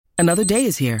Another day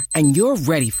is here, and you're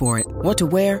ready for it. What to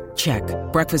wear? Check.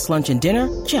 Breakfast, lunch, and dinner?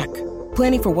 Check.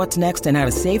 Planning for what's next and how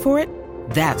to save for it?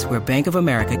 That's where Bank of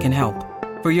America can help.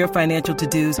 For your financial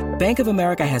to-dos, Bank of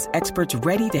America has experts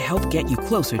ready to help get you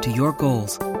closer to your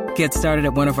goals. Get started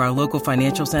at one of our local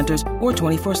financial centers or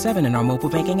 24/7 in our mobile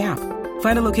banking app.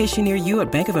 Find a location near you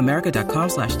at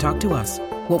bankofamerica.com/talktous.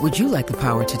 What would you like the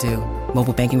power to do?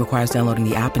 Mobile banking requires downloading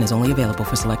the app and is only available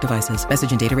for select devices.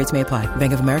 Message and data rates may apply.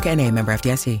 Bank of America N.A., member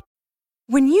FDIC.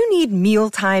 When you need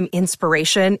mealtime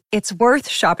inspiration, it's worth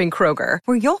shopping Kroger,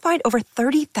 where you'll find over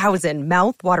 30,000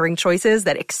 mouth-watering choices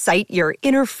that excite your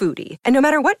inner foodie. And no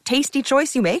matter what tasty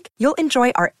choice you make, you'll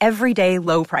enjoy our everyday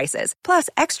low prices, plus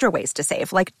extra ways to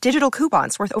save, like digital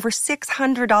coupons worth over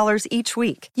 $600 each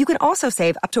week. You can also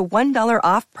save up to $1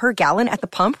 off per gallon at the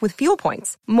pump with fuel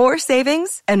points. More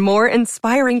savings and more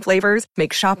inspiring flavors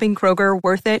make shopping Kroger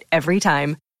worth it every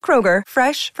time. Kroger,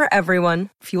 fresh for everyone.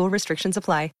 Fuel restrictions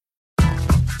apply.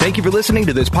 Thank you for listening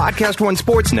to this Podcast One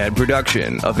Sportsnet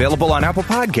production, available on Apple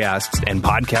Podcasts and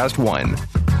Podcast One.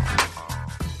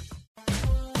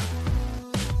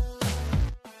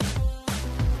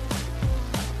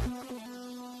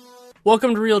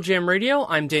 Welcome to Real Jam Radio.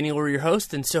 I'm Danny Leroux, your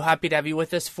host, and so happy to have you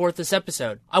with us for this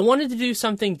episode. I wanted to do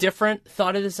something different,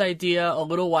 thought of this idea a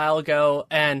little while ago,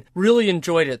 and really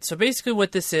enjoyed it. So basically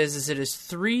what this is it is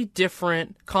 3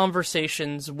 different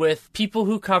conversations with people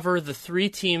who cover the 3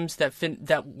 teams that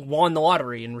won the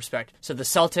lottery in respect. So the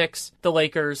Celtics, the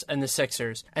Lakers, and the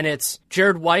Sixers. And it's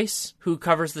Jared Weiss, who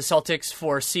covers the Celtics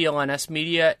for CLNS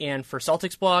Media and for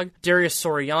Celtics Blog, Darius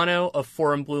Soriano of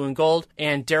Forum Blue and Gold,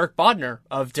 and Derek Bodner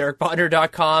of DerekBodner.com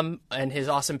and his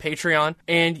awesome Patreon.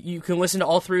 And you can listen to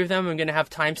all 3 of them. I'm going to have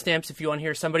timestamps if you want to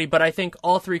hear somebody, but I think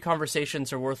all 3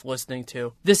 conversations are worth listening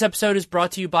to. This episode is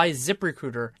brought to you by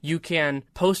ZipRecruiter. You can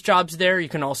post jobs there. You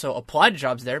can also apply to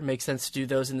jobs there. It makes sense to do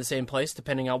those in the same place,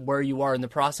 depending on where you are in the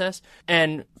process.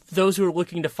 And those who are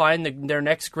looking to find their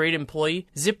next great employee,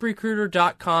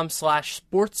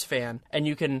 ZipRecruiter.com/sportsfan, and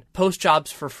you can post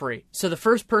jobs for free. So the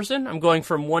first person, I'm going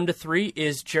from 1 to 3,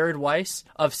 is Jared Weiss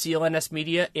of CLNS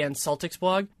Media and Celtics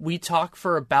Blog. We talk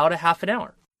for about a half an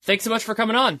hour. Thanks so much for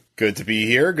coming on. Good to be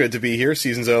here.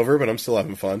 Season's over, but I'm still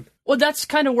having fun. Well, that's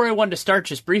kind of where I wanted to start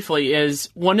just briefly, is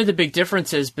one of the big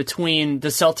differences between the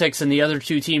Celtics and the other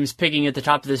 2 teams picking at the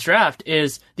top of this draft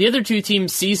is the other 2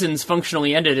 teams' seasons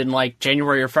functionally ended in like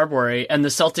January or February, and the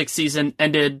Celtics season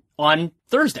ended on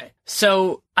Thursday.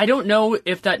 So I don't know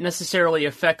if that necessarily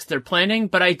affects their planning,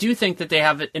 but I do think that they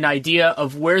have an idea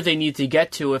of where they need to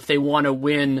get to if they want to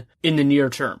win in the near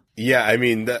term. Yeah, I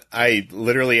mean, I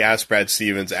literally asked Brad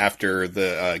Stevens after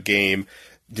the game,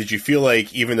 did you feel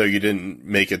like, even though you didn't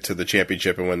make it to the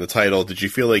championship and win the title, did you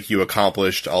feel like you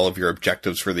accomplished all of your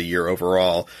objectives for the year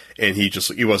overall? And he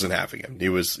wasn't having it. It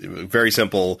was very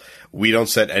simple.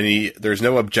 There's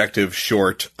no objective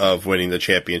short of winning the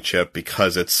championship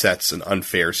because it sets an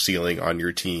unfair ceiling on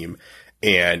your team.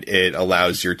 And it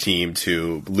allows your team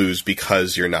to lose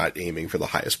because you're not aiming for the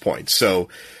highest points. So,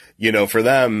 for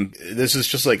them, this is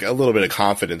just like a little bit of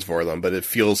confidence for them, but it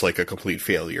feels like a complete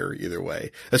failure either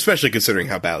way, especially considering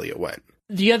how badly it went.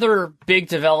 The other big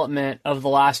development of the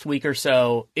last week or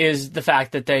so is the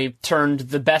fact that they turned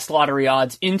the best lottery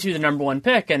odds into the number 1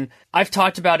 pick. And I've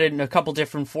talked about it in a couple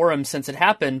different forums since it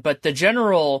happened, but the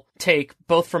general take,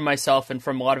 both from myself and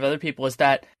from a lot of other people, is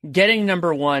that getting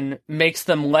number 1 makes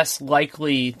them less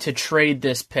likely to trade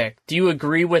this pick. Do you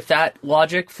agree with that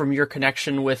logic from your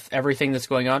connection with everything that's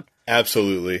going on?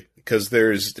 Absolutely, because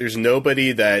there's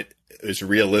nobody that is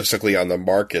realistically on the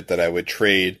market that I would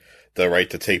trade the right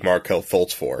to take Markelle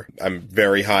Fultz for. I'm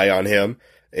very high on him,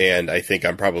 and I think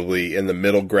I'm probably in the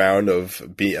middle ground of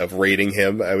rating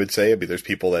him, I would say. I mean, there's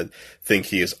people that think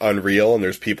he is unreal, and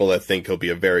there's people that think he'll be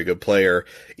a very good player.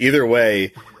 Either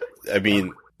way, I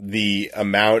mean, the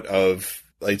amount of,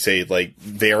 I'd say, like,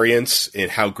 variance in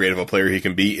how great of a player he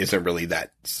can be isn't really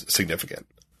that significant.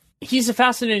 He's a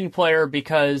fascinating player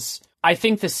because I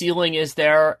think the ceiling is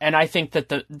there, and I think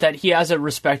that he has a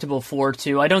respectable floor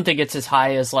too. I don't think it's as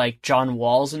high as like John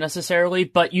Wall's necessarily,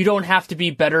 but you don't have to be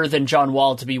better than John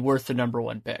Wall to be worth the number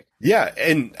 1 pick. Yeah,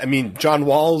 and I mean, John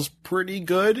Wall's pretty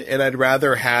good, and I'd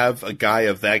rather have a guy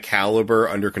of that caliber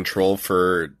under control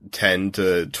for 10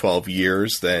 to 12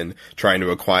 years than trying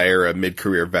to acquire a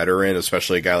mid-career veteran,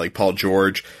 especially a guy like Paul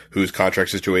George, whose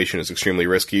contract situation is extremely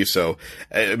risky. So,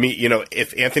 I mean,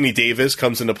 if Anthony Davis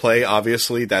comes into play,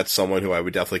 obviously, that's someone who I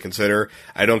would definitely consider.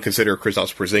 I don't consider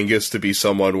Kristaps Porzingis to be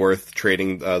someone worth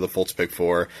trading the Fultz pick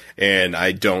for, and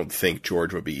I don't think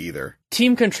George would be either.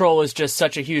 Team control is just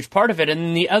such a huge part of it.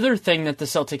 And the other thing that the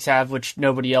Celtics have, which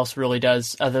nobody else really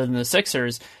does other than the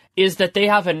Sixers, is that they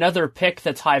have another pick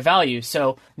that's high value.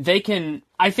 So they can,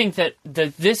 I think that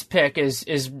this pick is,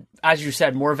 as you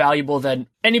said, more valuable than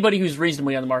anybody who's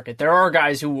reasonably on the market. There are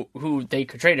guys who they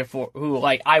could trade it for, who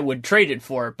like I would trade it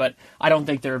for, but I don't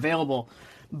think they're available.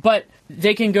 But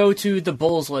they can go to the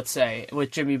Bulls, let's say,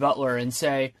 with Jimmy Butler and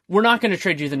say, we're not going to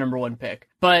trade you the number 1 pick.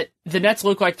 But the Nets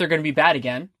look like they're going to be bad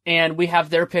again, and we have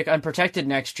their pick unprotected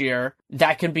next year.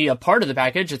 That can be a part of the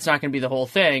package. It's not going to be the whole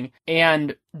thing.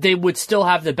 And they would still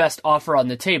have the best offer on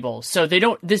the table. So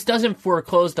this doesn't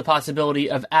foreclose the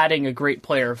possibility of adding a great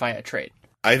player via trade.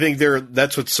 I think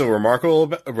that's what's so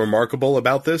remarkable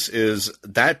about this is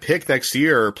that pick next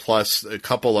year plus a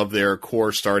couple of their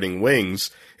core starting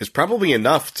wings is probably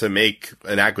enough to make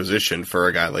an acquisition for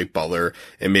a guy like Butler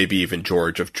and maybe even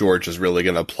George, if George is really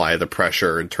going to apply the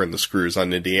pressure and turn the screws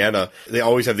on Indiana. They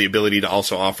always have the ability to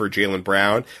also offer Jaylen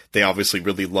Brown. They obviously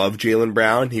really love Jaylen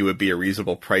Brown. He would be a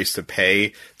reasonable price to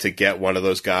pay to get one of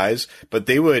those guys. But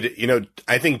they would,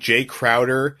 I think Jay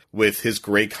Crowder with his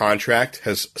great contract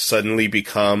has suddenly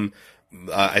become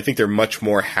I think they're much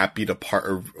more happy to part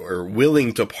or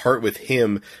willing to part with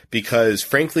him because,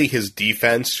 frankly, his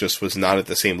defense just was not at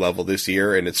the same level this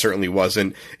year, and it certainly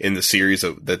wasn't in the series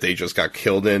that they just got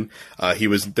killed in.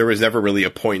 There was never really a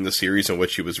point in the series in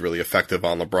which he was really effective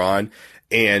on LeBron.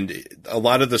 And a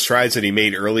lot of the strides that he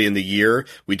made early in the year,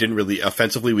 we didn't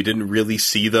really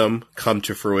see them come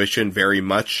to fruition very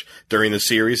much during the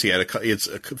series. He had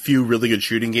a few really good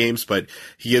shooting games, but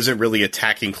he isn't really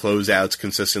attacking closeouts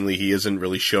consistently. He isn't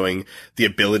really showing the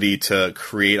ability to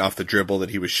create off the dribble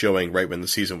that he was showing right when the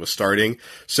season was starting.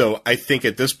 So I think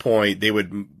at this point, they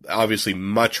would obviously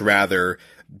much rather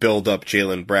build up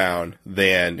Jaylen Brown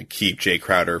than keep Jay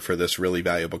Crowder for this really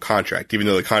valuable contract, even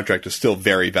though the contract is still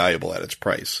very valuable at its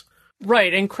price.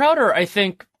 Right, and Crowder, I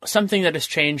think something that has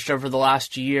changed over the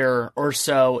last year or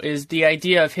so is the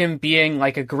idea of him being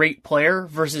like a great player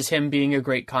versus him being a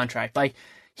great contract. Like,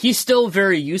 he's still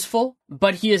very useful,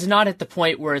 but he is not at the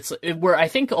point where I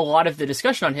think a lot of the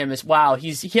discussion on him is, wow,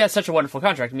 he has such a wonderful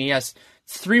contract. I mean, he has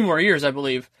 3 more years, I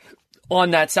believe,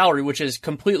 on that salary, which is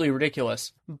completely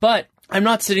ridiculous. But I'm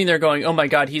not sitting there going, oh my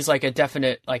God, he's like a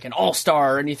definite, like an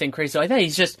all-star or anything crazy like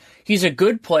that. He's a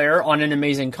good player on an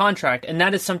amazing contract, and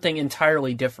that is something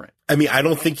entirely different. I mean, I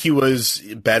don't think he was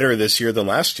better this year than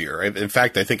last year. In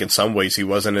fact, I think in some ways he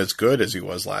wasn't as good as he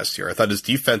was last year. I thought his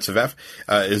defensive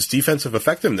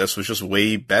effectiveness was just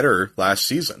way better last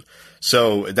season.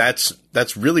 So that's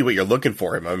really what you're looking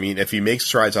for him. I mean, if he makes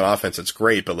strides on offense, it's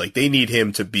great, but like they need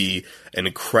him to be an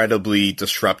incredibly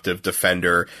disruptive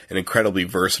defender, an incredibly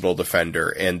versatile defender,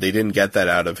 and they didn't get that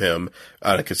out of him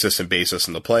on a consistent basis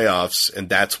in the playoffs, and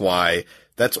that's why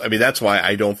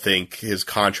I don't think his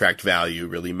contract value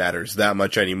really matters that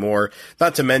much anymore.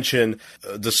 Not to mention,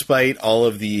 despite all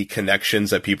of the connections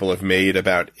that people have made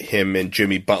about him and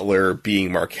Jimmy Butler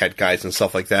being Marquette guys and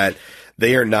stuff like that,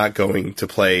 they are not going to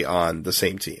play on the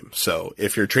same team. So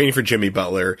if you're trading for Jimmy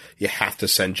Butler, you have to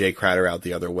send Jay Crowder out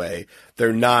the other way.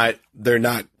 They're not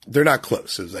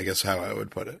close, is I guess how I would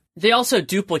put it. They also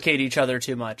duplicate each other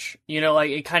too much.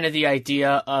 Like kind of the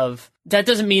idea of, that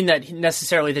doesn't mean that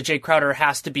necessarily that Jay Crowder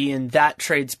has to be in that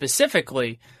trade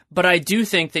specifically, but I do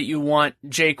think that you want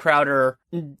Jay Crowder,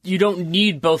 you don't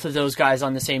need both of those guys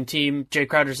on the same team. Jay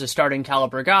Crowder's a starting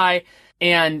caliber guy,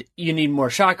 and you need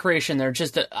more shot creation.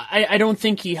 I don't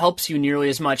think he helps you nearly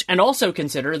as much. And also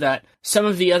consider that some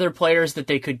of the other players that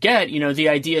they could get, the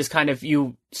idea is kind of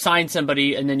you sign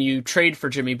somebody and then you trade for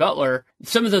Jimmy Butler.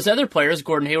 Some of those other players,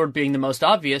 Gordon Hayward being the most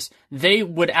obvious, they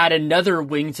would add another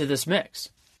wing to this mix.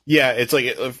 Yeah, it's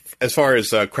like, as far as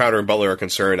Crowder and Butler are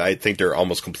concerned, I think they're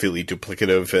almost completely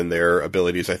duplicative in their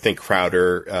abilities. I think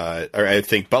I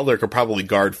think Butler could probably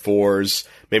guard fours,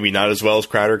 maybe not as well as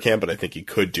Crowder can, but I think he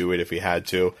could do it if he had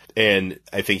to. And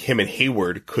I think him and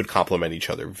Hayward could complement each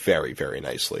other very, very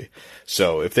nicely.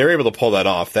 So if they're able to pull that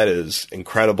off, that is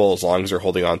incredible, as long as they're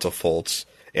holding on to Fultz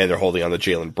and they're holding on to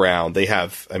Jaylen Brown. They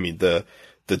have,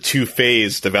 the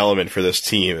 2-phase development for this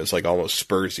team is like almost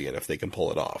Spursian if they can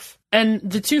pull it off. And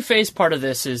the 2-phase part of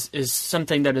this is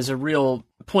something that is a real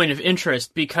point of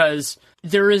interest, because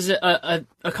there is a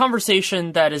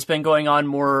conversation that has been going on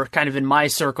more kind of in my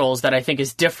circles that I think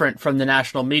is different from the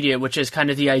national media, which is kind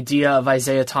of the idea of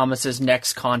Isaiah Thomas's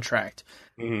next contract.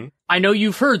 Mm-hmm. I know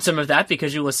you've heard some of that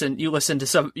because you listen to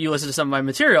some of my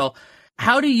material.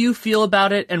 How do you feel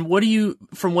about it, and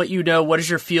from what you know, what is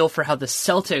your feel for how the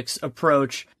Celtics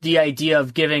approach the idea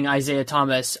of giving Isaiah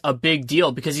Thomas a big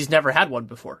deal, because he's never had one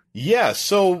before? Yeah,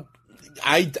 so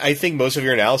I think most of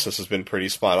your analysis has been pretty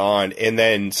spot on. And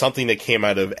then something that came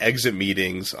out of exit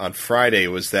meetings on Friday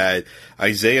was that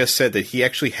Isaiah said that he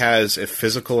actually has a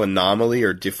physical anomaly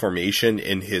or deformation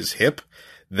in his hip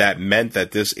that meant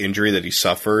that this injury that he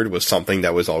suffered was something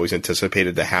that was always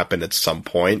anticipated to happen at some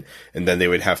point, and then they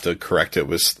would have to correct it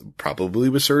with probably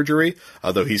with surgery.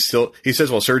 Although he says,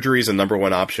 well, surgery is the number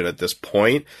one option at this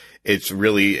point. It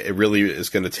really is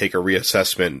going to take a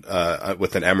reassessment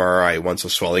with an MRI once the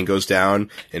swelling goes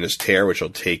down in his tear, which will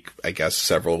take, I guess,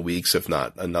 several weeks, if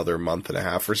not another month and a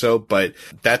half or so. But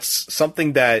that's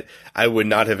something that I would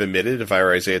not have admitted if I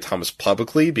were Isaiah Thomas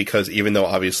publicly, because even though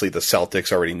obviously the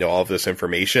Celtics already know all of this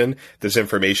information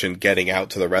getting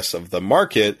out to the rest of the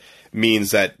market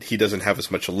means that he doesn't have as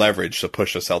much leverage to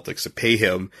push the Celtics to pay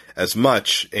him as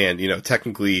much. And,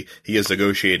 technically he is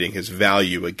negotiating his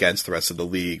value against the rest of the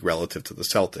league relative to the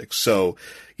Celtics. So,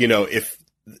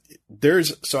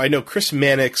 I know Chris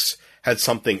Mannix had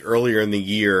something earlier in the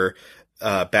year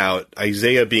about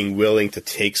Isaiah being willing to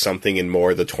take something in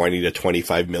more the $20 to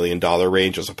 $25 million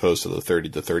range as opposed to the 30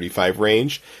 to 35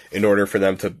 range in order for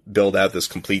them to build out this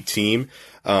complete team.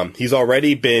 He's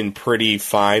already been pretty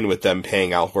fine with them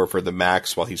paying Al Horford the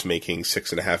max while he's making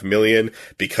 $6.5 million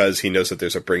because he knows that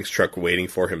there's a Brinks truck waiting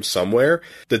for him somewhere.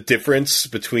 The difference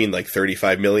between like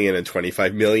 $35 million and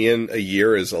 $25 million a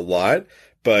year is a lot,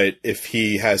 but if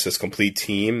he has this complete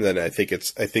team, then I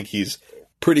think he's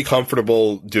pretty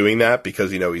comfortable doing that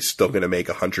because, he's still going to make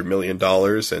 $100 million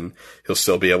and he'll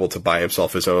still be able to buy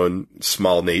himself his own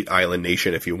small island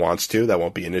nation if he wants to. That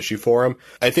won't be an issue for him.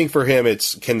 I think for him,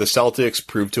 can the Celtics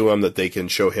prove to him that they can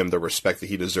show him the respect that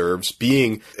he deserves?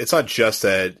 It's not just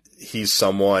that he's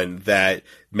someone that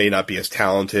may not be as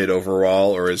talented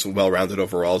overall or as well-rounded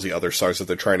overall as the other stars that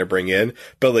they're trying to bring in,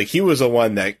 but like he was the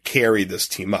one that carried this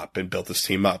team up and built this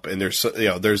team up. And there's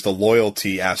the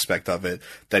loyalty aspect of it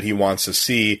that he wants to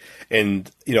see. And,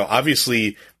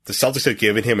 obviously the Celtics have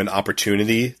given him an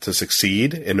opportunity to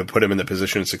succeed and to put him in the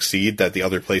position to succeed that the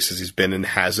other places he's been in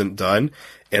hasn't done.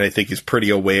 And I think he's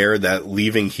pretty aware that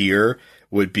leaving Boston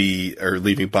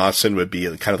would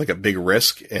be kind of like a big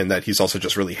risk, and that he's also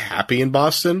just really happy in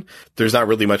Boston. There's not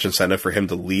really much incentive for him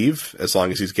to leave as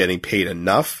long as he's getting paid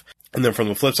enough. And then from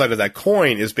the flip side of that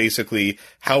coin is basically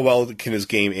how well can his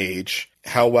game age?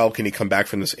 How well can he come back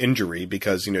from this injury?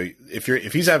 Because,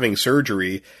 if he's having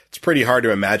surgery, it's pretty hard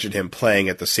to imagine him playing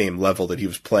at the same level that he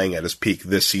was playing at his peak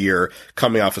this year,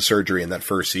 coming off of surgery in that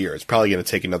first year. It's probably going to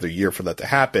take another year for that to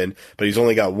happen, but he's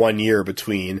only got 1 year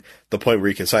between the point where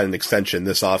he can sign an extension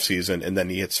this offseason and then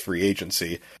he hits free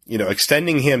agency.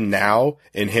 Extending him now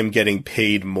and him getting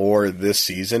paid more this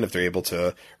season, if they're able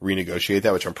to renegotiate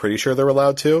that, which I'm pretty sure they're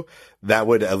allowed to, that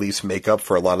would at least make up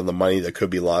for a lot of the money that could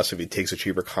be lost if he takes a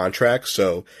cheaper contract.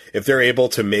 So if they're able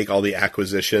to make all the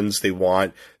acquisitions they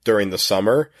want during the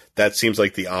summer, that seems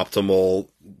like the optimal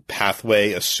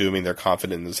pathway, assuming they're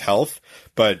confident in his health.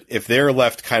 But if they're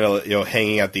left kind of,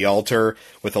 hanging at the altar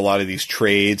with a lot of these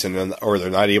trades or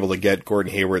they're not able to get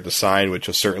Gordon Hayward to sign, which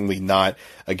is certainly not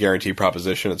a guaranteed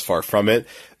proposition, it's far from it,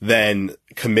 then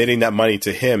committing that money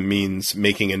to him means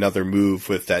making another move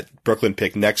with that Brooklyn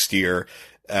pick next year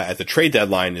at the trade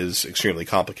deadline is extremely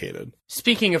complicated.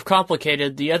 Speaking of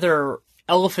complicated, the other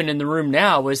elephant in the room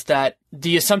now is that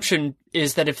the assumption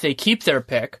is that if they keep their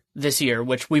pick this year,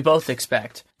 which we both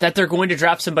expect, that they're going to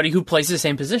draft somebody who plays the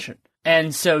same position.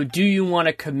 And so do you want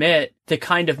to commit the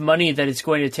kind of money that it's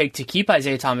going to take to keep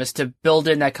Isaiah Thomas to build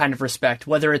in that kind of respect,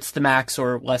 whether it's the max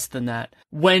or less than that,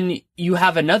 when you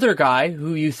have another guy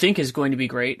who you think is going to be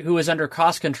great, who is under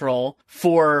cost control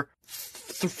for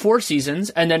 4 seasons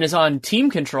and then is on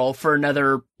team control for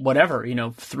another,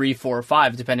 3, 4,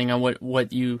 5, depending on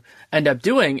what you end up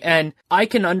doing. And I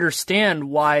can understand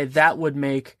why that would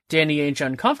make Danny Ainge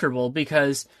uncomfortable,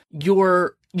 because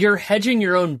you're hedging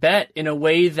your own bet in a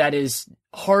way that is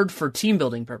hard for team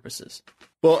building purposes.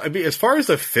 Well, as far as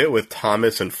the fit with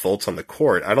Thomas and Fultz on the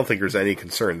court, I don't think there's any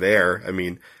concern there.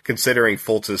 Considering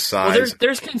Fultz's size... Well,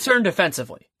 there's concern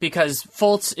defensively, because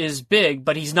Fultz is big,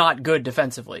 but he's not good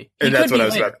defensively.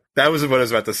 That was what I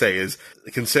was about to say, is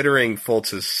considering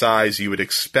Fultz's size, you would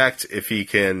expect if he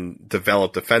can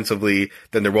develop defensively,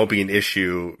 then there won't be an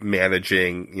issue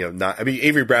managing,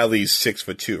 Avery Bradley's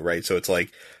 6'2", right? So it's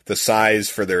like the size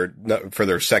for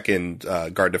their second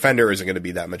guard defender isn't going to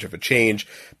be that much of a change.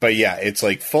 But yeah, it's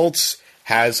like Fultz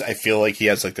I feel like he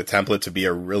has like the template to be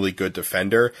a really good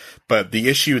defender. But the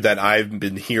issue that I've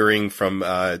been hearing from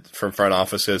front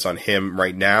offices on him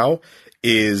right now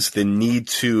is the need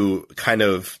to kind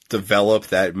of develop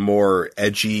that more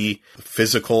edgy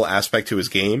physical aspect to his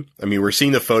game. I mean, we're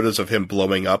seeing the photos of him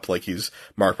blowing up like he's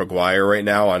Mark McGuire right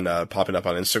now on popping up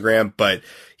on Instagram, but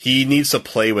he needs to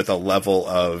play with a level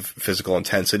of physical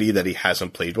intensity that he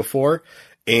hasn't played before.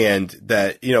 And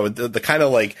that, you know, the kind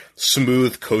of like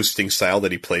smooth coasting style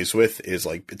that he plays with is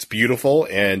like, it's beautiful.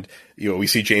 And, you know, we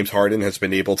see James Harden has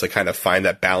been able to kind of find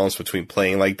that balance between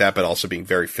playing like that, but also being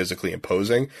very physically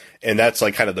imposing. And that's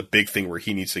like kind of the big thing where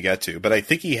he needs to get to. But I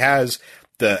think he has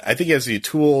the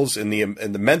tools and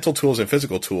the mental tools and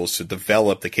physical tools to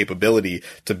develop the capability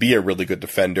to be a really good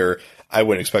defender. I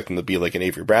wouldn't expect him to be like an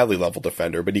Avery Bradley level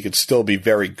defender, but he could still be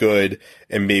very good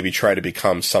and maybe try to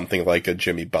become something like a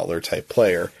Jimmy Butler type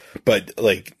player. But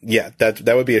like, yeah, that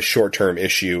would be a short-term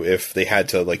issue if they had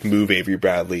to like move Avery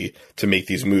Bradley to make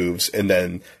these moves. And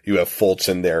then you have Fultz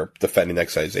in there defending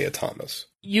next to Isaiah Thomas.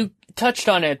 You touched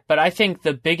on it, but I think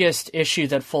the biggest issue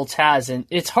that Fultz has, and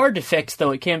it's hard to fix,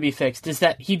 though it can be fixed, is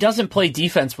that he doesn't play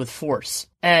defense with force.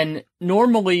 And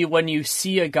normally when you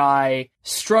see a guy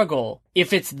struggle,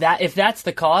 if that's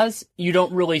the cause, you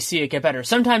don't really see it get better.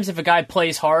 Sometimes if a guy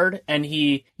plays hard and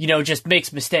he, you know, just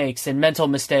makes mistakes and mental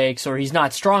mistakes, or he's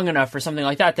not strong enough or something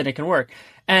like that, then it can work.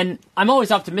 And I'm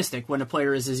always optimistic when a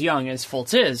player is as young as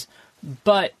Fultz is,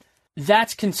 but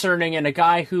that's concerning, and a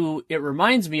guy who it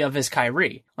reminds me of is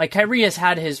Kyrie. Like, Kyrie has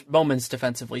had his moments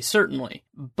defensively, certainly,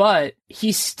 but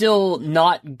he's still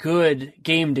not good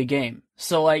game to game.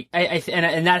 So, like,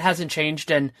 and that hasn't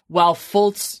changed. And while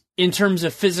Fultz, in terms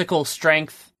of physical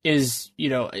strength, is, you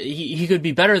know, he could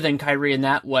be better than Kyrie in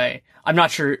that way. I'm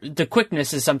not sure. The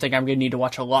quickness is something I'm going to need to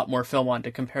watch a lot more film on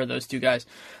to compare those two guys.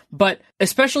 But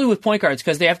especially with point guards,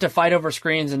 because they have to fight over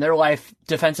screens and their life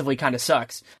defensively kind of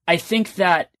sucks. I think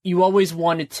that you always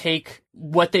want to take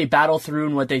what they battle through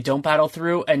and what they don't battle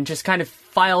through and just kind of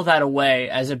file that away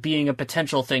as being a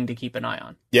potential thing to keep an eye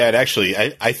on. Yeah, and actually,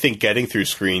 I think getting through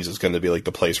screens is going to be like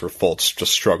the place where Fultz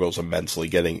just struggles immensely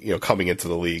coming into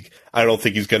the league. I don't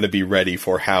think he's going to be ready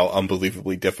for how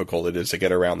unbelievably difficult it is to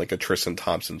get around like a Tristan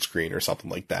Thompson screen or something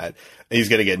like that. And he's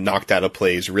going to get knocked out of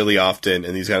plays really often,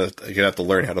 and he's going to have to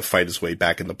learn how to fight his way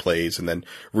back into plays and then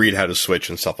read how to switch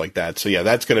and stuff like that. So yeah,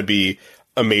 that's going to be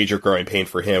a major growing pain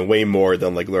for him, way more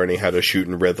than like learning how to shoot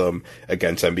in rhythm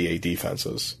against NBA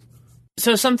defenses.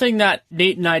 So something that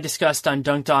Nate and I discussed on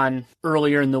Dunked On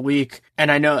earlier in the week,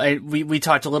 and I know we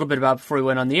talked a little bit about before we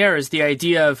went on the air, is the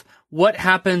idea of what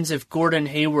happens if Gordon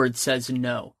Hayward says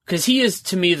no. Because he is,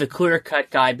 to me, the clear-cut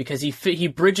guy, because he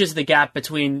bridges the gap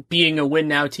between being a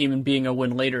win-now team and being a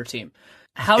win-later team.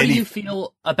 How do you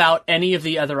feel about any of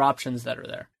the other options that are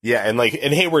there? Yeah, and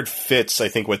Hayward fits, I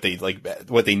think, what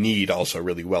they need also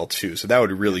really well too. So that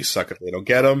would really suck if they don't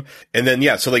get him. And then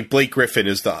so like Blake Griffin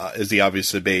is the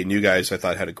obvious debate. And you guys, I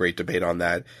thought, had a great debate on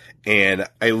that. And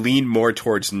I lean more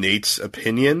towards Nate's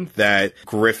opinion that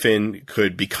Griffin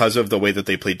could, because of the way that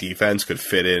they play defense, could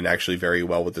fit in actually very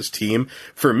well with this team.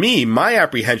 For me, my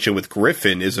apprehension with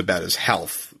Griffin is about his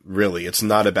health. Really, it's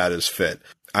not about his fit.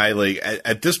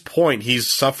 At this point, he's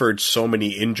suffered so many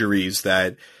injuries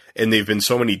and they've been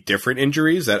so many different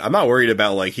injuries that I'm not worried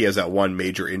about like he has that one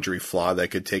major injury flaw that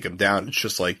could take him down. It's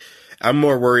just like, I'm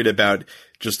more worried about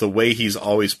just the way he's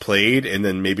always played, and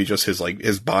then maybe just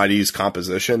his body's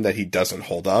composition that he doesn't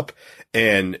hold up.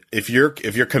 And if you're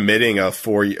committing a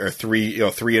 4 or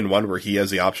 3-1 where he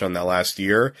has the option on that last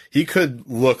year, he could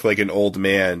look like an old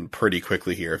man pretty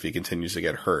quickly here if he continues to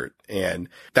get hurt. And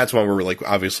that's one where like,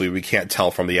 obviously we can't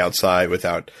tell from the outside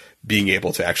without being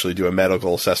able to actually do a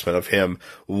medical assessment of him,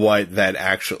 what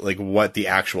the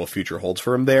actual future holds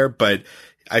for him there. But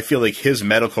I feel like his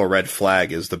medical red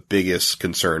flag is the biggest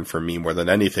concern for me more than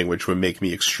anything, which would make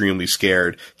me extremely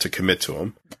scared to commit to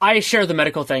him. I share the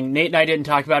medical thing. Nate and I didn't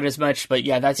talk about it as much, but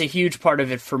yeah, that's a huge part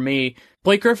of it for me.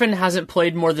 Blake Griffin hasn't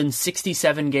played more than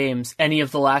 67 games any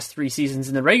of the last 3 seasons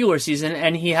in the regular season,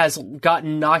 and he has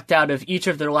gotten knocked out of each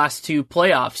of their last 2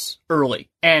 playoffs early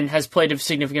and has played a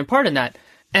significant part in that.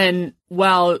 And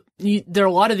while there are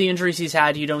a lot of the injuries he's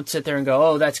had, you don't sit there and go,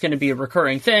 oh, that's going to be a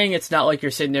recurring thing. It's not like you're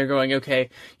sitting there going, okay,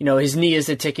 his knee is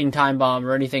a ticking time bomb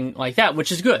or anything like that, which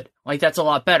is good. Like, that's a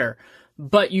lot better.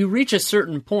 But you reach a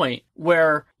certain point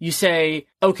where you say,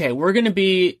 okay, we're going to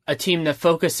be a team that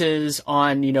focuses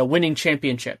on, winning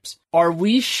championships. Are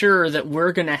we sure that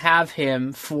we're going to have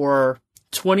him for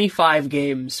 25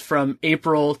 games from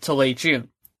April to late June?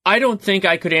 I don't think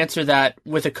I could answer that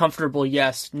with a comfortable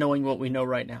yes, knowing what we know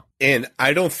right now. And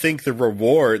I don't think the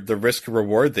risk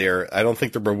reward there, I don't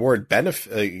think the reward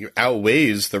benefit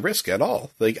outweighs the risk at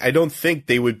all. Like, I don't think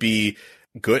they would be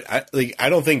good. I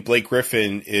don't think Blake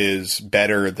Griffin is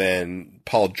better than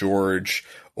Paul George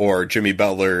or Jimmy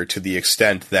Butler to the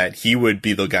extent that he would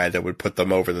be the guy that would put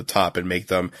them over the top and make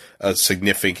them a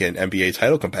significant NBA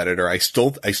title competitor. I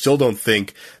still don't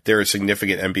think they're a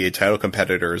significant NBA title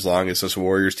competitor as long as this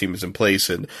Warriors team is in place,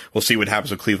 and we'll see what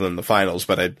happens with Cleveland in the finals.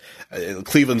 But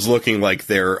Cleveland's looking like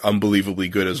they're unbelievably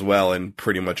good as well and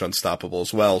pretty much unstoppable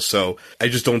as well. So I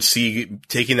just don't see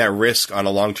taking that risk on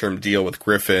a long-term deal with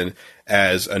Griffin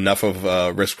as enough of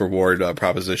a risk-reward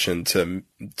proposition to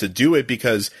do it,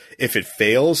 because if it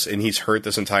fails and he's hurt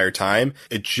this entire time,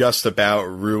 it just about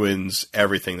ruins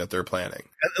everything that they're planning.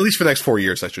 At least for the next 4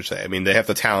 years, I should say. I mean, they have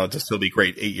the talent to still be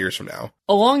great 8 years from now.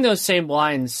 Along those same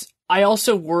lines, I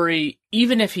also worry,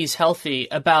 even if he's healthy,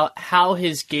 about how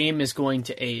his game is going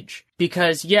to age.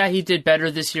 Because, yeah, he did better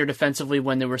this year defensively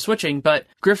when they were switching, but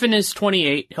Griffin is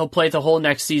 28. He'll play the whole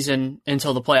next season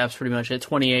until the playoffs pretty much at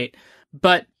 28.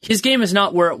 But his game is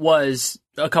not where it was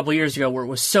a couple years ago, where it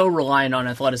was so reliant on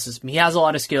athleticism. He has a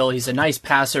lot of skill. He's a nice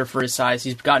passer for his size.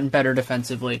 He's gotten better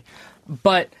defensively.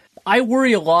 But I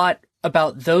worry a lot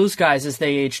about those guys as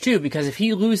they age too, because if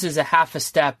he loses a half a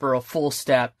step or a full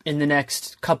step in the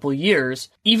next couple years,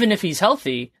 even if he's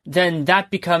healthy, then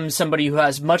that becomes somebody who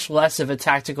has much less of a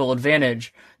tactical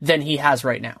advantage than he has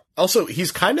right now. Also,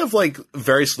 he's kind of like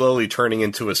very slowly turning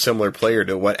into a similar player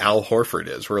to what Al Horford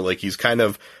is, where like he's kind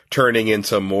of turning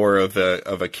into more of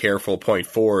a careful point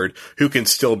forward who can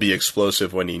still be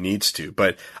explosive when he needs to.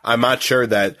 But I'm not sure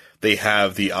that they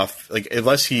have the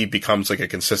unless he becomes like a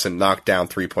consistent knockdown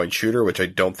 3-point shooter, which I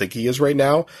don't think he is right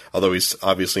now, although he's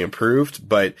obviously improved.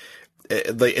 But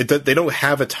they don't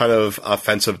have a ton of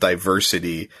offensive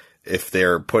diversity if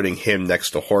they're putting him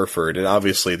next to Horford. And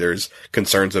obviously there's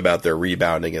concerns about their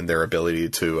rebounding and their ability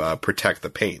to protect the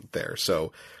paint there.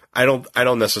 So I don't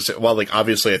necessarily, well, like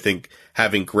obviously I think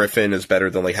having Griffin is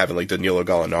better than like having like Danilo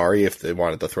Gallinari if they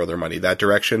wanted to throw their money that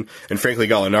direction. And frankly,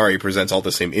 Gallinari presents all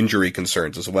the same injury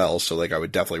concerns as well. So like I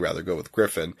would definitely rather go with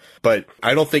Griffin, but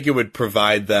I don't think it would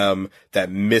provide them that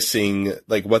missing,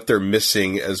 like what they're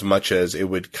missing, as much as it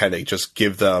would kind of just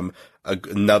give them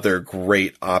another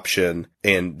great option,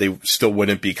 and they still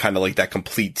wouldn't be kind of like that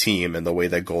complete team in the way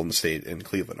that Golden State and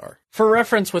Cleveland are. For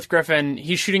reference with Griffin,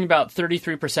 he's shooting about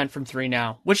 33% from three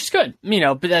now, which is good,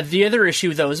 but the other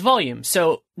issue though is volume.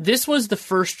 So this was the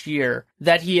first year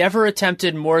that he ever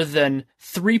attempted more than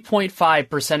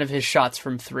 3.5% of his shots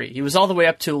from three. He was all the way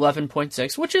up to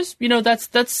 11.6, which is,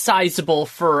 that's sizable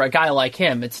for a guy like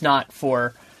him. It's not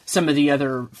for some of the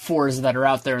other fours that are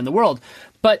out there in the world,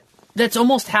 but that's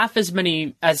almost half as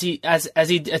many as he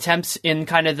attempts in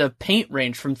kind of the paint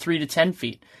range from 3 to 10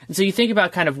 feet. And so you think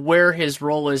about kind of where his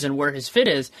role is and where his fit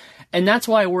is. And that's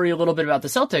why I worry a little bit about the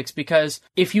Celtics, because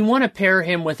if you want to pair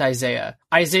him with Isaiah,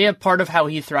 part of how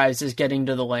he thrives is getting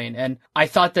to the lane. And I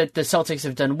thought that the Celtics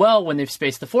have done well when they've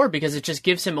spaced the floor, because it just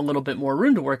gives him a little bit more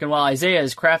room to work. And while Isaiah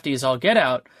is crafty as all get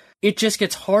out, it just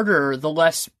gets harder the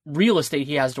less real estate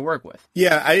he has to work with.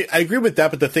 Yeah, I agree with that.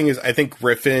 But the thing is, I think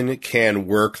Griffin can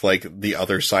work like the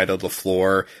other side of the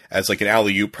floor as like an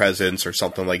alley-oop presence or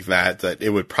something like that,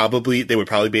 they would probably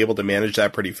be able to manage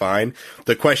that pretty fine.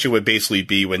 The question would basically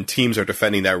be, when teams are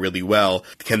defending that really well,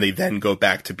 can they then go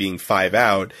back to being 5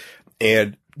 out?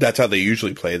 And that's how they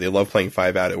usually play. They love playing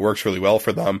 5 out. It works really well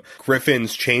for them.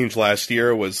 Griffin's change last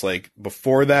year was like,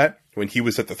 before that, when he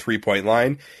was at the 3-point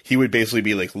line, he would basically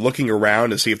be like looking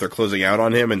around to see if they're closing out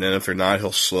on him, and then if they're not,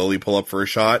 he'll slowly pull up for a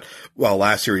shot. While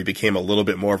last year he became a little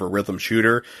bit more of a rhythm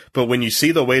shooter. But when you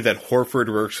see the way that Horford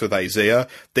works with Isaiah,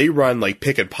 they run like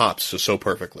pick and pops so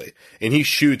perfectly. And he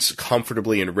shoots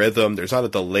comfortably in rhythm. There's not a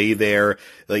delay there.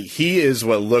 Like, he is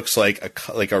what looks like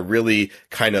a really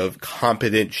kind of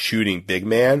competent shooting big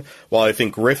man. While I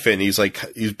think Griffin, he's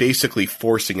basically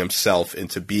forcing himself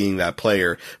into being that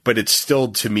player, but it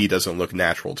still, to me, doesn't look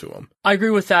natural to him. I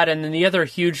agree with that. And then the other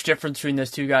huge difference between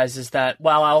those two guys is that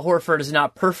while Al Horford is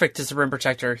not perfect as a rim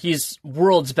protector, he's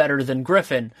worlds better than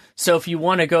Griffin. So if you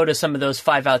want to go to some of those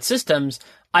 5-out systems,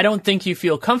 I don't think you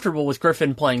feel comfortable with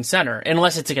Griffin playing center,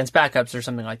 unless it's against backups or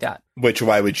something like that.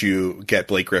 Why would you get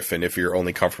Blake Griffin if you're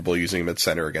only comfortable using him at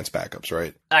center against backups,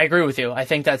 right? I agree with you. I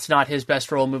think that's not his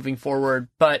best role moving forward.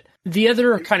 But the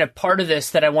other kind of part of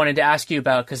this that I wanted to ask you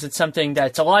about, because it's something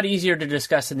that's a lot easier to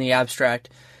discuss in the abstract,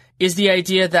 is the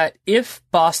idea that if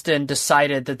Boston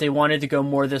decided that they wanted to go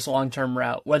more this long-term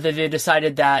route, whether they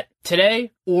decided that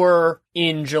today or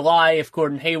in July, if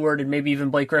Gordon Hayward and maybe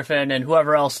even Blake Griffin and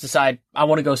whoever else decide, I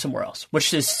want to go somewhere else,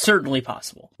 which is certainly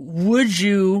possible, would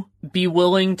you be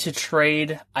willing to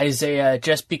trade Isaiah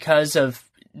just because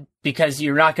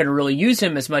you're not going to really use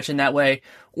him as much in that way,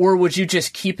 or would you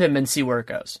just keep him and see where it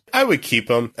goes? I would keep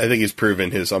him. I think he's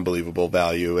proven his unbelievable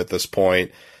value at this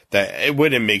point, that it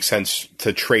wouldn't make sense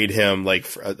to trade him like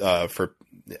for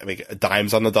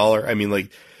dimes on the dollar. I mean,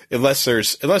 like, unless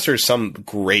there's some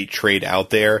great trade out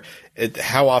there,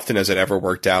 how often has it ever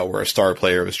worked out where a star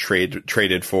player was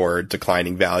traded for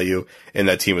declining value and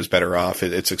that team was better off?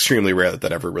 It's extremely rare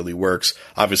that ever really works.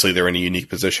 Obviously, they're in a unique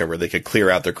position where they could clear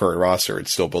out their current roster and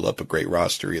still build up a great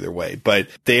roster either way. But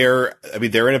they're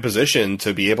in a position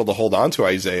to be able to hold on to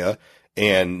Isaiah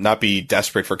and not be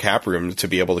desperate for cap room to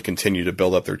be able to continue to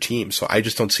build up their team. So I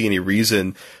just don't see any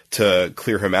reason to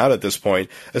clear him out at this point,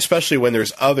 especially when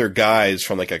there's other guys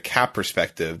from like a cap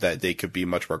perspective that they could be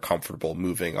much more comfortable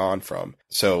moving on from.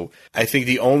 So I think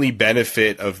the only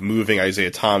benefit of moving Isaiah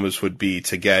Thomas would be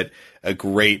to get a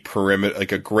great perimeter,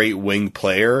 like a great wing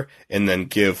player, and then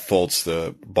give Fultz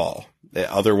the ball.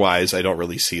 Otherwise, I don't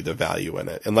really see the value in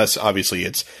it, unless obviously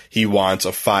he wants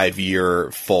a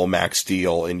 5-year full max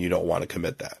deal and you don't want to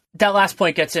commit that. That last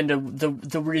point gets into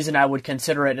the reason I would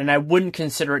consider it, and I wouldn't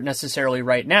consider it necessarily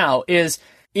right now, is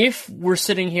if we're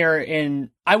sitting here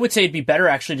I would say it'd be better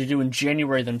actually to do in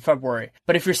January than February.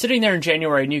 But if you're sitting there in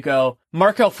January and you go,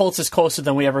 Markelle Fultz is closer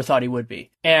than we ever thought he would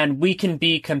be, and we can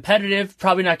be competitive,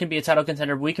 probably not going to be a title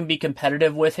contender, but we can be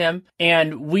competitive with him,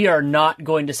 and we are not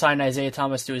going to sign Isaiah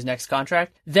Thomas to his next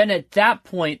contract, then at that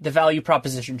point, the value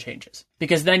proposition changes.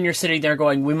 Because then you're sitting there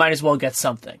going, we might as well get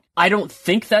something. I don't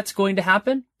think that's going to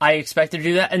happen. I expect to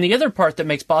do that. And the other part that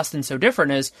makes Boston so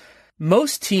different is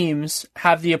most teams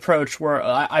have the approach where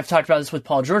I've talked about this with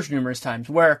Paul George numerous times,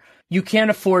 where you can't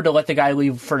afford to let the guy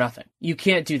leave for nothing. You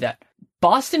can't do that.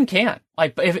 Boston can.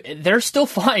 Like, if they're still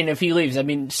fine if he leaves. I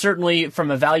mean, certainly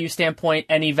from a value standpoint,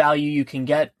 any value you can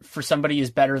get for somebody is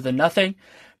better than nothing.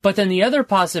 But then the other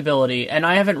possibility, and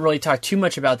I haven't really talked too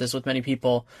much about this with many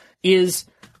people, is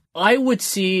I would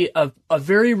see a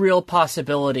very real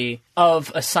possibility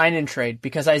of a sign and trade,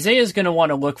 because Isaiah is going to want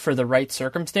to look for the right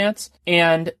circumstance.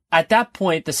 And at that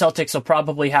point, the Celtics will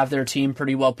probably have their team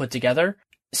pretty well put together.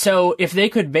 So if they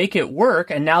could make it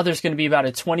work, and now there's going to be about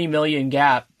a $20 million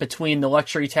gap between the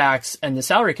luxury tax and the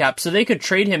salary cap, so they could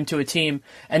trade him to a team,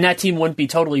 and that team wouldn't be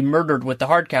totally murdered with the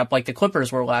hard cap like the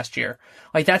Clippers were last year.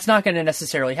 Like, that's not going to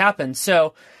necessarily happen.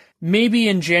 So maybe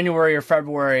in January or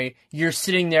February, you're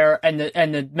sitting there and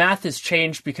the math has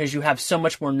changed because you have so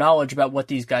much more knowledge about what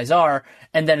these guys are.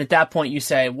 And then at that point you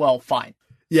say, well, fine.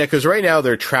 Yeah, because right now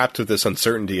they're trapped with this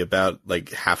uncertainty about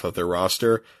like half of their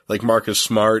roster. Like Marcus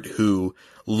Smart, who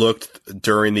looked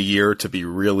during the year to be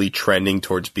really trending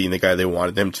towards being the guy they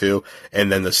wanted him to.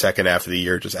 And then the second half of the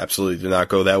year just absolutely did not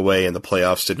go that way. And the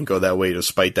playoffs didn't go that way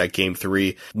despite that game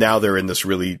 3. Now they're in this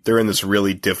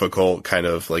really difficult kind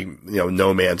of like,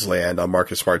 no man's land on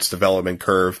Marcus Smart's development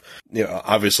curve.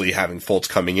 Obviously having Fultz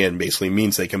coming in basically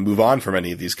means they can move on from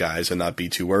any of these guys and not be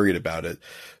too worried about it.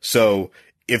 So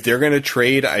if they're going to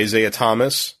trade Isaiah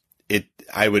Thomas,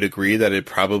 I would agree that it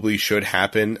probably should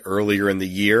happen earlier in the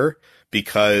year,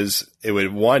 because it would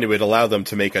allow them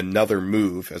to make another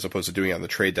move as opposed to doing it on the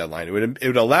trade deadline. It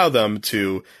would allow them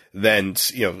to then,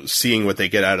 seeing what they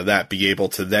get out of that, be able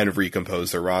to then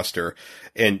recompose their roster.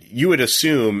 And you would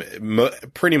assume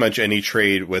pretty much any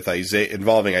trade with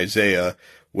involving Isaiah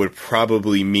would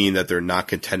probably mean that they're not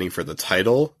contending for the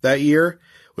title that year,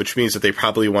 which means that they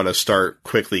probably want to start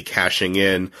quickly cashing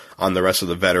in on the rest of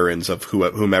the veterans of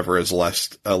whomever is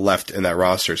left in that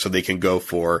roster, so they can go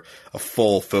for a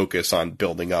full focus on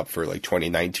building up for like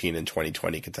 2019 and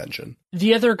 2020 contention.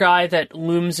 The other guy that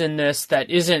looms in this that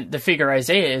isn't the figure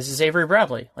Isaiah is Avery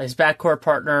Bradley. His backcourt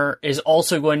partner is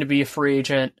also going to be a free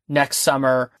agent next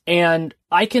summer, and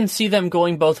I can see them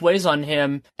going both ways on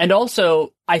him. And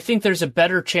also, I think there's a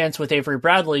better chance with Avery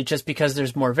Bradley, just because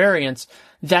there's more variance,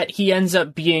 that he ends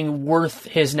up being worth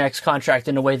his next contract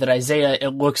in a way that Isaiah, it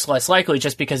looks less likely,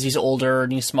 just because he's older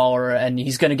and he's smaller and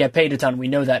he's going to get paid a ton. We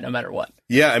know that no matter what.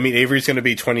 Yeah, I mean, Avery's going to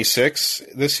be 26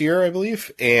 this year, I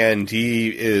believe. And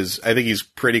I think he's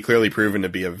pretty clearly proven to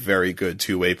be a very good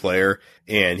two-way player.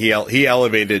 And he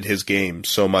elevated his game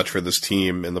so much for this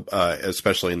team,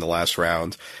 especially in the last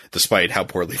round, despite how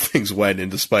poorly things went and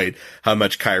despite how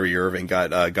much Kyrie Irving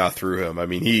got through him. I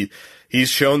mean, he's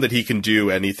shown that he can do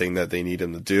anything that they need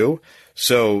him to do.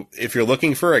 So if you're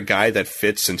looking for a guy that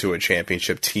fits into a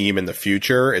championship team in the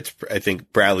future, I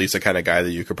think Bradley's the kind of guy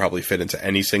that you could probably fit into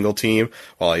any single team,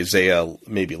 while Isaiah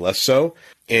maybe less so.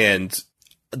 And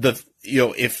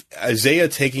if Isaiah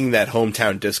taking that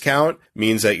hometown discount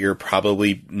means that you're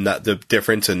probably not, the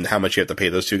difference in how much you have to pay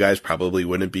those two guys probably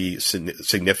wouldn't be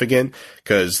significant,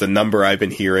 because the number I've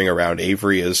been hearing around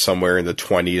Avery is somewhere in the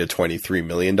 $20 to $23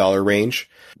 million range,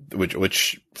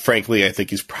 which frankly, I think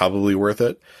he's probably worth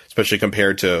it, especially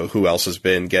compared to who else has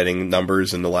been getting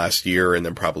numbers in the last year, and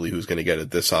then probably who's going to get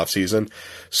it this offseason.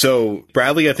 So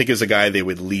Bradley, I think, is a guy they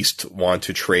would least want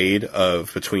to trade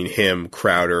of between him,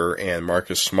 Crowder, and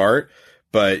Marcus Smart,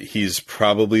 but he's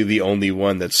probably the only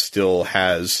one that still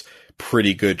has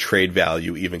pretty good trade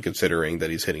value, even considering that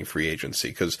he's hitting free agency.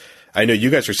 Because I know you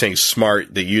guys are saying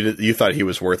Smart, that you thought he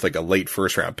was worth like a late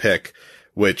first round pick,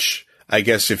 which I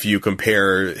guess if you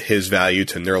compare his value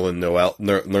to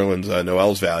Nerlens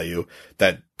Noel's value,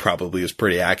 that probably is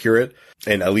pretty accurate.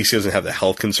 And at least he doesn't have the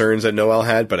health concerns that Noel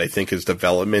had, but I think his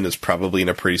development is probably in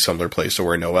a pretty similar place to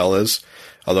where Noel is.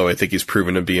 Although I think he's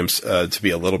proven to be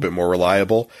a little bit more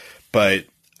reliable. But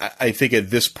I think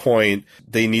at this point,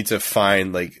 they need to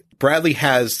find, like, Bradley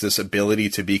has this ability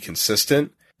to be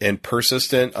consistent and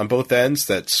persistent on both ends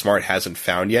that Smart hasn't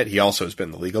found yet. He also has been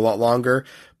in the league a lot longer,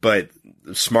 but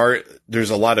Smart,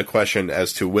 there's a lot of question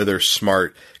as to whether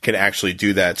Smart can actually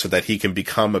do that so that he can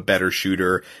become a better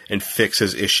shooter and fix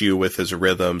his issue with his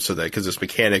rhythm, so that, because his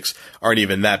mechanics aren't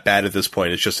even that bad at this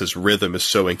point. It's just his rhythm is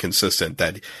so inconsistent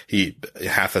that he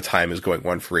half the time is going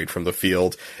 1 for 8 from the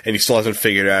field, and he still hasn't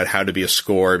figured out how to be a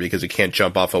scorer because he can't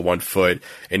jump off of 1 foot,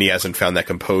 and he hasn't found that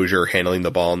composure handling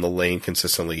the ball in the lane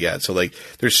consistently yet. So, like,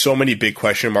 there's so many big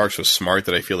question marks with Smart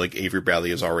that I feel like Avery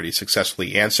Bradley has already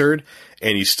successfully answered,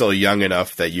 and he's still young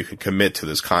enough that you can commit to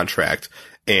this contract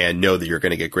and know that you're going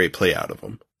to get great play out of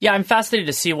him. Yeah, I'm fascinated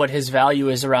to see what his value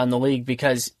is around the league,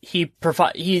 because he's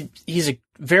a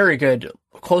very good,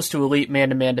 close to elite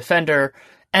man-to-man defender,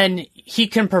 and he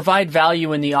can provide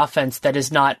value in the offense that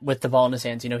is not with the ball in his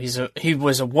hands. He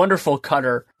was a wonderful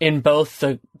cutter in both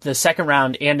the second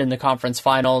round and in the conference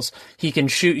finals. He can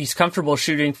shoot. He's comfortable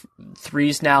shooting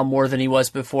threes now more than he was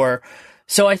before.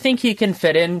 So I think he can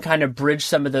fit in, kind of bridge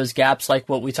some of those gaps, like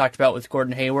what we talked about with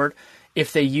Gordon Hayward,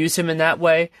 if they use him in that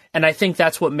way. And I think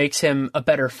that's what makes him a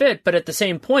better fit. But at the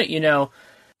same point,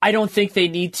 I don't think they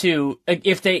need to,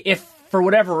 if for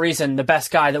whatever reason, the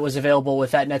best guy that was available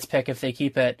with that Nets pick, if they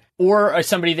keep it, or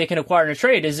somebody they can acquire in a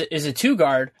trade is a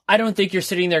 2-guard, I don't think you're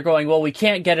sitting there going, well, we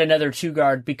can't get another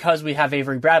 2-guard because we have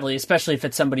Avery Bradley, especially if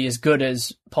it's somebody as good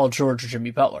as Paul George or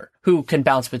Jimmy Butler, who can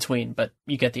bounce between, but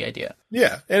you get the idea.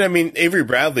 Yeah, and I mean, Avery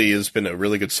Bradley has been a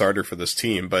really good starter for this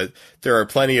team, but there are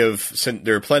plenty of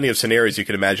scenarios you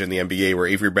can imagine in the NBA where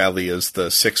Avery Bradley is the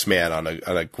sixth man on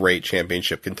a great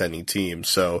championship contending team.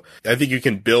 So I think you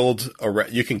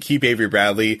can keep Avery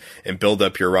Bradley and build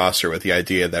up your roster with the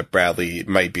idea that Bradley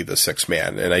might be the sixth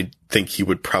man, and I think he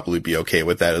would probably be okay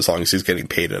with that as long as he's getting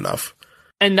paid enough.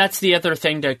 And that's the other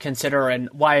thing to consider, and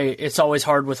why it's always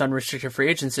hard with unrestricted free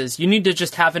agents is you need to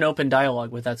just have an open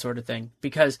dialogue with that sort of thing.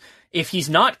 Because if he's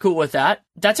not cool with that,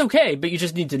 that's okay, but you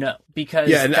just need to know, because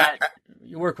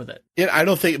you work with it. Yeah, I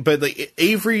don't think, but like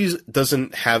Avery's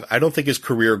I don't think his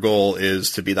career goal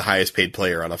is to be the highest paid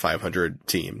player on a 500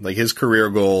 team. Like, his career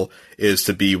goal is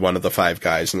to be one of the 5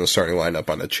 guys in the starting lineup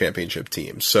on a championship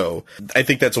team. So I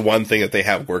think that's one thing that they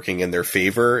have working in their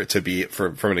favor to be,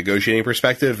 from a negotiating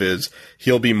perspective, is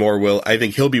he'll be more willing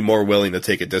to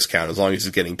take a discount as long as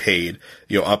he's getting paid,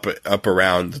 up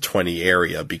around the 20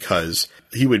 area, because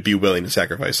he would be willing to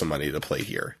sacrifice some money to play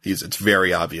here. It's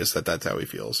very obvious that that's how he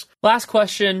feels. Last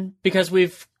question, because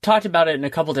we've talked about it in a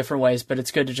couple different ways, but it's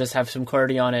good to just have some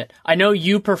clarity on it. I know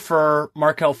you prefer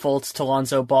Markelle Fultz to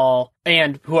Lonzo Ball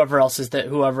and whoever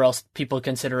else people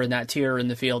consider in that tier in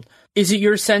the field. Is it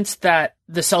your sense that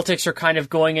the Celtics are kind of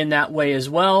going in that way as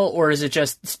well, or is it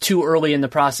just too early in the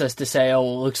process to say, oh,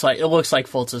 it looks like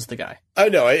Fultz is the guy? Oh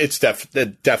no, it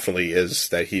definitely is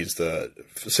that he's the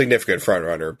significant front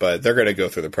runner, but they're going to go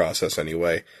through the process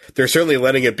anyway. They're certainly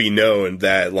letting it be known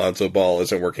that Lonzo Ball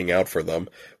isn't working out for them,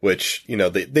 which,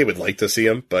 they would like to see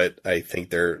him, but I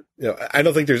think I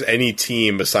don't think there's any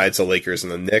team besides the Lakers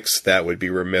and the Knicks that would be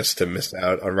remiss to miss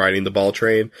out on riding the Ball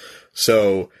train.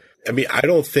 So, I mean, I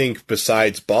don't think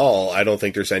besides Ball, I don't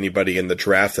think there's anybody in the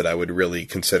draft that I would really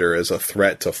consider as a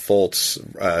threat to Fultz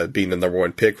being the number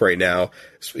 1 pick right now.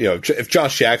 If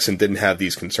Josh Jackson didn't have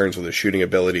these concerns with his shooting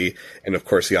ability and, of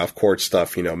course, the off-court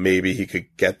stuff, maybe he could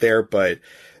get there. But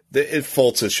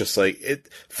Fultz is just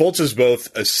Fultz is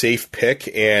both a safe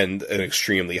pick and an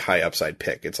extremely high upside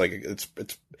pick.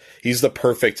 He's the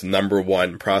perfect number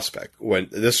 1 prospect.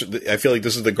 I feel like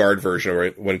this is the guard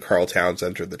version when Karl Towns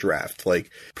entered the draft. I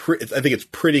think it's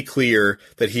pretty clear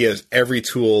that he has every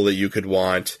tool that you could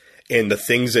want, and the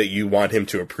things that you want him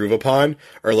to improve upon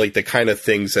are like the kind of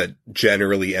things that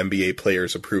generally NBA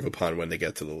players improve upon when they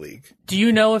get to the league. Do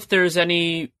you know if there's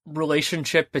any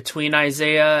relationship between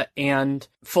Isaiah and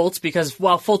Fultz? Because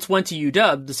while Fultz went to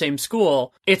UW, the same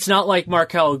school, it's not like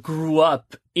Markelle grew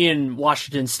up in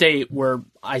Washington State where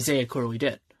Isaiah clearly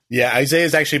did. Yeah,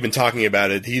 Isaiah's actually been talking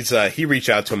about it. He reached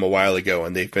out to him a while ago,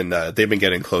 and they've been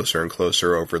getting closer and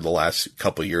closer over the last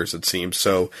couple of years, it seems.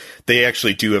 So they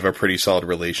actually do have a pretty solid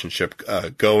relationship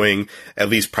going. At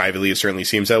least privately, it certainly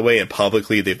seems that way. And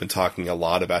publicly, they've been talking a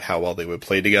lot about how well they would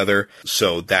play together.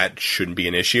 So that shouldn't be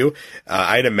an issue.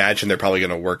 I'd imagine they're probably going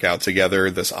to work out together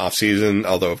this offseason.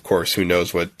 Although, of course, who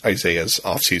knows what Isaiah's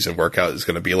offseason workout is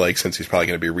going to be like, since he's probably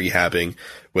going to be rehabbing,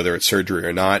 whether it's surgery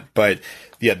or not. But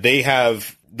yeah,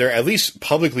 they're at least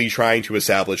publicly trying to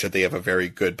establish that they have a very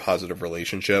good, positive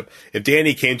relationship. If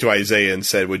Danny came to Isaiah and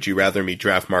said, would you rather me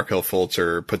draft Markelle Fultz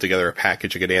or put together a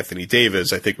package to get Anthony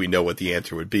Davis, I think we know what the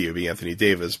answer would be. It would be Anthony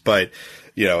Davis. But,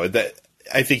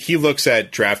 I think he looks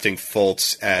at drafting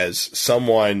Fultz as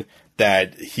someone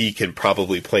that he can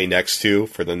probably play next to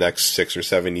for the next 6 or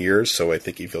 7 years. So I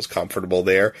think he feels comfortable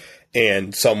there.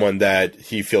 And someone that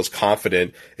he feels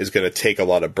confident is going to take a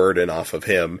lot of burden off of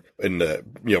him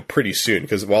pretty soon.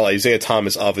 Because while Isaiah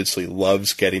Thomas obviously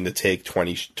loves getting to take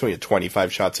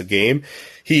 25 shots a game,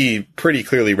 he pretty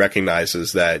clearly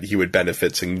recognizes that he would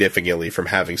benefit significantly from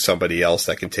having somebody else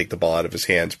that can take the ball out of his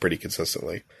hands pretty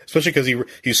consistently. Especially because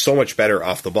he's so much better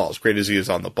off the ball. As great as he is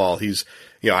on the ball,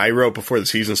 I wrote before the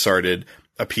season started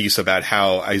a piece about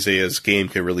how Isaiah's game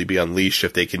can really be unleashed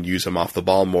if they can use him off the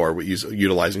ball more,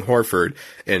 utilizing Horford.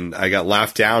 And I got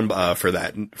laughed down for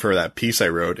that piece I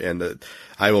wrote, and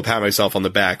I will pat myself on the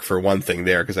back for one thing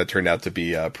there, because that turned out to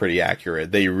be pretty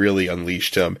accurate. They really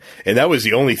unleashed him, and that was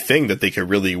the only thing that they could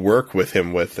really work with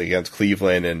him with against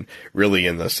Cleveland, and really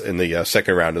in the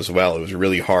second round as well. It was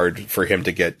really hard for him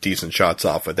to get decent shots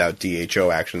off without DHO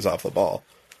actions off the ball.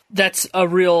 That's a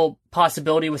real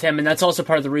possibility with him, and that's also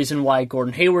part of the reason why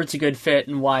Gordon Hayward's a good fit,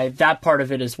 and why that part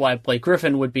of it is why Blake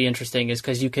Griffin would be interesting, is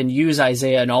because you can use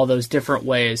Isaiah in all those different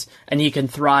ways, and he can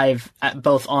thrive at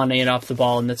both on and off the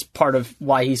ball, and that's part of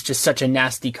why he's just such a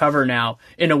nasty cover now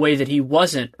in a way that he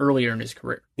wasn't earlier in his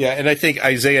career. Yeah, and I think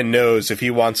Isaiah knows if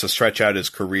he wants to stretch out his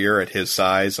career at his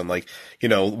size, and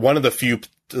one of the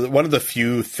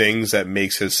few things that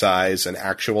makes his size an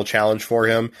actual challenge for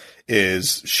him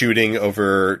is shooting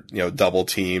over, double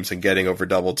teams and getting over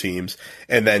double teams,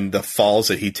 and then the falls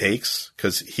that he takes,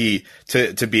 because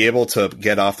to be able to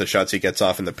get off the shots he gets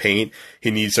off in the paint,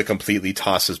 he needs to completely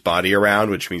toss his body around,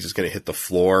 which means he's going to hit the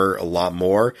floor a lot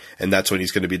more, and that's when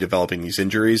he's going to be developing these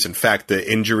injuries. In fact, the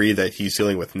injury that he's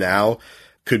dealing with now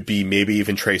could be maybe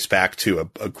even traced back to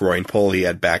a groin pull he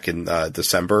had back in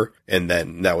December, and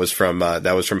then that was from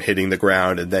hitting the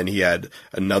ground, and then he had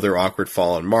another awkward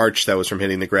fall in March that was from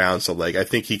hitting the ground. So I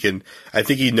think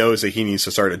he knows that he needs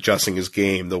to start adjusting his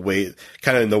game in the way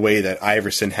that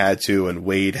Iverson had to and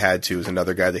Wade had to, is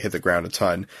another guy that hit the ground a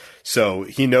ton. So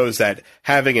he knows that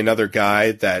having another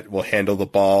guy that will handle the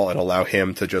ball and allow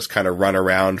him to just kind of run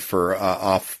around for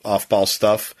off ball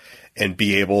stuff and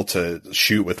be able to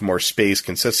shoot with more space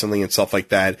consistently and stuff like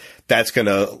that, that's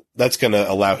gonna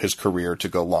allow his career to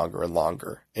go longer and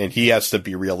longer. And he has to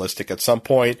be realistic at some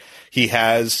point. He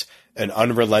has an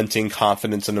unrelenting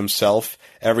confidence in himself.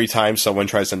 Every time someone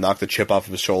tries to knock the chip off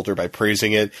of his shoulder by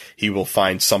praising it, he will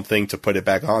find something to put it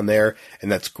back on there,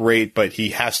 and that's great. But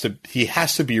he has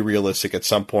to be realistic at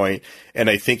some point. And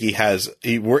I think he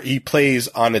plays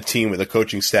on a team with a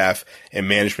coaching staff and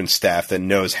management staff that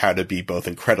knows how to be both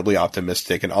incredibly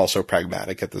optimistic and also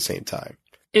pragmatic at the same time.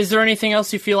 Is there anything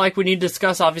else you feel like we need to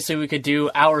discuss? Obviously, we could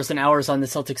do hours and hours on the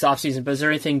Celtics offseason, but is there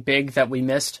anything big that we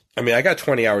missed? I mean, I got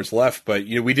 20 hours left, but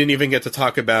we didn't even get to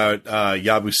talk about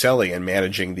Yabusele and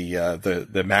managing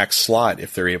the max slot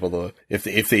if they're able to,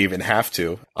 if they even have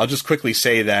to. I'll just quickly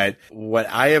say that what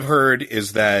I have heard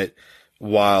is that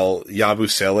while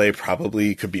Yabusele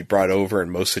probably could be brought over in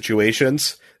most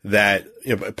situations, that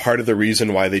part of the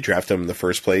reason why they drafted him in the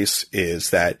first place is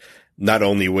that not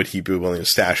only would he be willing to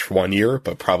stash 1 year,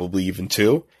 but probably even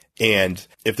 2. And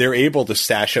if they're able to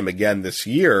stash him again this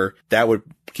year, that would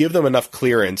give them enough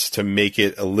clearance to make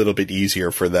it a little bit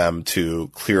easier for them to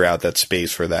clear out that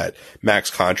space for that max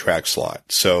contract slot.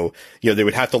 So, they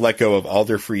would have to let go of all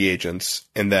their free agents.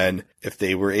 And then if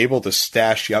they were able to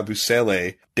stash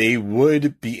Yabusele, they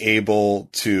would be able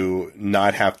to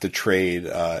not have to trade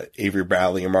Avery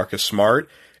Bradley and Marcus Smart.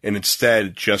 and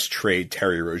instead just trade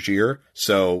Terry Rozier.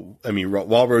 So, I mean,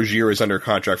 while Rozier is under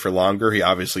contract for longer, he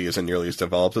obviously isn't nearly as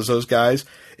developed as those guys.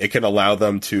 It can allow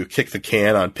them to kick the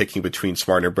can on picking between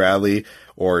Smart and Bradley,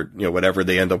 or, you know, whatever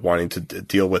they end up wanting to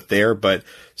deal with there. But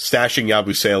stashing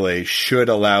Yabusele should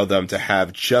allow them to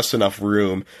have just enough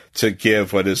room to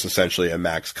give what is essentially a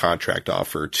max contract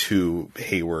offer to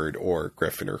Hayward or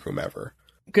Griffin or whomever.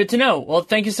 Good to know. Well,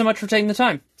 thank you so much for taking the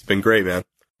time. It's been great, man.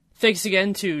 Thanks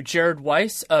again to Jared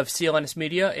Weiss of CLNS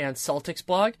Media and Celtics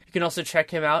Blog. You can also check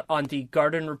him out on the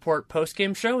Garden Report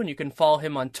postgame show, and you can follow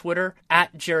him on Twitter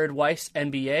at Jared Weiss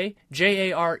NBA,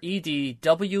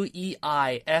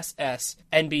 JaredWeiss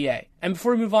NBA. And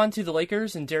before we move on to the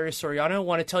Lakers and Darius Soriano, I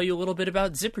want to tell you a little bit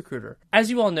about ZipRecruiter.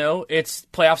 As you all know, it's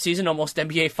playoff season, almost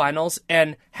NBA Finals,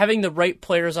 and having the right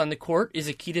players on the court is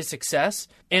a key to success,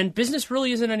 and business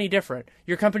really isn't any different.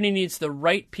 Your company needs the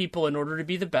right people in order to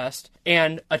be the best,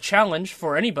 and a challenge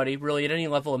for anybody, really at any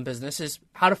level in business, is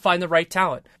how to find the right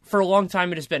talent. For a long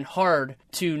time, it has been hard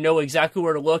to know exactly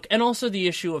where to look, and also the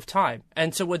issue of time.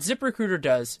 And so what ZipRecruiter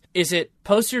does is it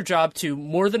posts your job to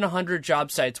more than 100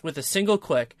 job sites with a single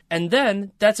click, and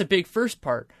then that's a big first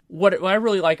part. What I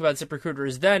really like about ZipRecruiter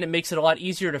is then it makes it a lot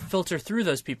easier to filter through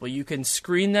those people. You can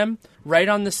screen them right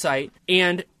on the site,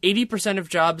 and 80% of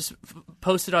jobs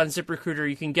posted on ZipRecruiter,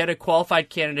 you can get a qualified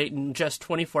candidate in just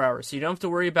 24 hours. So you don't have to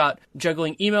worry about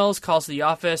juggling emails, calls to the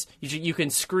office. You can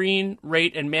screen,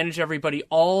 rate, and manage everybody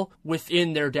all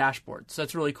within their dashboard. So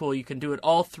that's really cool. You can do it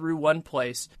all through one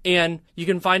place. And you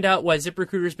can find out why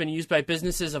ZipRecruiter has been used by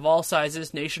businesses of all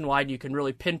sizes nationwide. You can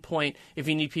really pinpoint if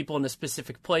you need people in a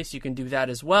specific place. You can do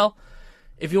that as well.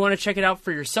 If you want to check it out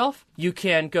for yourself, you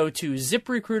can go to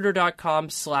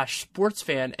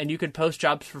ZipRecruiter.com/sportsfan and you can post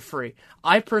jobs for free.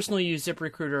 I personally use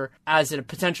ZipRecruiter as a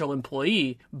potential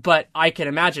employee, but I can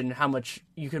imagine how much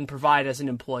you can provide as an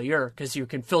employer because you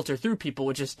can filter through people,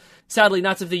 which is sadly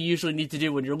not something you usually need to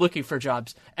do when you're looking for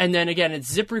jobs. And then again,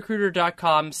 it's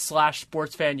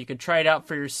ZipRecruiter.com/sportsfan. You can try it out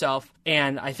for yourself,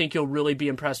 and I think you'll really be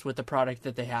impressed with the product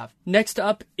that they have. Next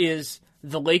up is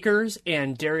the Lakers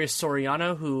and Darius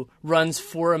Soriano, who runs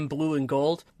Forum Blue and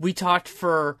Gold. We talked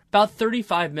for about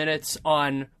 35 minutes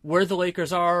on where the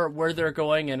Lakers are, where they're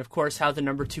going, and of course how the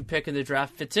number 2 pick in the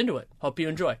draft fits into it. Hope you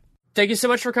enjoy. Thank you so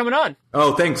much for coming on.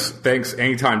 Oh, thanks.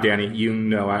 Anytime, Danny. You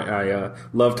know I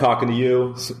love talking to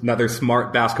you. Another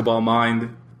smart basketball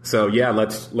mind. So yeah,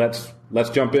 let's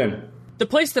jump in. The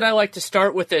place that I like to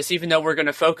start with this, even though we're going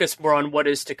to focus more on what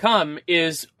is to come,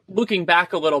 is looking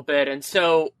back a little bit. And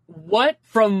so what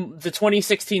from the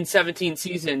 2016-17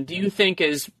 season do you think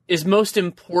is most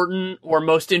important or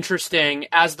most interesting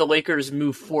as the Lakers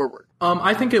move forward?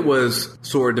 I think it was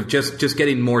sort of just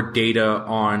getting more data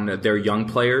on their young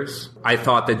players. I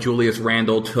thought that Julius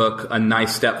Randle took a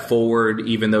nice step forward,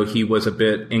 even though he was a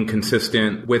bit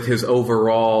inconsistent with his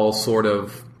overall sort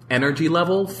of energy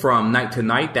level from night to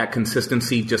night. That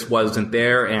consistency just wasn't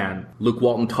there, and Luke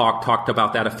Walton talked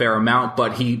about that a fair amount,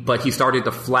 but he started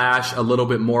to flash a little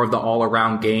bit more of the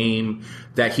all-around game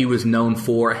that he was known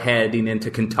for heading into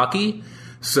Kentucky.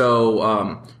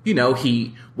 So,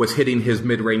 he was hitting his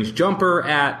mid-range jumper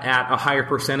at a higher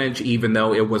percentage, even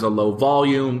though it was a low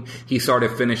volume. He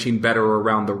started finishing better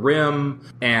around the rim,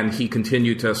 and he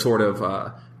continued to sort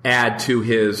of add to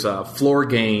his floor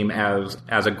game as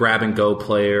a grab-and-go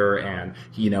player, and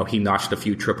he notched a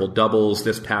few triple-doubles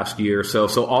this past year. So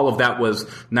all of that was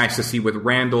nice to see with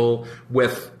Randle.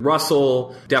 With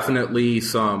Russell, definitely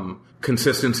some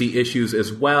consistency issues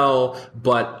as well,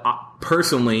 but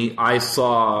personally, I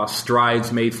saw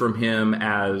strides made from him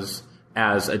as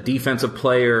a defensive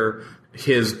player.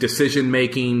 His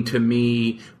decision-making, to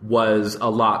me, was a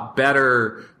lot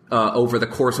better over the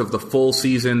course of the full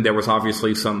season. There was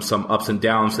obviously some ups and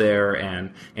downs there,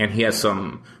 and he has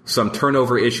some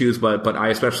turnover issues, but I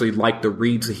especially liked the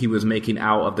reads that he was making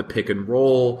out of the pick and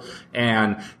roll.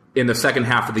 And in the second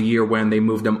half of the year, when they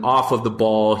moved him off of the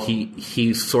ball,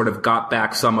 he sort of got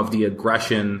back some of the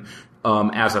aggression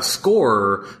as a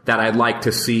scorer that I'd like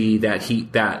to see that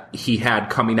he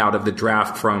had coming out of the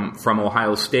draft from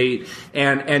Ohio State,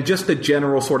 and just the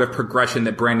general sort of progression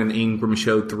that Brandon Ingram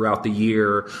showed throughout the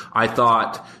year. I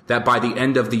thought that by the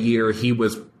end of the year he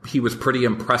was pretty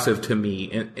impressive to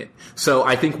me. So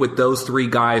I think with those three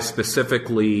guys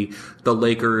specifically, the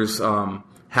Lakers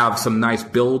have some nice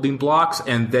building blocks,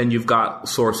 and then you've got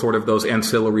sort of those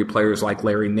ancillary players like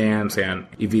Larry Nance and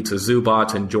Ivica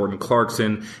Zubac and Jordan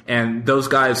Clarkson, and those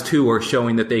guys too are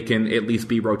showing that they can at least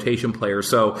be rotation players.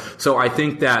 So I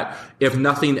think that if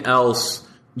nothing else,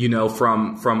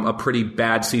 from a pretty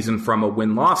bad season from a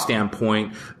win-loss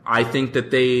standpoint, I think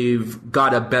that they've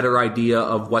got a better idea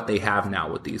of what they have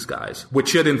now with these guys, which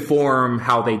should inform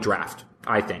how they draft,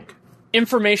 I think.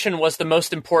 Information was the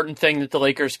most important thing that the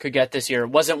Lakers could get this year. It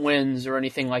wasn't wins or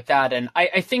anything like that. And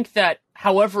I think that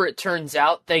however it turns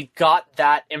out, they got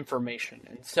that information.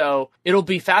 And so it'll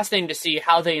be fascinating to see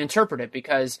how they interpret it,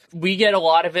 because we get a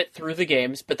lot of it through the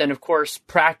games, but then of course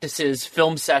practices,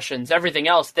 film sessions, everything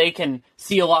else, they can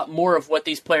see a lot more of what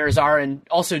these players are. And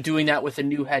also doing that with a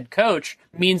new head coach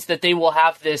means that they will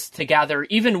have this together,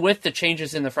 even with the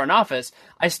changes in the front office.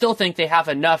 I still think they have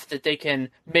enough that they can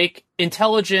make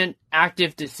intelligent,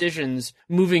 active decisions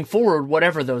moving forward,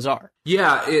 whatever those are.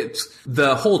 Yeah, it's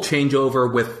the whole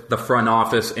changeover with the front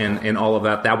office and all of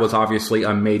that. That was obviously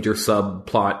a major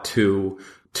subplot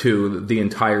to the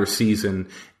entire season.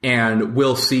 And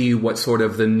we'll see what sort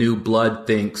of the new blood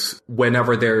thinks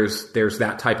whenever there's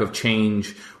that type of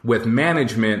change with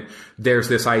management. There's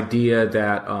this idea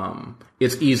that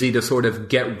it's easy to sort of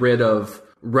get rid of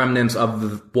remnants of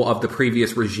the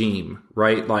previous regime,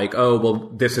 right? Like, oh, well,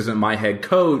 this isn't my head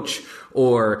coach,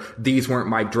 or these weren't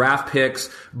my draft picks.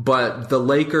 But the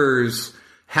Lakers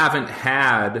haven't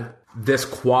had this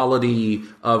quality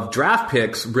of draft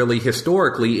picks really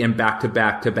historically in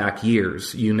back-to-back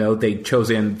years. They chose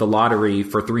in the lottery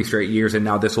for 3 straight years, and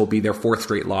now this will be their 4th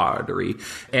straight lottery.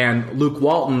 And Luke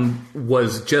Walton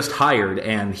was just hired,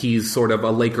 and he's sort of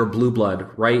a Laker blue blood,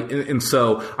 right? And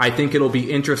so I think it'll be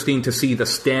interesting to see the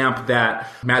stamp that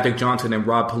Magic Johnson and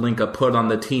Rob Pelinka put on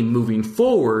the team moving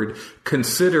forward,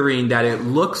 considering that it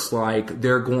looks like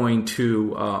they're going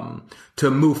to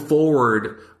move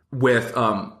forward with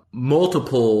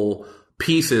multiple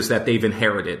pieces that they've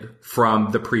inherited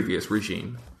from the previous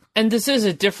regime. And this is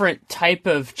a different type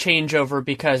of changeover,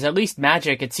 because at least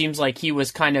Magic, it seems like he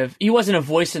wasn't a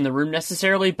voice in the room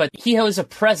necessarily, but he has a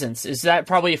presence. Is that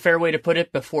probably a fair way to put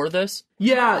it before this?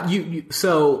 Yeah,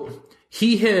 so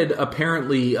he had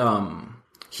apparently,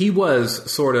 he was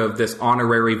sort of this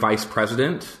honorary vice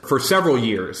president for several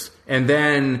years. And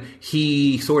then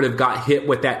he sort of got hit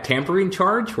with that tampering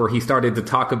charge where he started to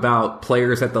talk about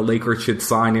players that the Lakers should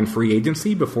sign in free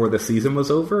agency before the season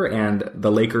was over. And the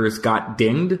Lakers got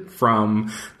dinged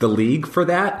from the league for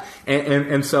that.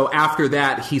 And so after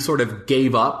that, he sort of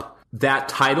gave up that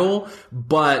title.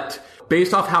 But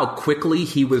based off how quickly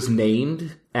he was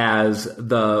named as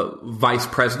the vice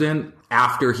president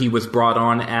after he was brought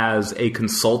on as a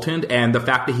consultant, and the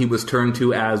fact that he was turned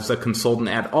to as a consultant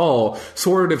at all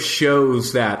sort of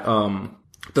shows that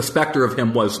the specter of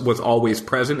him was always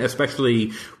present,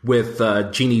 especially with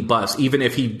Jeannie Buss, even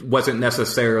if he wasn't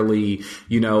necessarily,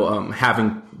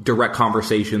 having direct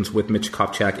conversations with Mitch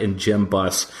Kupchak and Jim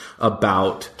Buss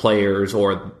about players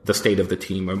or the state of the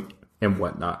team and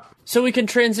whatnot. So we can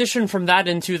transition from that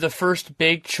into the first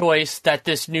big choice that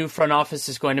this new front office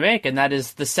is going to make, and that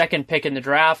is the 2nd pick in the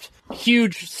draft.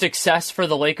 Huge success for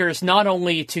the Lakers, not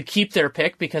only to keep their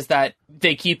pick, because that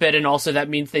they keep it, and also that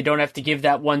means they don't have to give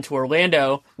that one to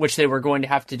Orlando, which they were going to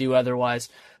have to do otherwise.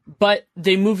 But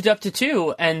they moved up to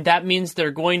 2, and that means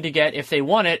they're going to get, if they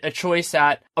want it, a choice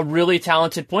at a really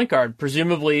talented point guard,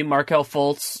 presumably Markelle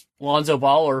Fultz, Lonzo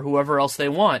Ball, or whoever else they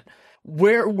want.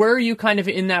 Where are you kind of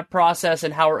in that process,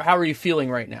 and how are you feeling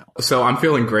right now? So I'm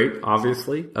feeling great,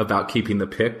 obviously, about keeping the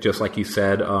pick. Just like you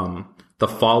said, the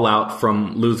fallout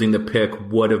from losing the pick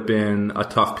would have been a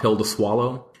tough pill to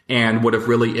swallow and would have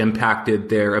really impacted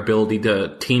their ability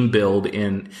to team build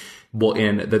in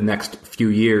the next few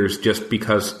years, just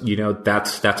because,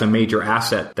 that's a major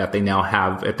asset that they now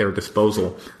have at their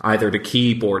disposal, either to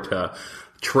keep or to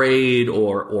trade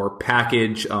or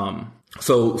package.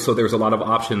 So there's a lot of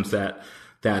options that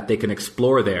they can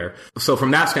explore there. So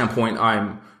from that standpoint,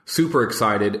 I'm super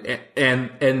excited.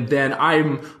 And then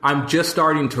I'm just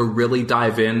starting to really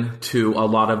dive into a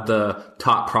lot of the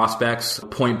top prospects.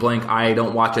 Point blank, I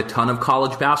don't watch a ton of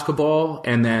college basketball.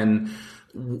 And then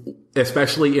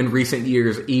especially in recent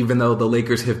years, even though the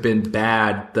Lakers have been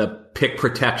bad, the pick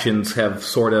protections have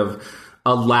sort of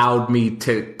allowed me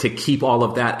to keep all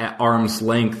of that at arm's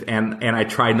length, and I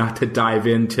try not to dive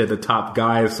into the top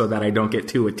guys so that I don't get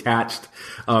too attached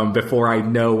before I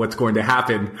know what's going to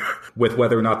happen with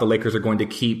whether or not the Lakers are going to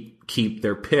keep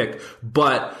their pick.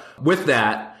 But with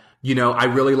that, I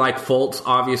really like Fultz.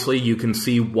 Obviously, you can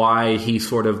see why he's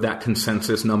sort of that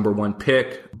consensus number 1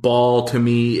 pick. Ball, to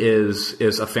me, is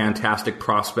a fantastic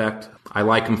prospect. I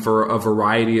like him for a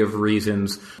variety of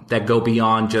reasons that go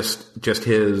beyond just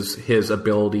his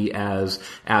ability as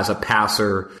a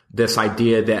passer. This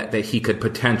idea that he could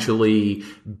potentially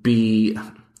be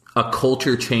a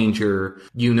culture changer,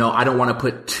 I don't want to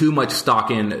put too much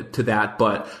stock into that,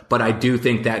 but I do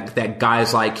think that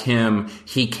guys like him,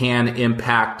 he can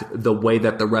impact the way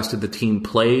that the rest of the team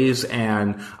plays.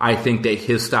 And I think that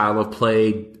his style of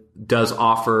play does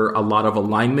offer a lot of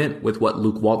alignment with what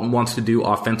Luke Walton wants to do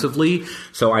offensively.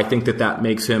 So I think that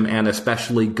makes him an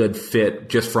especially good fit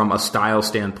just from a style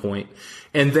standpoint.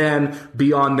 And then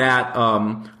beyond that,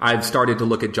 I've started to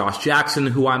look at Josh Jackson,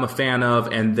 who I'm a fan of.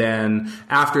 And then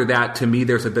after that, to me,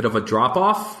 there's a bit of a drop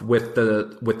off with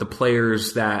the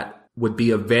players that would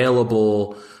be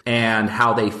available and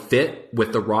how they fit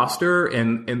with the roster.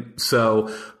 And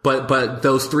so, but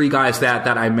those three guys that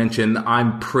I mentioned,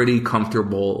 I'm pretty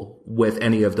comfortable with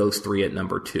any of those three at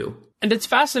number 2. And it's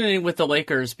fascinating with the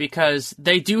Lakers because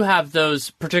they do have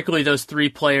particularly those three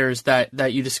players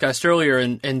that you discussed earlier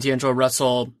in D'Angelo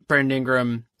Russell, Brandon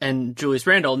Ingram, and Julius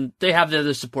Randle. And they have the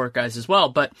other support guys as well.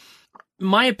 But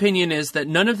my opinion is that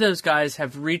none of those guys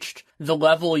have reached the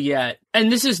level yet,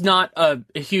 and this is not a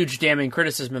huge damning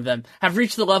criticism of them, have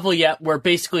reached the level yet where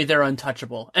basically they're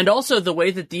untouchable. And also the way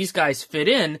that these guys fit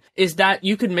in is that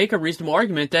you could make a reasonable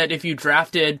argument that if you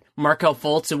drafted Markelle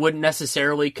Fultz, it wouldn't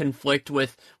necessarily conflict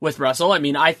with Russell. I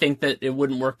mean, I think that it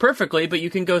wouldn't work perfectly, but you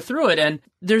can go through it, and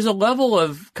there's a level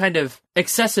of kind of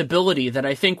accessibility that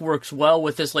I think works well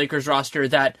with this Lakers roster,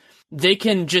 that they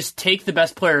can just take the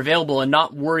best player available and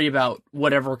not worry about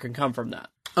whatever can come from that.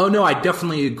 Oh, no, I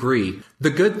definitely agree. The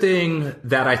good thing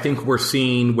that I think we're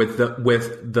seeing with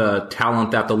the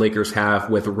talent that the Lakers have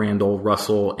with Randle,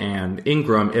 Russell, and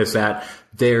Ingram is that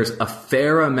there's a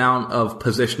fair amount of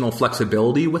positional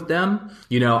flexibility with them.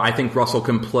 I think Russell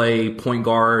can play point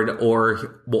guard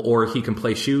or he can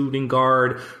play shooting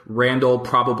guard. Randle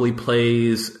probably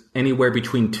plays anywhere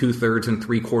between 2/3 and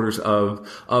 3/4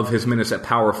 of his minutes at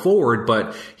power forward,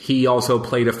 but he also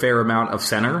played a fair amount of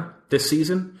center this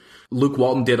season. Luke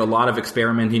Walton did a lot of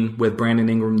experimenting with Brandon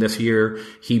Ingram this year.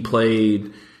 He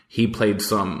played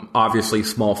some obviously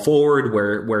small forward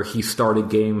where he started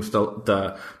games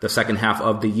the second half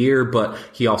of the year, but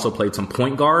he also played some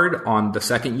point guard on the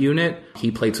second unit.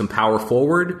 He played some power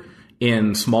forward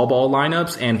in small ball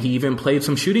lineups, and he even played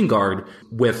some shooting guard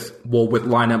with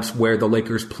lineups where the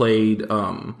Lakers played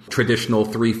traditional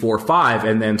 3-4-5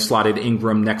 and then slotted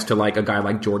Ingram next to like a guy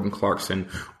like Jordan Clarkson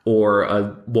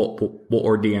or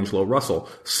D'Angelo Russell.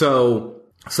 So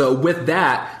with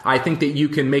that, I think that you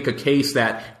can make a case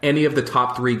that any of the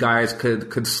top three guys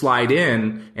could slide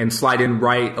in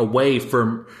right away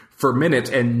for minutes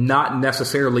and not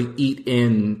necessarily eat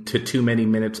into too many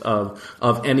minutes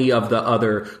of any of the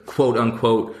other quote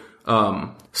unquote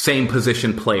same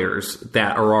position players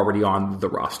that are already on the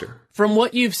roster. From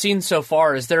what you've seen so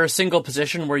far, is there a single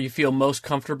position where you feel most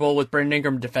comfortable with Brandon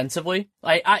Ingram defensively?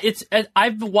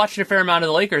 I've watched a fair amount of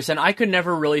the Lakers, and I could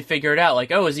never really figure it out.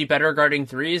 Like, is he better guarding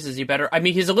threes? Is he better? I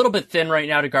mean, he's a little bit thin right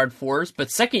now to guard fours,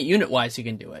 but second unit wise, he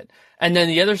can do it. And then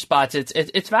the other spots,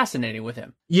 it's fascinating with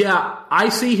him. Yeah, I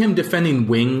see him defending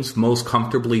wings most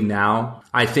comfortably now.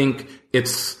 I think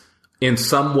it's, in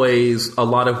some ways, a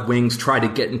lot of wings try to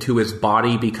get into his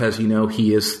body because,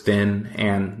 he is thin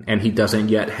and he doesn't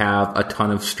yet have a ton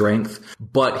of strength.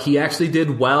 But he actually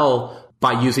did well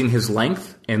by using his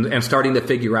length and starting to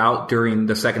figure out during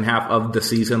the second half of the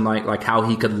season, like how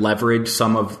he could leverage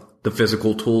some of the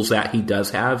physical tools that he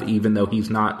does have, even though he's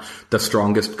not the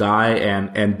strongest guy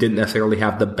and didn't necessarily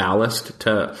have the ballast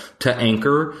to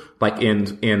anchor like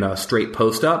in straight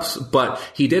post-ups. But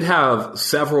he did have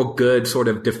several good sort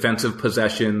of defensive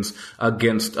possessions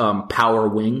against power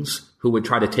wings who would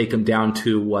try to take him down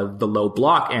to the low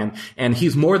block. And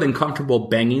he's more than comfortable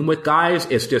banging with guys.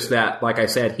 It's just that, like I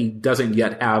said, he doesn't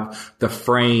yet have the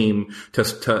frame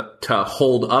to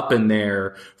hold up in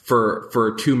there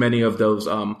for too many of those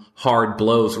hard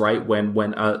blows, right?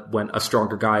 When a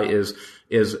stronger guy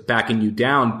is backing you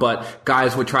down, but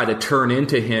guys would try to turn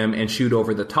into him and shoot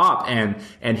over the top,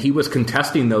 and he was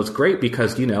contesting those great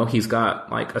because he's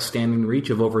got like a standing reach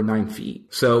of over 9 feet.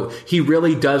 So he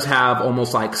really does have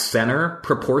almost like center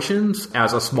proportions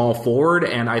as a small forward,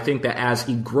 and I think that as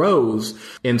he grows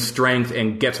in strength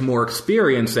and gets more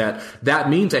experience, that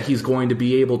means that he's going to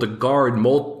be able to guard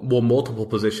multiple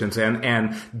positions,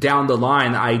 and down the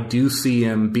line I do see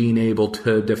him being able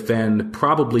to defend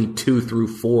probably 2 through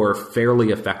 4 fairly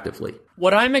effectively.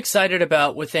 What I'm excited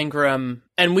about with Ingram,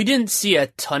 and we didn't see a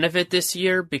ton of it this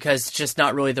year because it's just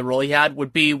not really the role he had,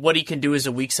 would be what he can do as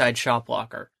a weak side shot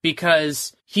blocker.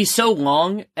 Because he's so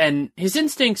long and his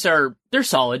instincts they're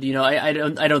solid. I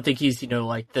don't think he's,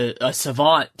 like a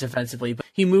savant defensively, but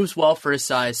he moves well for his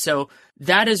size. So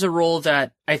that is a role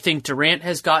that I think Durant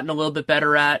has gotten a little bit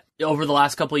better at over the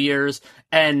last couple of years.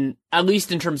 And at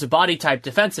least in terms of body type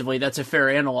defensively, that's a fair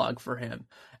analog for him.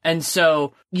 And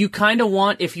so you kind of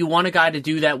want, if you want a guy to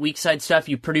do that weak side stuff,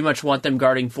 you pretty much want them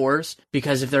guarding fours,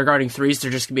 because if they're guarding threes,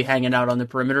 they're just going to be hanging out on the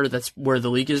perimeter. That's where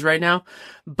the league is right now.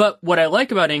 But what I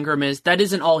like about Ingram is that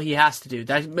isn't all he has to do.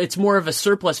 That it's more of a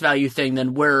surplus value thing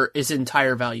than where his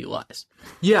entire value lies.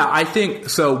 Yeah, I think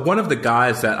so. One of the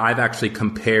guys that I've actually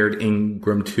compared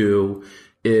Ingram to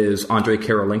is Andrei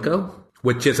Kirilenko,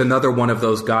 which is another one of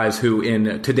those guys who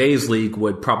in today's league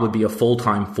would probably be a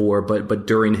full-time four, but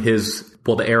during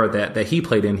the era that he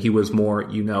played in, he was more,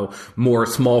 more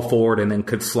small forward and then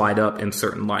could slide up in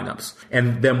certain lineups.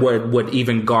 And then would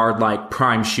even guard like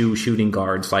prime shooting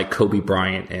guards like Kobe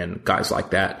Bryant and guys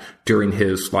like that during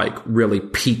his like really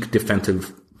peak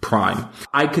defensive prime.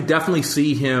 I could definitely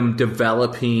see him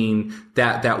developing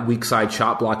that weak side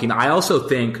shot blocking. I also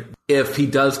think if he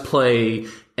does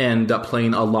end up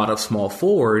playing a lot of small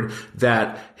forward,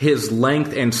 that his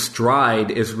length and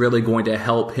stride is really going to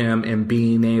help him in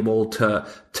being able to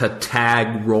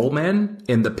tag roll men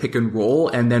in the pick and roll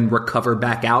and then recover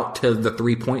back out to the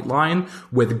 3-point line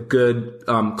with good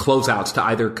closeouts to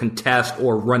either contest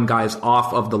or run guys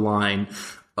off of the line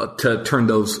to turn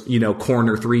those,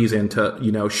 corner threes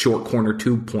into, short corner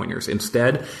 2-pointers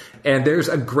instead. And there's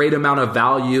a great amount of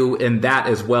value in that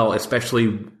as well,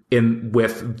 especially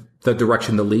with the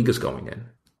direction the league is going in.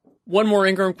 One more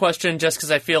Ingram question, just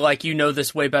because I feel like you know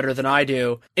this way better than I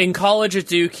do. In college at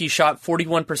Duke, he shot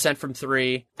 41% from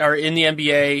three, or in the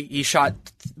NBA, he shot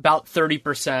about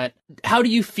 30%. How do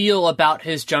you feel about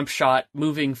his jump shot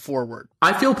moving forward?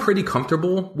 I feel pretty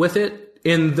comfortable with it.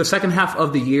 In the second half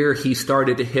of the year, he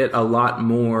started to hit a lot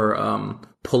more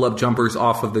pull-up jumpers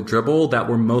off of the dribble that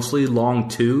were mostly long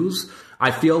twos.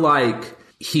 I feel like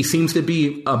he seems to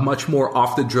be a much more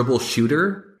off-the-dribble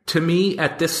shooter to me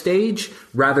at this stage,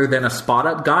 rather than a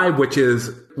spot-up guy, which is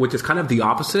kind of the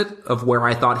opposite of where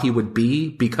I thought he would be,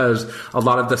 because a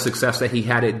lot of the success that he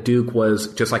had at Duke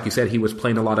was, just like you said, he was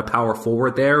playing a lot of power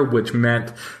forward there, which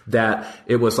meant that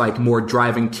it was like more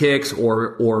driving kicks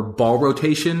or ball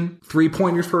rotation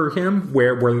 3-pointers for him,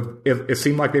 where it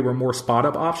seemed like they were more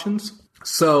spot-up options.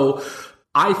 So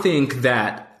I think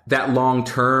that long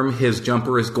term, his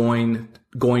jumper is going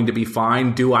to be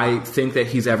fine. Do I think that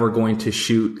he's ever going to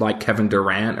shoot like Kevin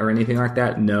Durant or anything like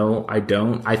that? No, I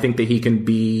don't. I think that he can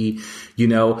be,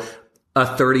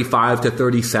 a 35 to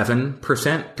 37%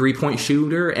 3-point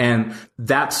shooter, and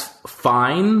that's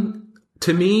fine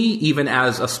to me, even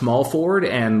as a small forward,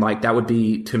 and like that would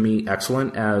be to me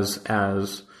excellent as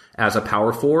a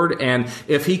power forward. And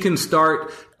if he can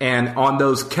start and on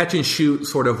those catch and shoot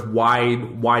sort of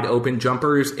wide open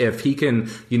jumpers, if he can,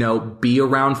 be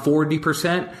around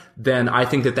 40%, then I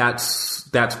think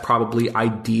that's probably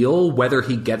ideal. Whether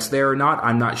he gets there or not,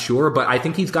 I'm not sure, but I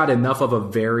think he's got enough of a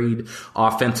varied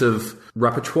offensive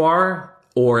repertoire,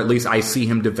 or at least I see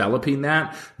him developing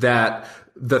that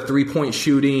the 3-point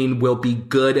shooting will be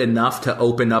good enough to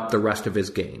open up the rest of his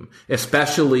game,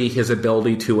 especially his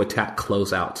ability to attack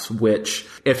closeouts, which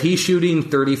if he's shooting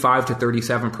 35 to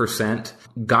 37%,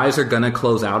 guys are going to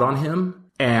close out on him.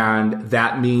 And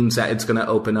that means that it's going to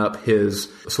open up his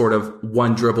sort of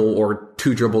 1 dribble or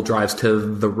 2 dribble drives to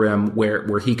the rim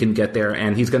where he can get there,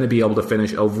 and he's going to be able to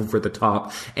finish over the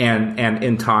top and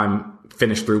in time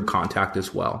finish through contact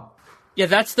as well. Yeah,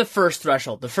 that's the first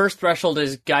threshold. The first threshold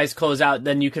is guys close out,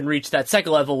 then you can reach that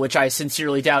second level, which I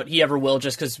sincerely doubt he ever will,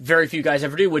 just because very few guys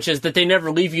ever do, which is that they never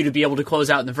leave you to be able to close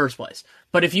out in the first place.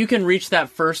 But if you can reach that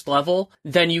first level,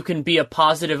 then you can be a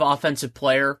positive offensive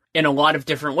player in a lot of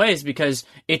different ways, because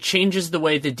it changes the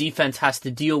way the defense has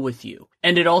to deal with you.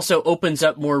 And it also opens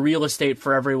up more real estate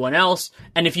for everyone else.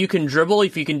 And if you can dribble,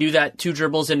 if you can do that 2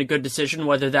 dribbles in a good decision,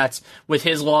 whether that's with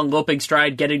his long loping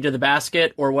stride getting to the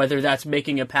basket, or whether that's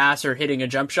making a pass or hitting a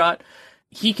jump shot,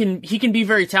 he can be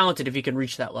very talented if he can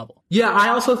reach that level. Yeah, I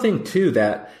also think too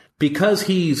that because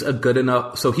he's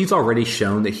he's already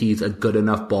shown that he's a good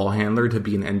enough ball handler to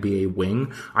be an NBA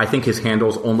wing. I think his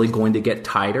handle's only going to get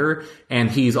tighter, and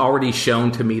he's already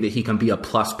shown to me that he can be a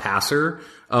plus passer,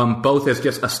 both as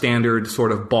just a standard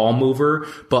sort of ball mover,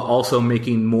 but also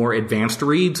making more advanced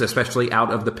reads, especially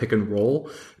out of the pick and roll.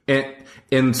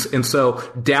 And so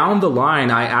down the line,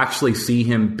 I actually see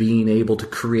him being able to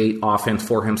create offense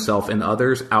for himself and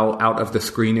others out of the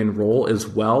screen and roll as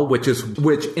well, which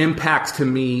impacts to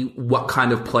me what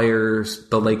kind of players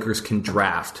the Lakers can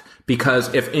draft.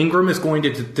 Because if Ingram is going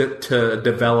to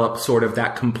develop sort of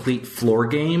that complete floor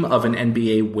game of an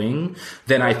NBA wing,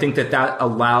 then I think that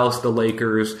allows the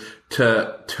Lakers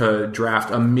to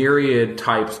draft a myriad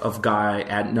types of guy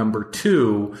at number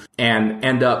 2 and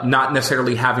end up not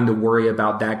necessarily having to worry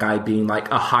about that guy being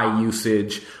like a high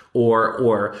usage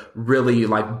or really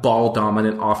like ball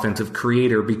dominant offensive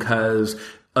creator, because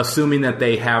assuming that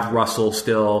they have Russell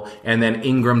still and then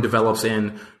Ingram develops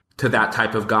in to that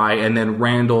type of guy, and then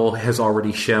Randall has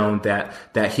already shown that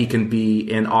he can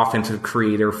be an offensive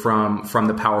creator from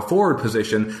the power forward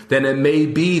position, then it may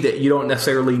be that you don't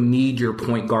necessarily need your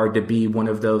point guard to be one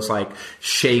of those like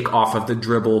shake off of the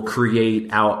dribble, create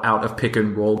out of pick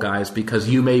and roll guys, because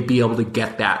you may be able to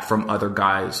get that from other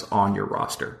guys on your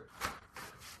roster.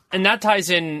 And that ties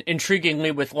in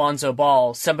intriguingly with Lonzo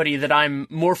Ball, somebody that I'm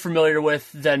more familiar with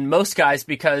than most guys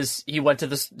because he went to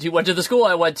the school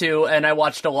I went to, and I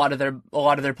watched a lot of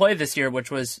their play this year, which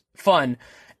was fun.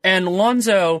 And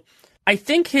Lonzo, I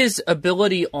think his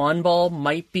ability on ball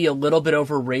might be a little bit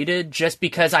overrated, just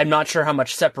because I'm not sure how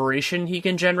much separation he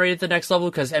can generate at the next level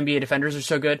because NBA defenders are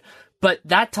so good. But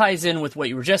that ties in with what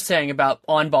you were just saying about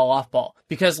on ball, off ball,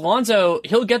 because Lonzo,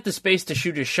 he'll get the space to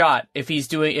shoot his shot if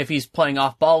he's playing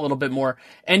off ball a little bit more.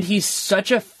 And he's such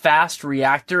a fast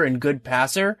reactor and good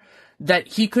passer that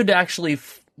he could actually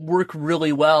work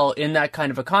really well in that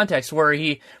kind of a context where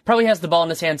he probably has the ball in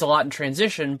his hands a lot in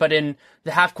transition, but in the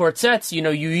half court sets, you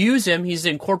use him, he's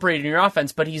incorporated in your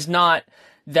offense, but he's not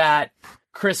that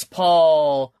Chris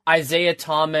Paul, Isaiah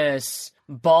Thomas,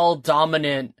 ball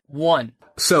dominant one.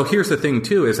 So here's the thing,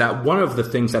 too, is that one of the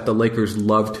things that the Lakers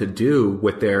love to do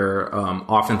with their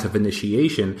offensive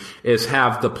initiation is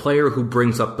have the player who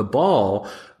brings up the ball.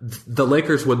 The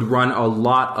Lakers would run a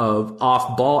lot of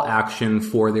off-ball action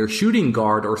for their shooting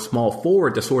guard or small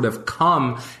forward to sort of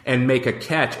come and make a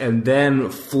catch and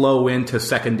then flow into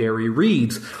secondary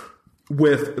reads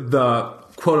with the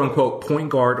quote-unquote point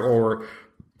guard or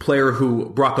player who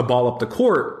brought the ball up the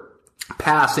court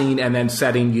passing and then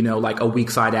setting, like a weak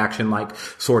side action, like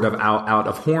sort of out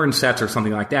of horn sets or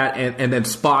something like that. And then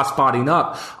spotting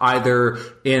up either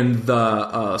in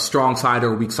the strong side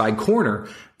or weak side corner.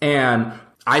 And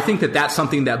I think that that's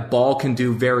something that Ball can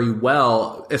do very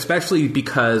well, especially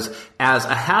because as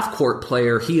a half court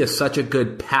player, he is such a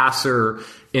good passer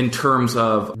in terms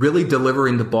of really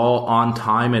delivering the ball on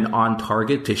time and on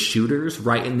target to shooters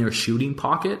right in their shooting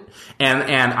pocket. And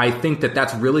I think that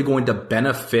that's really going to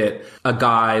benefit a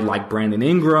guy like Brandon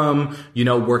Ingram,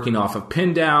 working off of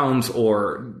pin downs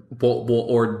or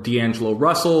D'Angelo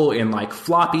Russell in like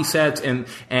floppy sets and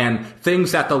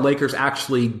things that the Lakers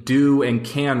actually do and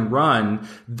can run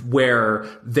where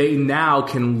they now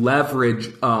can leverage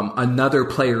another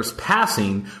player's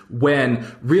passing, when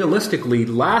realistically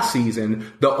last season,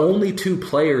 the only two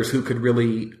players who could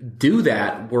really do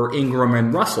that were Ingram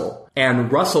and Russell.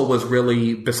 And Russell was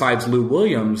really, besides Lou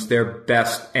Williams, their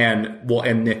best, and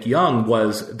Nick Young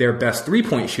was their best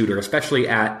 3-point shooter, especially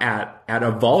at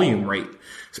a volume rate.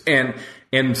 And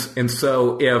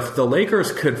so if the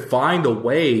Lakers could find a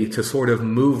way to sort of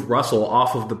move Russell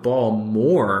off of the ball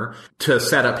more to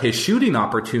set up his shooting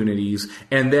opportunities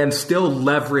and then still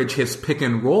leverage his pick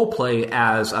and roll play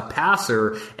as a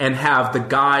passer and have the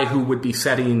guy who would be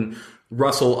setting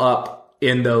Russell up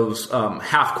in those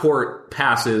half court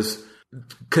passes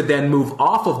could then move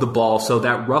off of the ball so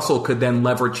that Russell could then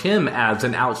leverage him as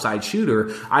an outside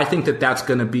shooter, I think that that's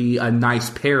going to be a nice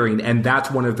pairing. And that's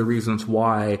one of the reasons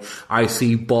why I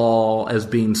see Ball as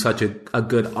being such a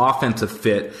good offensive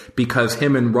fit, because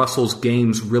him and Russell's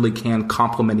games really can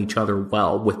complement each other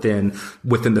well within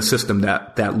the system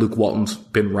that Luke Walton's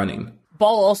been running.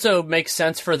 Ball also makes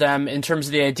sense for them in terms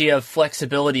of the idea of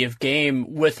flexibility of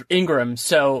game with Ingram.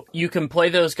 So you can play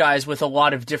those guys with a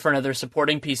lot of different other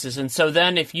supporting pieces. And so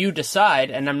then if you decide,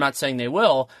 and I'm not saying they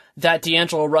will, that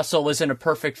D'Angelo Russell isn't a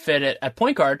perfect fit at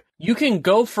point guard, you can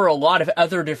go for a lot of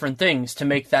other different things to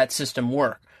make that system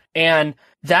work. And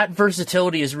that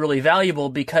versatility is really valuable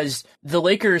because the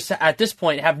Lakers at this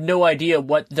point have no idea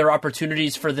what their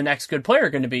opportunities for the next good player are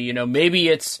going to be. Maybe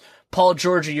it's Paul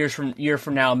George a year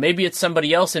from now. Maybe it's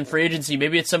somebody else in free agency.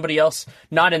 Maybe it's somebody else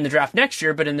not in the draft next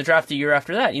year, but in the draft the year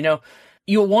after that.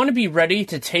 You'll want to be ready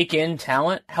to take in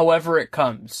talent however it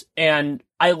comes. And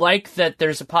I like that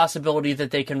there's a possibility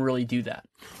that they can really do that.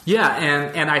 Yeah,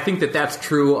 and I think that that's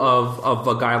true of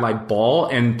a guy like Ball,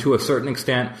 and to a certain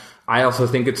extent, I also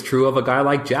think it's true of a guy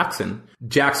like Jackson.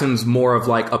 Jackson's more of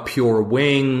like a pure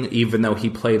wing, even though he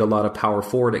played a lot of power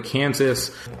forward at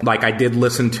Kansas. Like, I did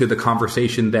listen to the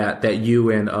conversation that you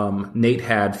and Nate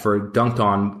had for Dunked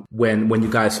On when you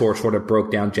guys sort of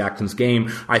broke down Jackson's game.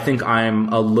 I think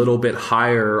I'm a little bit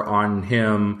higher on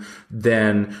him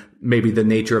than maybe the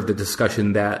nature of the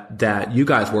discussion that you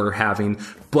guys were having.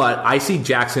 But I see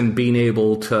Jackson being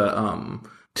able to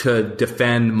to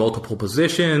defend multiple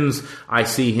positions. I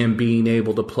see him being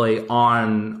able to play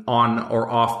on or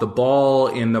off the ball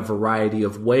in a variety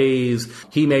of ways.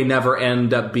 He may never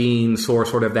end up being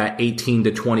sort of that 18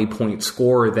 to 20 point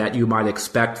scorer that you might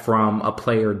expect from a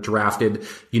player drafted,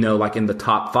 like in the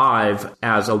top 5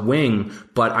 as a wing.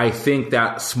 But I think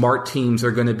that smart teams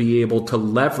are going to be able to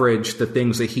leverage the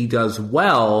things that he does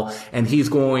well, and he's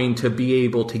going to be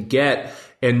able to get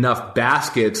enough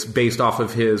baskets based off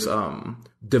of his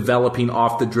developing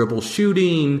off the dribble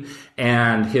shooting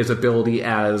and his ability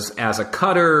as a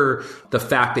cutter, the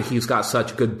fact that he's got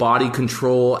such good body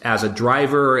control as a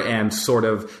driver and sort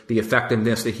of the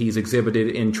effectiveness that he's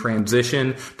exhibited in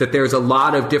transition, that there's a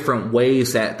lot of different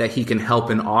ways that he can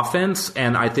help in offense.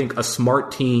 And I think a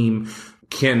smart team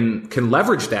can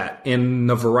leverage that in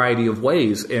a variety of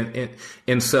ways.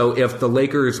 And so if the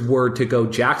Lakers were to go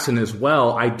Jackson as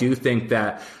well, I do think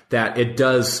that it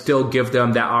does still give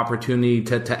them that opportunity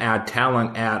to add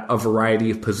talent at a variety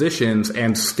of positions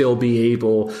and still be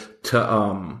able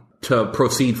to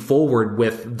proceed forward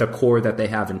with the core that they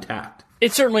have intact.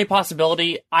 It's certainly a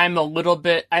possibility. I'm a little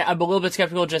bit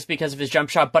skeptical just because of his jump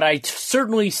shot, but I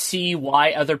certainly see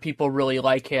why other people really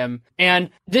like him. And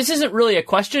this isn't really a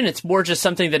question. It's more just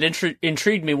something that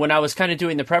intrigued me when I was kind of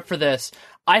doing the prep for this.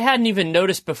 I hadn't even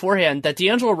noticed beforehand that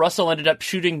D'Angelo Russell ended up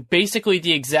shooting basically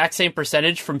the exact same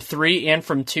percentage from 3 and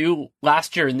from 2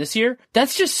 last year and this year.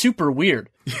 That's just super weird.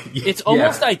 It's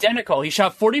almost identical. He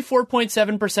shot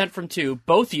 44.7% from 2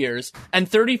 both years and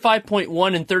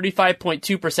 35.1 and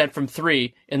 35.2% from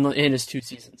 3 in his 2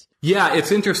 seasons. Yeah,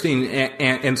 it's interesting.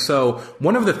 And so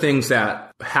one of the things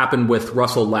that happened with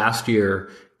Russell last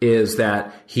year is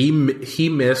that he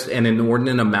missed an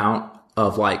inordinate amount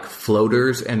of like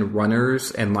floaters and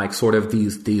runners and like sort of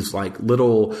these like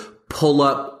little pull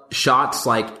up shots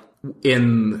like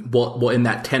in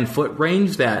that 10-foot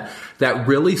range that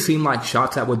really seemed like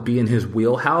shots that would be in his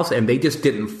wheelhouse, and they just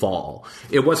didn't fall.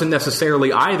 It wasn't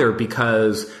necessarily either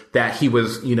because that he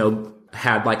was,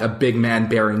 had like a big man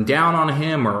bearing down on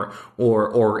him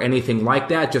or anything like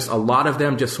that. Just a lot of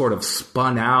them just sort of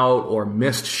spun out or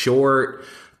missed short.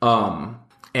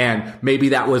 And maybe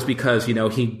that was because,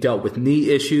 he dealt with knee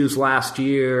issues last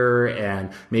year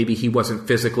and maybe he wasn't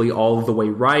physically all the way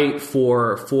right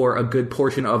for a good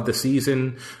portion of the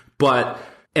season. But,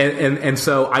 and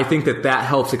so I think that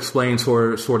helps explain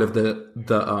sort of the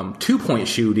 2-point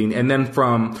shooting. And then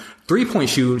from 3-point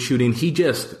shooting, he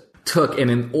just took an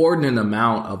inordinate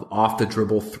amount of off the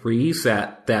dribble threes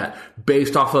that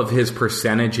based off of his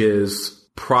percentages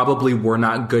probably were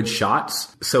not good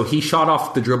shots. So he shot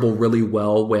off the dribble really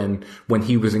well when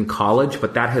he was in college,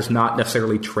 but that has not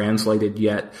necessarily translated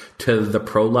yet to the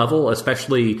pro level,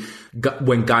 especially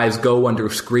when guys go under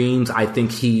screens. I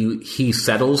think he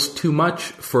settles too much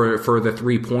for the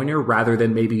 3-pointer rather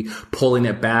than maybe pulling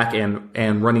it back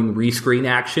and running rescreen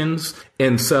actions.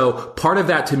 And so part of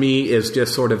that to me is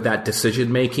just sort of that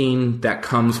decision making that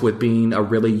comes with being a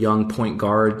really young point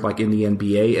guard like in the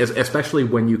NBA, especially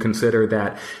when you consider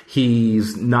that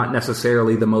he's not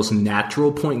necessarily the most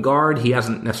natural point guard. He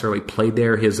hasn't necessarily played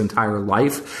there his entire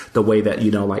life the way that,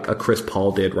 like a Chris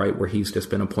Paul did, right? Where he's just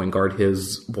been a point guard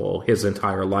his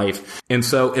entire life. And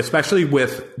so especially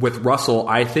with Russell,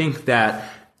 I think that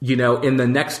in the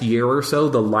next year or so,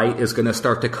 the light is going to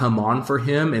start to come on for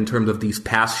him in terms of these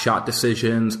pass shot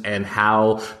decisions and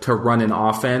how to run an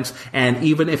offense. And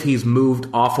even if he's moved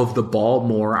off of the ball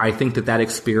more, I think that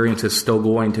experience is still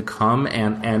going to come.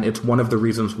 And it's one of the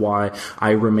reasons why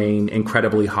I remain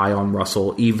incredibly high on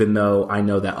Russell, even though I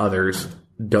know that others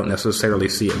don't necessarily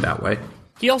see it that way.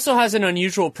 He also has an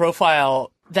unusual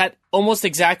profile that almost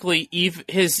exactly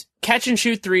his catch and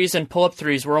shoot threes and pull up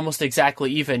threes were almost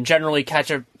exactly even. Generally catch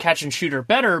and shoot are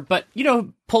better, but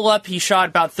pull up he shot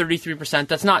about 33%.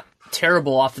 That's not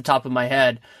terrible off the top of my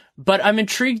head. But I'm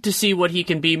intrigued to see what he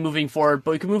can be moving forward.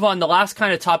 But we can move on. The last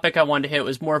kind of topic I wanted to hit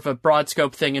was more of a broad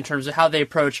scope thing in terms of how they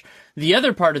approach the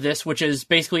other part of this, which is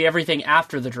basically everything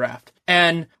after the draft.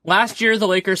 And last year, the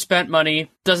Lakers spent money.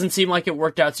 Doesn't seem like it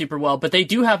worked out super well, but they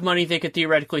do have money they could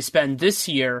theoretically spend this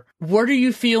year. What are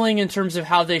you feeling in terms of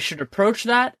how they should approach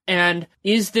that? And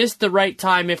is this the right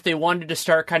time if they wanted to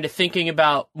start kind of thinking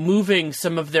about moving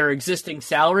some of their existing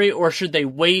salary, or should they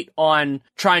wait on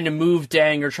trying to move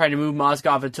Deng or trying to move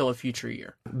Mozgov until a future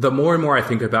year? The more and more I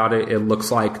think about it, it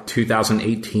looks like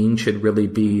 2018 should really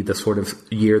be the sort of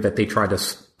year that they try to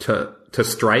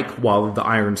strike while the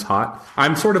iron's hot.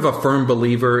 I'm sort of a firm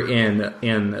believer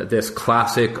in this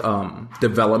classic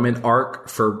development arc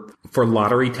for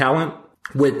lottery talent.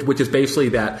 which is basically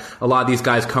that a lot of these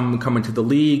guys come into the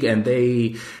league and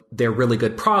they're really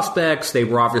good prospects. They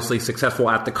were obviously successful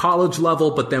at the college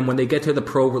level, but then when they get to the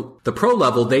pro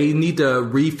level, they need to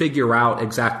refigure out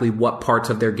exactly what parts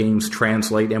of their games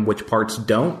translate and which parts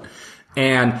don't.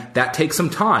 And that takes some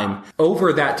time.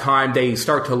 Over that time, they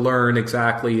start to learn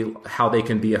exactly how they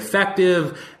can be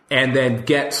effective and then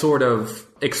get sort of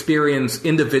experience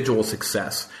individual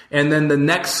success. And then the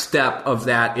next step of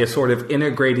that is sort of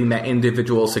integrating that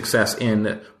individual success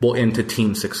into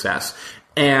team success.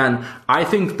 And I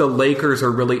think the Lakers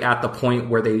are really at the point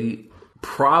where they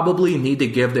probably need to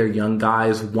give their young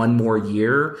guys one more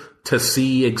year to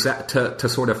see to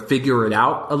sort of figure it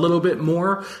out a little bit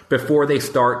more before they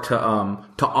start to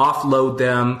offload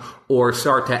them or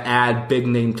start to add big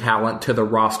name talent to the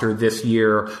roster this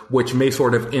year, which may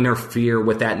sort of interfere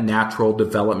with that natural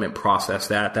development process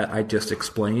that I just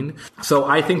explained. So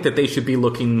I think that they should be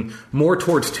looking more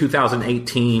towards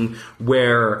 2018,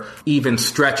 where even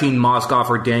stretching Mozgov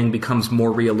or Deng becomes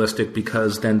more realistic,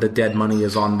 because then the dead money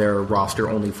is on their roster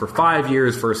only for 5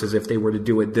 years versus if they were to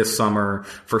do it this summer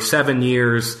for 7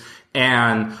 years.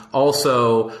 And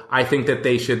also, I think that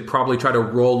they should probably try to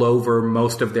roll over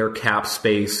most of their cap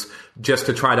space just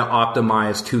to try to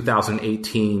optimize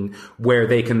 2018, where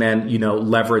they can then,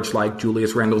 leverage like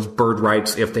Julius Randle's bird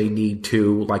rights if they need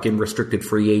to, like in restricted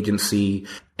free agency,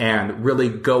 and really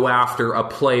go after a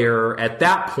player at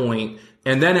that point.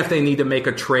 And then if they need to make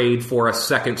a trade for a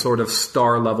second sort of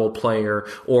star level player,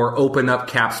 or open up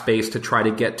cap space to try to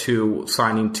get to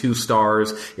signing 2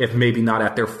 stars, if maybe not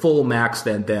at their full max,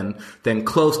 then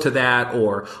close to that,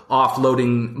 or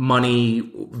offloading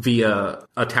money via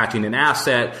attaching an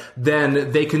asset,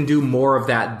 then they can do more of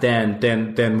that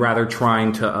than rather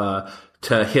trying to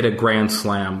hit a grand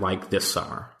slam like this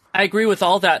summer. I agree with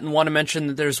all that, and want to mention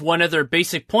that there's one other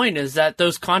basic point, is that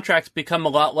those contracts become a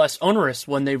lot less onerous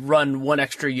when they run one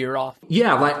extra year off.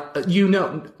 Yeah,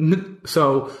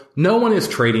 so no one is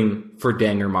trading for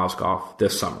Deng or Mozgov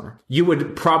this summer. You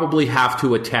would probably have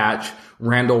to attach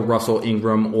Randle, Russell,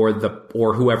 Ingram, or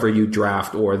whoever you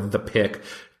draft, or the pick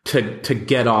to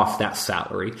get off that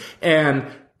salary. And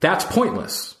that's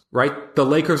pointless. Right? The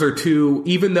Lakers are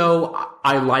even though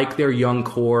I like their young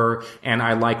core and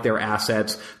I like their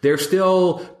assets, they're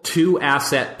still too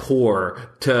asset poor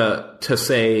to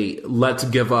say, let's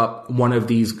give up one of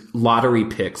these lottery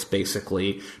picks,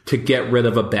 basically, to get rid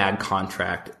of a bad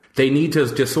contract. They need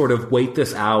to just sort of wait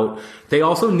this out. They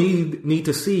also need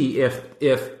to see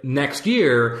if next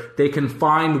year they can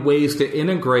find ways to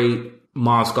integrate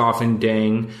Mozgov and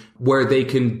Deng where they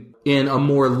can, in a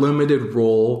more limited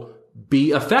role,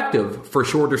 be effective for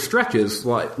shorter stretches.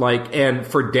 And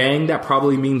for Deng, that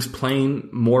probably means playing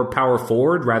more power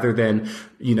forward rather than,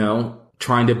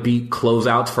 trying to beat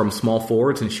closeouts from small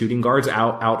forwards and shooting guards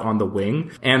out on the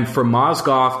wing. And for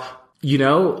Mozgov,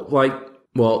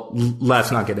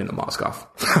 let's not get into Mozgov.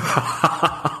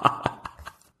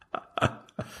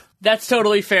 That's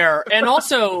totally fair. And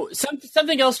also,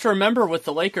 something else to remember with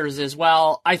the Lakers is,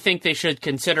 I think they should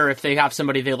consider, if they have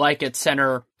somebody they like at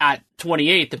center at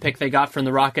 28, the pick they got from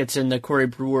the Rockets in the Corey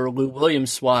Brewer-Lou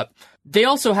Williams swap, they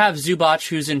also have Zubac,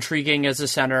 who's intriguing as a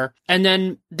center. And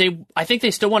then I think they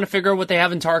still want to figure out what they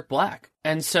have in Tarek Black.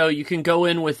 And so you can go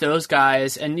in with those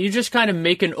guys, and you just kind of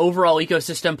make an overall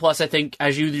ecosystem. Plus, I think,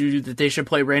 as you do, that they should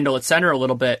play Randle at center a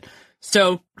little bit.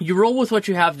 So you roll with what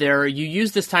you have there, you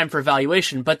use this time for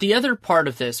evaluation, but the other part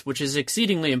of this, which is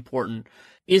exceedingly important,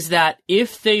 is that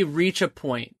if they reach a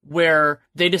point where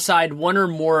they decide one or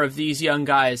more of these young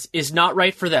guys is not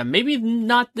right for them, maybe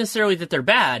not necessarily that they're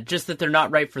bad, just that they're not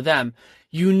right for them,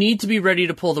 you need to be ready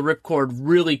to pull the ripcord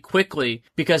really quickly,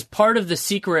 because part of the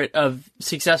secret of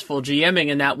successful GMing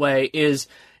in that way is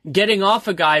getting off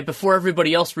a guy before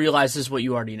everybody else realizes what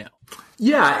you already know.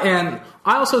 Yeah, and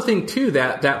I also think, too,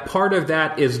 that part of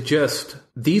that is just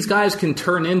these guys can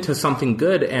turn into something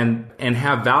good and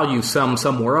have value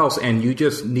somewhere else, and you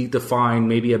just need to find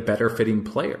maybe a better fitting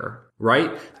player,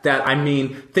 right?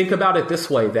 Think about it this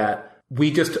way,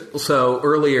 so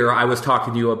earlier I was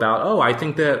talking to you about, I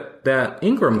think that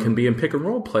Ingram can be a pick and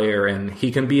roll player, and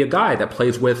he can be a guy that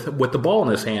plays with the ball in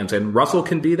his hands, and Russell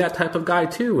can be that type of guy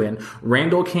too, and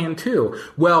Randle can too.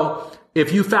 Well,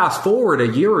 if you fast forward a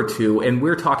year or two and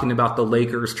we're talking about the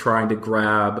Lakers trying to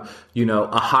grab,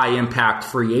 a high impact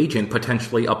free agent,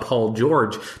 potentially a Paul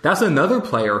George, that's another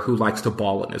player who likes to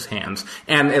ball in his hands.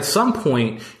 And at some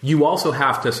point, you also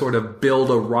have to sort of build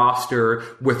a roster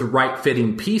with right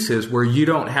fitting pieces where you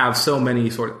don't have so many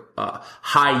sort of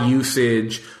high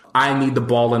usage, I need the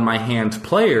ball in my hands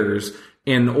players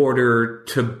in order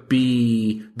to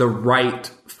be the right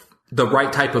the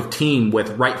right type of team with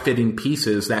right fitting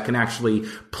pieces that can actually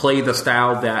play the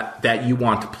style that you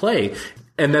want to play.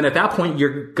 And then at that point,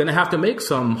 you're going to have to make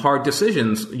some hard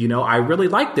decisions. I really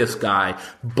like this guy,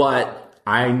 but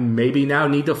I maybe now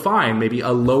need to find maybe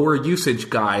a lower usage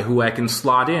guy who I can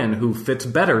slot in, who fits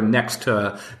better next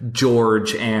to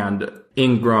George and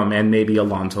Ingram and maybe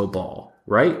Alonzo Ball,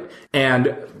 right?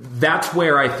 And that's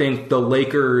where I think the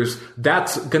Lakers,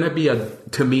 that's going to be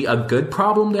to me, a good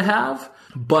problem to have.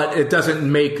 But it doesn't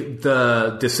make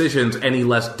the decisions any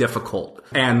less difficult.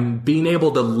 And being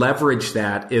able to leverage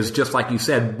that is, just like you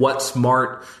said, what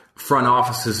smart front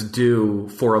offices do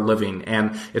for a living.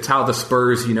 And it's how the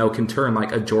Spurs, can turn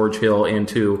like a George Hill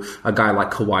into a guy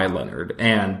like Kawhi Leonard.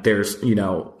 And there's,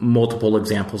 multiple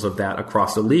examples of that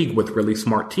across the league with really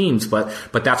smart teams. But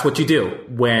that's what you do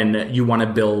when you want to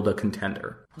build a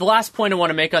contender. The last point I want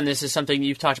to make on this is something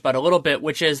you've talked about a little bit,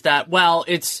 which is that, while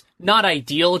it's not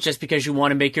ideal just because you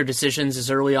want to make your decisions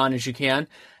as early on as you can,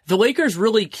 the Lakers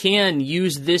really can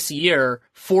use this year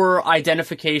for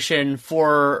identification,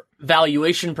 for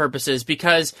valuation purposes,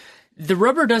 because the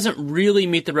rubber doesn't really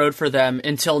meet the road for them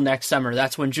until next summer.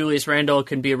 That's when Julius Randle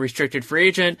can be a restricted free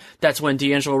agent. That's when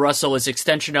D'Angelo Russell is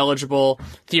extension eligible.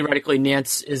 Theoretically,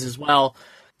 Nance is as well.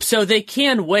 So they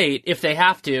can wait if they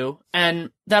have to,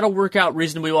 and that'll work out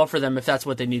reasonably well for them if that's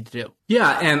what they need to do.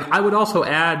 Yeah, and I would also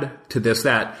add to this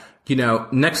that,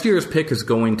 next year's pick is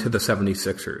going to the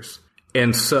 76ers.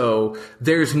 And so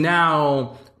there's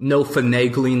now no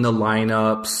finagling the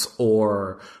lineups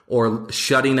or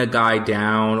shutting a guy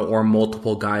down or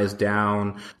multiple guys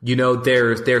down.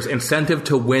 There's incentive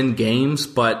to win games,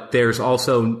 but there's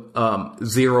also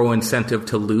zero incentive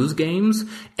to lose games.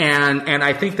 And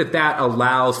I think that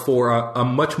allows for a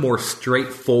much more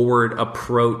straightforward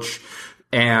approach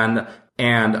and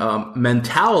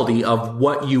mentality of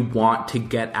what you want to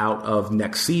get out of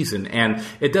next season. And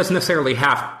it doesn't necessarily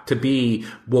have to be,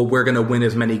 well, we're going to win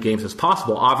as many games as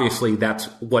possible. Obviously, that's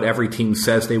what every team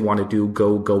says they want to do,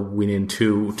 go win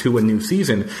into a new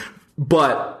season.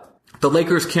 But the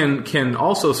Lakers can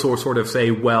also sort of say,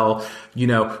 well,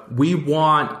 we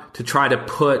want to try to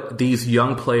put these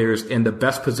young players in the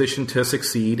best position to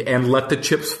succeed and let the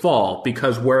chips fall,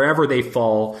 because wherever they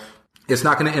fall, it's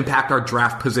not going to impact our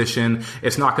draft position.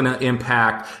 It's not going to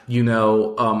impact,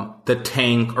 the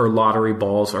tank or lottery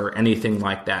balls or anything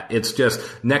like that. It's just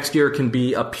next year can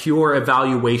be a pure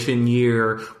evaluation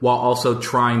year while also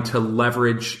trying to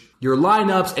leverage your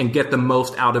lineups and get the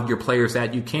most out of your players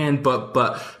that you can,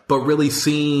 but really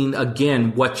seeing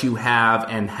again what you have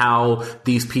and how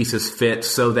these pieces fit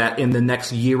so that in the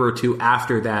next year or two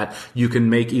after that, you can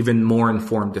make even more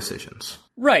informed decisions.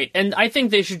 Right, and I think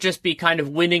they should just be kind of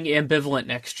winning ambivalent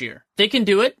next year. They can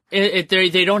do it.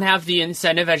 They don't have the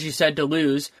incentive, as you said, to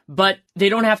lose, but they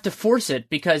don't have to force it,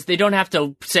 because they don't have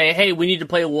to say, hey, we need to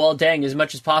play wall dang as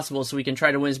much as possible so we can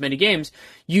try to win as many games.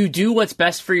 You do what's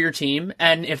best for your team,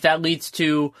 and if that leads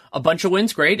to a bunch of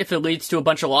wins, great. If it leads to a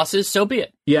bunch of losses, so be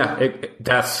it. Yeah,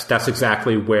 that's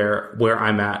exactly where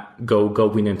I'm at. Go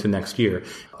win into next year.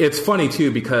 It's funny,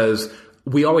 too, because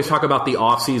we always talk about the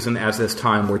offseason as this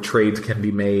time where trades can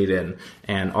be made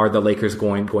and are the Lakers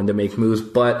going to make moves.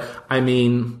 But, I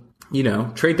mean,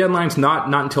 trade deadline's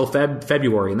not until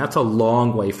February, and that's a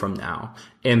long way from now.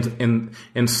 And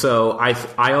so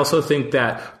I also think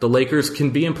that the Lakers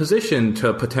can be in position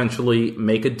to potentially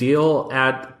make a deal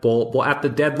at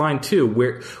the deadline too.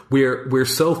 We're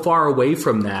so far away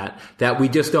from that we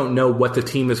just don't know what the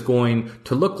team is going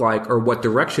to look like or what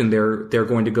direction they're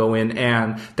going to go in.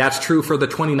 And that's true for the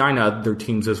 29 other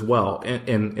teams as well.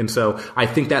 And so I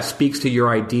think that speaks to your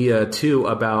idea too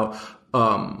about,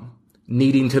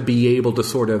 needing to be able to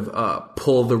sort of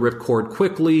pull the ripcord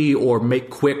quickly or make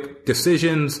quick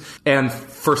decisions. And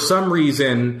for some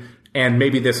reason, and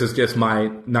maybe this is just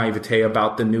my naivete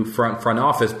about the new front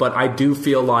office, but I do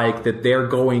feel like that they're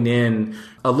going in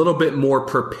a little bit more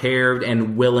prepared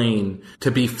and willing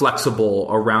to be flexible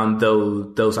around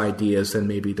those ideas than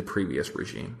maybe the previous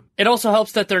regime. It also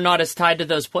helps that they're not as tied to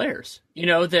those players.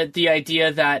 That the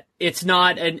idea that it's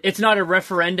not a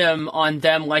referendum on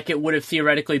them like it would have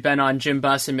theoretically been on Jim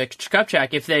Buss and Mitch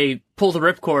Kupchak if they pull the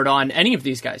ripcord on any of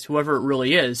these guys, whoever it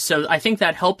really is. So I think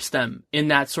that helps them in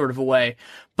that sort of a way.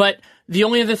 But the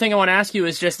only other thing I want to ask you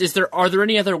is just, are there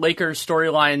any other Lakers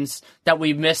storylines that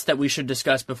we missed that we should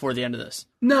discuss before the end of this?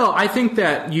 No, I think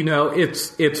that,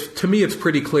 it's to me, it's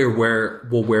pretty clear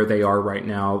where they are right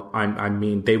now. I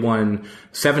mean, they won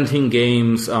 17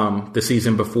 games, the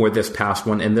season before this past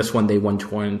one, and this one they won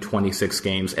 26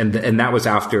 games. And that was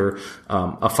after,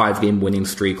 a 5-game winning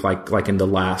streak, like in the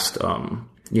last,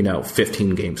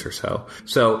 15 games or so.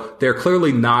 So they're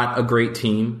clearly not a great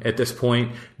team at this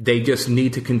point. They just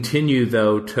need to continue,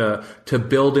 though, to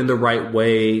build in the right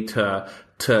way,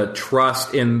 to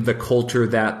trust in the culture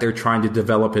that they're trying to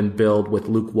develop and build with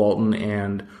Luke Walton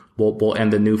and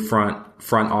the new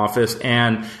front office,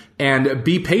 and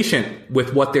be patient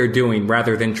with what they're doing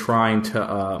rather than trying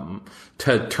to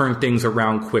turn things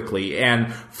around quickly.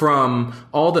 And from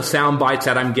all the sound bites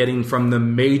that I'm getting from the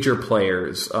major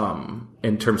players,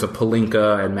 in terms of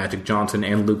Pelinka and Magic Johnson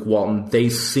and Luke Walton, they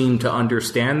seem to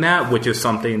understand that, which is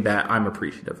something that I'm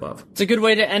appreciative of. It's a good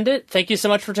way to end it. Thank you so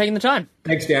much for taking the time.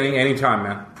 Thanks, Danny. Anytime,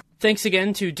 man. Thanks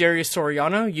again to Darius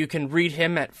Soriano. You can read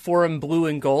him at Forum Blue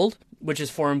and Gold, which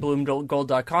is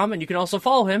forumblueandgold.com, and you can also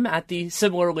follow him at the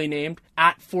similarly named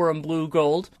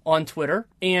 @ForumBlueGold on Twitter.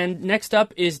 And next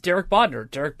up is Derek Bodner.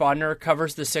 Derek Bodner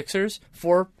covers the Sixers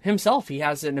for himself. He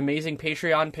has an amazing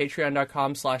Patreon,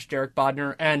 patreon.com/Derek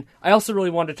Bodner, and I also really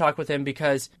wanted to talk with him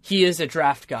because he is a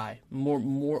draft guy.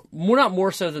 Not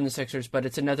more so than the Sixers, but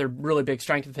it's another really big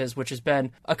strength of his, which has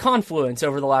been a confluence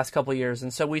over the last couple of years.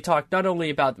 And so we talked not only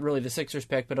about really the Sixers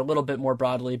pick, but a little bit more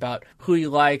broadly about who he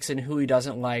likes and who he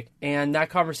doesn't like. And that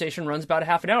conversation runs about a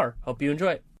half an hour. Hope you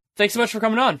enjoy it. Thanks so much for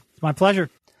coming on. It's my pleasure.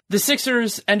 The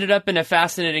Sixers ended up in a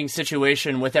fascinating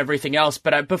situation with everything else,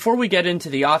 but before we get into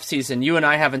the offseason, you and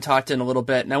I haven't talked in a little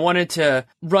bit, and I wanted to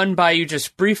run by you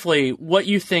just briefly what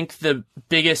you think the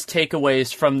biggest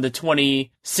takeaways from the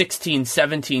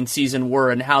 2016-17 season were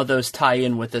and how those tie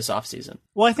in with this offseason.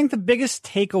 Well, I think the biggest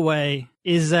takeaway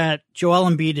is that Joel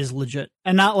Embiid is legit,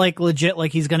 and not like legit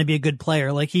like he's going to be a good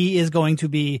player. Like he is going to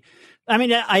be... I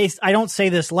mean, I don't say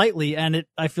this lightly, and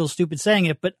I feel stupid saying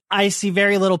it, but I see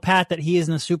very little path that he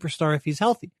isn't a superstar if he's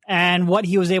healthy. And what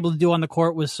he was able to do on the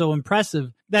court was so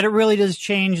impressive that it really does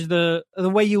change the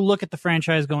way you look at the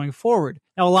franchise going forward.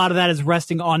 Now, a lot of that is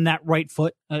resting on that right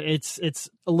foot. It's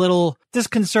a little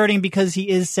disconcerting because he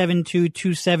is 7'2",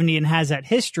 270 and has that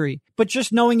history. But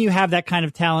just knowing you have that kind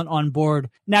of talent on board,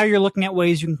 now you're looking at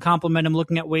ways you can complement him,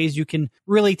 looking at ways you can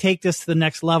really take this to the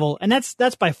next level. And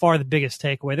that's by far the biggest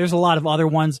takeaway. There's a lot of other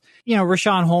ones.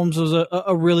 Richaun Holmes was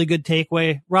a really good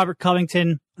takeaway. Robert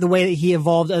Covington, the way that he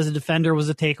evolved as a defender was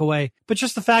a takeaway. But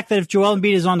just the fact that if Joel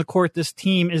Embiid is on the court, this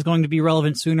team is going to be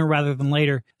relevant sooner rather than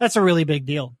later. That's a really big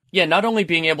deal. Yeah, not only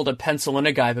being able to pencil in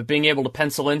a guy, but being able to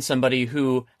pencil in somebody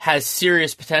who has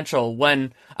serious potential.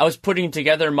 When I was putting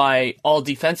together my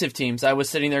all-defensive teams, I was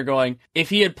sitting there going, if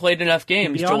he had played enough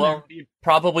games, Joel Embiid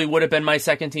probably would have been my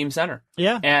second-team center.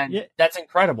 Yeah. And that's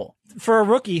incredible. For a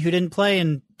rookie who didn't play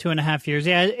in 2.5 years,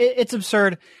 it's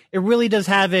absurd. It really does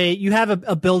have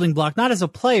a building block, not as a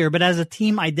player, but as a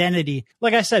team identity.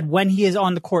 Like I said, when he is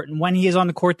on the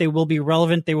court, they will be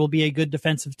relevant. They will be a good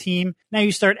defensive team. Now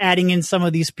you start adding in some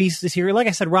of these pieces here. Like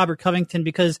I said, Robert Covington,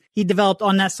 because he developed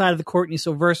on that side of the court and he's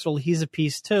so versatile, he's a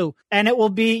piece too. And it will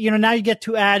be, now you get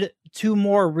to add two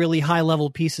more really high level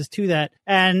pieces to that.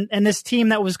 And this team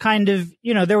that was kind of,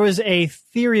 there was a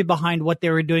theory behind what they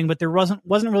were doing, but there wasn't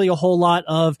really a whole lot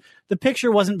of, the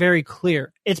picture wasn't very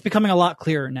clear. It's becoming a lot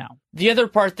clearer now. The other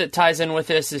part that ties in with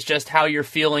this is just how you're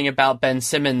feeling about Ben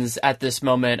Simmons at this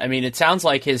moment. I mean, it sounds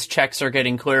like his checks are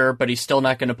getting clearer, but he's still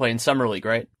not going to play in Summer League,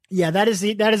 right? Yeah, that is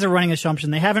a running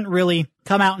assumption. They haven't really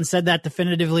come out and said that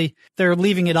definitively. They're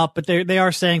leaving it up, but they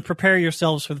are saying prepare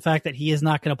yourselves for the fact that he is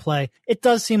not going to play. It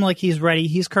does seem like he's ready.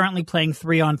 He's currently playing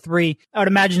 3-on-3. I would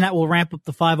imagine that will ramp up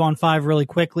the 5-on-5 really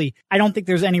quickly. I don't think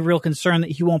there's any real concern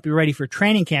that he won't be ready for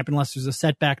training camp unless there's a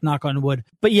setback, knock on wood.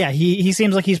 But yeah, he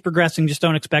seems like he's progressing. Just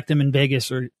don't expect him in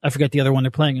Vegas, or I forget the other one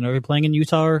they're playing in. Are they playing in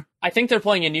Utah? Or? I think they're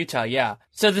playing in Utah, yeah.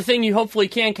 So the thing you hopefully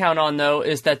can count on, though,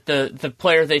 is that the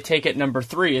player they take at number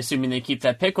 3, assuming they keep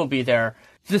that pick, will be there.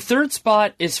 The third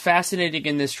spot is fascinating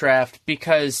in this draft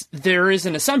because there is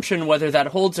an assumption, whether that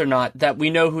holds or not, that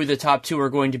we know who the top 2 are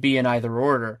going to be in either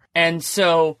order. And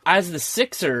so, as the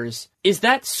Sixers, is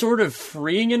that sort of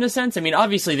freeing in a sense? I mean,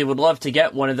 obviously they would love to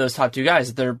get one of those top 2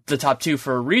 guys. They're the top 2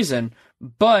 for a reason.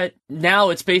 But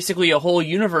now it's basically a whole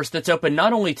universe that's open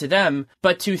not only to them,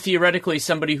 but to theoretically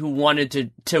somebody who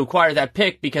wanted to acquire that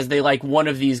pick because they like one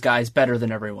of these guys better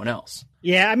than everyone else.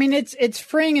 Yeah, I mean, it's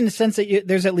freeing in the sense that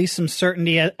there's at least some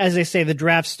certainty. As they say, the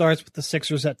draft starts with the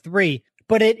Sixers at 3.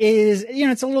 But it is,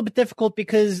 it's a little bit difficult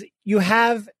because you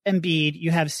have Embiid,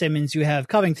 you have Simmons, you have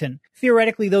Covington.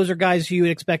 Theoretically, those are guys who you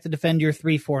would expect to defend your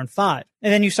 3, 4, and 5.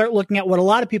 And then you start looking at what a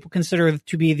lot of people consider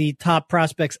to be the top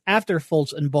prospects after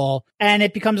Fultz and Ball, and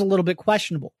it becomes a little bit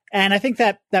questionable. And I think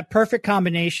that perfect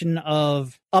combination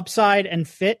of upside and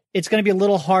fit, it's going to be a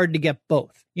little hard to get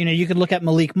both. You could look at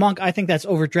Malik Monk. I think that's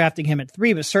overdrafting him at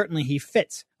 3, but certainly he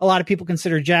fits. A lot of people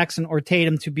consider Jackson or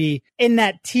Tatum to be in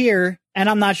that tier, And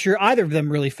I'm not sure either of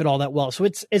them really fit all that well. So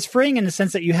it's freeing in the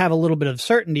sense that you have a little bit of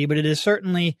certainty, but it is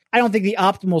certainly, I don't think, the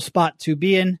optimal spot to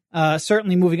be in.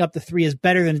 Certainly moving up to 3 is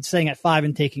better than staying at 5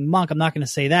 and taking Monk. I'm not going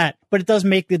to say that, but it does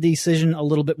make the decision a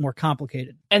little bit more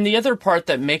complicated. And the other part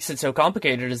that makes it so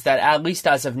complicated is that, at least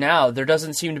as of now, there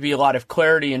doesn't seem to be a lot of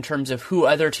clarity in terms of who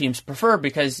other teams prefer,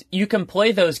 because you can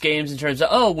play those games in terms of,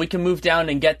 oh, we can move down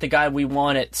and get the guy we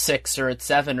want at 6 or at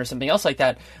 7 or something else like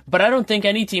that. But I don't think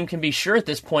any team can be sure at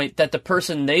this point that the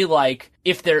person they like,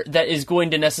 if that is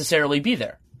going to necessarily be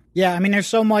there. Yeah, I mean, there's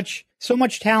so much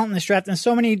talent in this draft and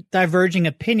so many diverging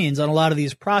opinions on a lot of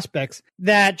these prospects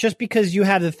that just because you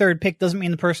have the 3rd pick doesn't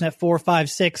mean the person at 4, 5,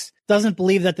 6 doesn't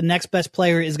believe that the next best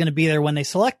player is going to be there when they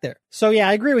select there. So yeah,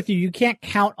 I agree with you. You can't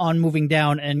count on moving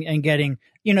down and getting,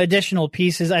 additional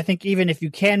pieces. I think even if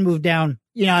you can move down,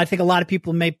 I think a lot of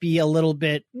people may be a little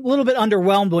bit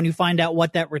underwhelmed when you find out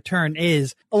what that return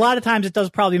is. A lot of times it does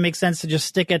probably make sense to just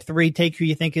stick at 3, take who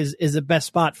you think is the best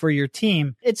spot for your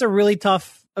team. It's a really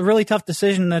tough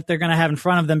decision that they're going to have in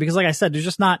front of them, because like I said, there's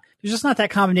just not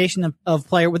that combination of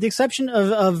player, with the exception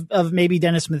of maybe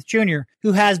Dennis Smith Jr.,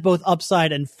 who has both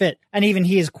upside and fit. And even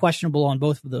he is questionable on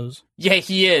both of those. Yeah,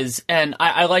 he is. And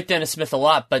I like Dennis Smith a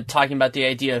lot, but talking about the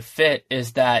idea of fit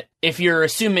is that if you're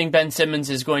assuming Ben Simmons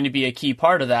is going to be a key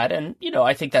part of that, and,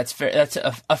 I think that's fair. That's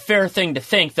a fair thing to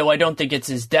think, though I don't think it's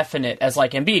as definite as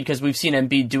like Embiid, because we've seen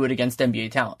Embiid do it against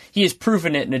NBA talent. He has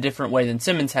proven it in a different way than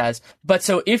Simmons has. But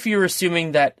so if you're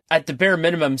assuming that at the bare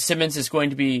minimum, Simmons is going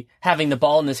to be having the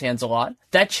ball in his hands a lot,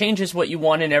 that changes what you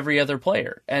want in every other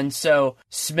player. And so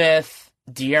Smith,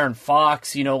 De'Aaron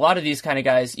Fox, a lot of these kind of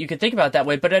guys, you can think about it that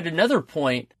way. But at another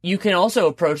point, you can also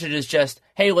approach it as just,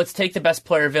 hey, let's take the best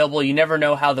player available. You never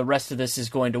know how the rest of this is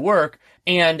going to work.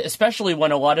 And especially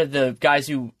when a lot of the guys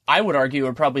who I would argue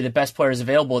are probably the best players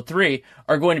available at 3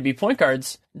 are going to be point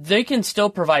guards, they can still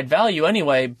provide value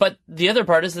anyway. But the other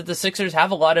part is that the Sixers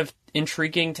have a lot of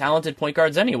intriguing, talented point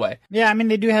guards anyway. Yeah, I mean,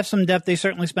 they do have some depth. They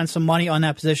certainly spent some money on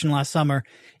that position last summer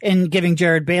in giving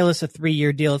Jared Bayless a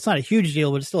 3-year deal. It's not a huge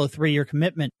deal, but it's still a 3-year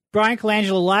commitment. Brian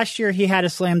Colangelo, last year, he had a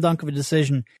slam dunk of a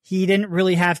decision. He didn't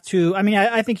really have to. I mean,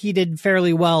 I think he did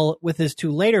fairly well with his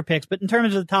 2 later picks, but in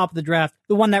terms of the top of the draft,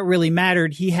 the one that really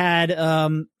mattered, he had,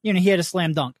 he had a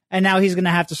slam dunk. And now he's going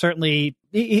to have to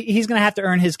he's going to have to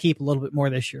earn his keep a little bit more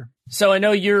this year. So I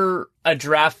know you're a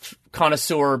draft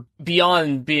connoisseur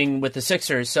beyond being with the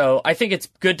Sixers, so I think it's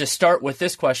good to start with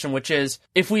this question, which is,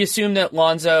 if we assume that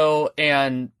Lonzo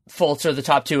and Fultz are the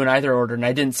top 2 in either order, and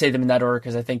I didn't say them in that order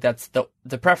because I think that's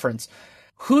the preference,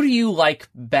 who do you like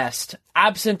best,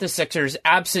 absent the Sixers,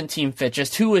 absent team fit?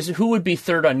 Just who would be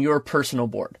 3rd on your personal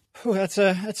board? That's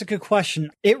a good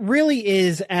question. It really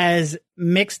is as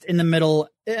mixed in the middle,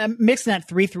 mixed in that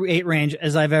 3 through 8 range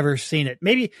as I've ever seen it.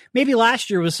 Maybe last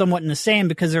year was somewhat in the same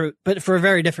but for a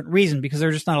very different reason, because there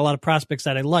are just not a lot of prospects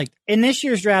that I liked. In this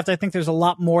year's draft, I think there's a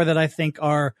lot more that I think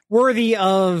are worthy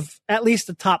of at least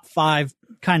the top 5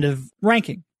 kind of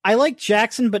ranking. I like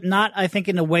Jackson, but not, I think,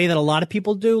 in a way that a lot of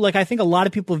people do. Like, I think a lot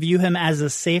of people view him as a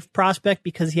safe prospect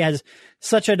because he has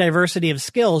such a diversity of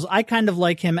skills. I kind of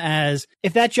like him as,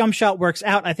 if that jump shot works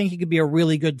out, I think he could be a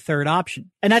really good 3rd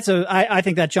option. And I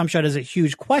think that jump shot is a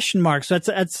huge question mark. So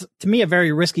that's to me a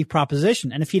very risky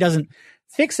proposition. And if he doesn't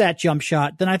fix that jump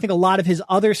shot, then I think a lot of his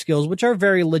other skills, which are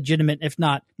very legitimate, if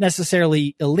not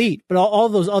necessarily elite, but all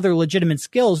those other legitimate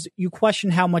skills, you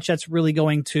question how much that's really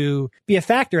going to be a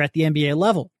factor at the NBA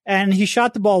level. And he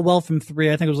shot the ball well from 3.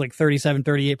 I think it was like 37,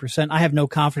 38%. I have no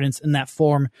confidence in that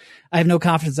form. I have no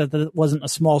confidence that that wasn't a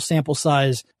small sample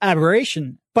size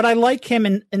aberration. But I like him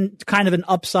in kind of an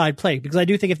upside play, because I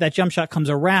do think if that jump shot comes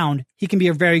around, he can be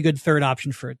a very good 3rd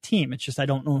option for a team. It's just I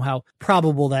don't know how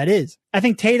probable that is. I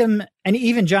think Tatum and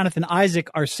even Jonathan Isaac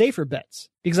are safer bets,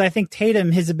 because I think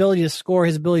Tatum, his ability to score,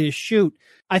 his ability to shoot,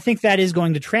 I think that is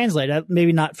going to translate.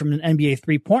 Maybe not from an NBA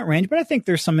 3-point range, but I think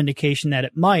there's some indication that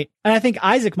it might. And I think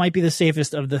Isaac might be the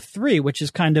safest of the 3, which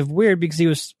is kind of weird because he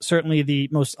was certainly the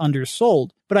most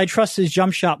undersold. But I trust his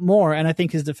jump shot more, and I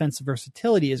think his defensive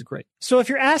versatility is great. So if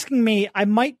you're asking me, I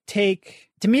might take,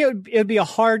 to me, it would be a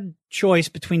hard choice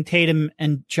between Tatum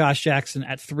and Josh Jackson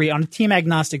at 3 on a team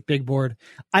agnostic big board.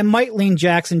 I might lean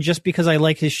Jackson just because I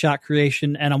like his shot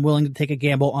creation and I'm willing to take a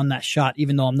gamble on that shot,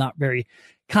 even though I'm not very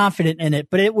confident in it.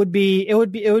 But it would be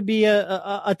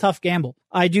a tough gamble.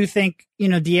 I do think,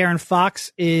 De'Aaron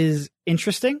Fox is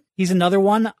interesting. He's another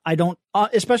one. I don't,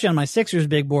 especially on my Sixers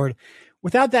big board.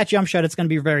 Without that jump shot, it's going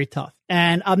to be very tough.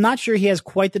 And I'm not sure he has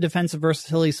quite the defensive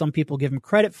versatility some people give him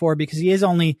credit for, because he is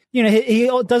only, he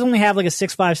does only have like a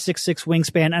 6'5", 6'6"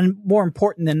 wingspan. And more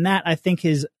important than that, I think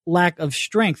his lack of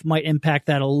strength might impact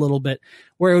that a little bit,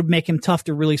 where it would make him tough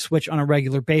to really switch on a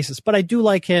regular basis. But I do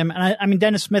like him. And I mean,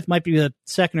 Dennis Smith might be the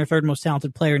second or third most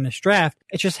talented player in this draft.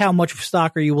 It's just how much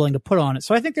stock are you willing to put on it?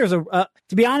 So I think there's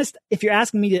to be honest, if you're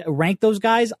asking me to rank those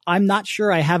guys, I'm not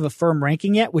sure I have a firm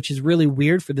ranking yet, which is really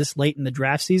weird for this late in the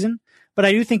draft season. But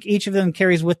I do think each of them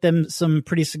carries with them some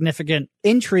pretty significant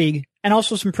intrigue and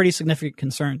also some pretty significant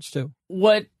concerns too.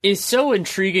 What is so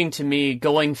intriguing to me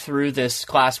going through this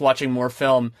class, watching more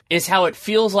film, is how it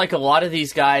feels like a lot of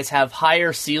these guys have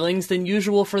higher ceilings than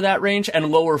usual for that range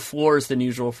and lower floors than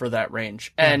usual for that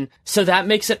range. Yeah. And so that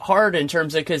makes it hard in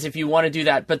terms of, because if you want to do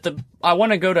that, but I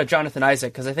want to go to Jonathan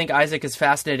Isaac, because I think Isaac is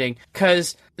fascinating,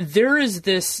 because there is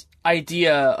this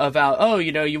idea about,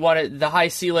 you want the high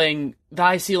ceiling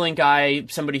guy,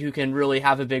 somebody who can really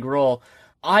have a big role.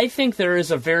 I think there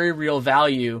is a very real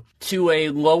value to a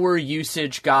lower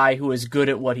usage guy who is good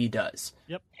at what he does.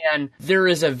 Yep. And there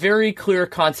is a very clear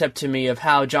concept to me of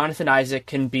how Jonathan Isaac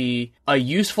can be a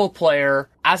useful player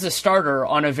as a starter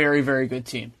on a very, very good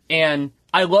team. And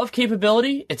I love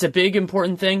capability. It's a big,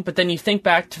 important thing. But then you think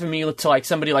back to me to like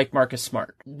somebody like Marcus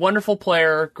Smart. Wonderful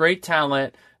player, great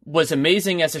talent, was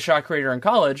amazing as a shot creator in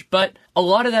college, but a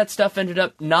lot of that stuff ended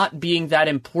up not being that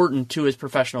important to his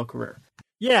professional career.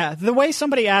 Yeah, the way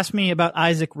somebody asked me about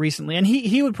Isaac recently, and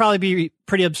he would probably be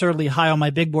pretty absurdly high on my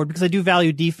big board, because I do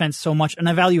value defense so much, and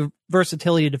I value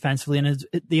versatility defensively and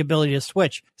the ability to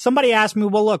switch. Somebody asked me,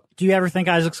 well, look, do you ever think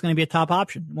Isaac's going to be a top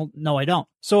option? Well, no, I don't.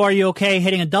 So are you okay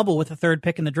hitting a double with the third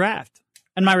pick in the draft?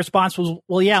 And my response was,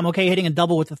 well, yeah, I'm okay hitting a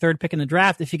double with the third pick in the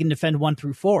draft if he can defend 1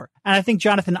 through 4. And I think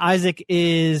Jonathan Isaac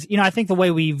is, I think the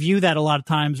way we view that a lot of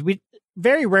times, we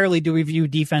very rarely do we view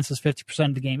defense as 50%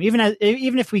 of the game.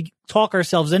 Even if we talk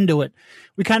ourselves into it,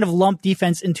 we kind of lump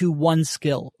defense into one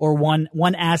skill or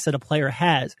one asset a player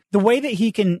has. The way that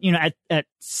he can, at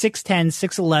 6'10",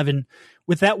 6'11",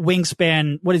 with that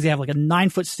wingspan, what does he have? Like a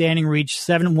 9-foot standing reach,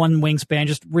 7'1" wingspan,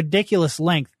 just ridiculous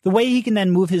length. The way he can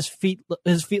then move his feet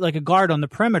like a guard on the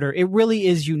perimeter, it really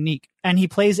is unique. And he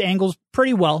plays angles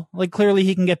pretty well. Like clearly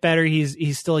he can get better.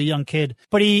 He's still a young kid,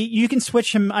 but you can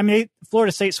switch him. I mean,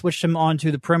 Florida State switched him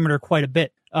onto the perimeter quite a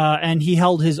bit. And he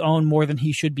held his own more than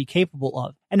he should be capable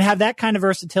of. And have that kind of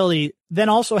versatility, then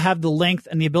also have the length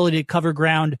and the ability to cover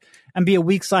ground and be a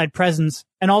weak side presence,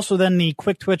 and also then the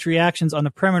quick twitch reactions on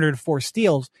the perimeter to force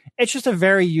steals. It's just a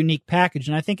very unique package.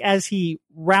 And I think as he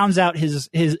rounds out his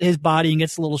body and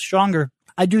gets a little stronger,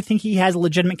 I do think he has a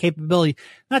legitimate capability.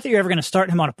 Not that you're ever going to start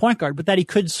him on a point guard, but that he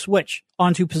could switch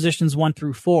onto positions 1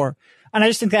 through 4. And I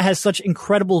just think that has such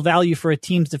incredible value for a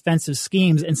team's defensive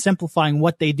schemes and simplifying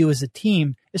what they do as a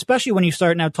team, especially when you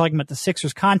start now talking about the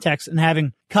Sixers context and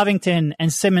having Covington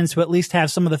and Simmons who at least have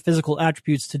some of the physical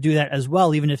attributes to do that as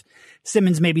well. Even if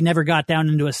Simmons maybe never got down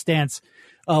into a stance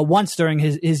once during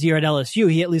his year at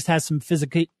LSU, he at least has some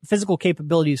physical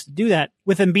capabilities to do that.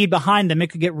 With Embiid behind them, it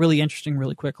could get really interesting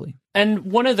really quickly.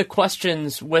 And one of the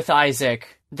questions with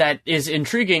Isaac that is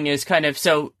intriguing is kind of,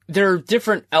 so there are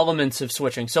different elements of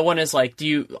switching. So one is like,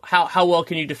 how well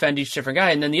can you defend each different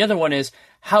guy? And then the other one is,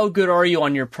 how good are you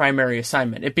on your primary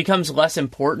assignment? It becomes less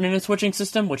important in a switching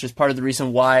system, which is part of the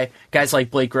reason why guys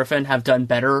like Blake Griffin have done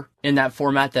better in that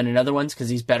format than in other ones, because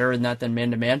he's better in that than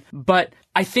man-to-man. But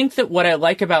I think that what I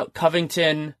like about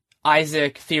Covington,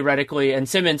 Isaac, theoretically, and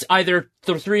Simmons, either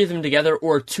the three of them together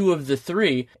or two of the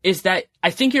three, is that I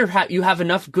think you have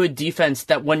enough good defense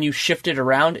that when you shift it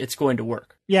around, it's going to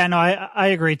work. Yeah, no, I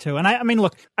agree too. And I mean,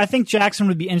 look, I think Jackson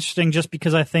would be interesting just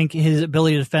because I think his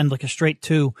ability to defend like a straight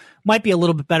 2 might be a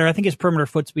little bit better. I think his perimeter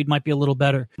foot speed might be a little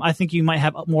better. I think you might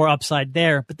have more upside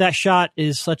there, but that shot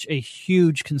is such a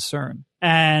huge concern.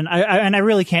 And I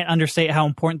really can't understate how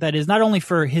important that is, not only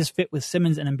for his fit with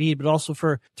Simmons and Embiid, but also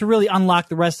to really unlock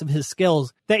the rest of his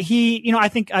skills. That he, I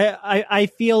think I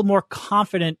feel more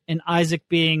confident in Isaac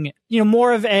being,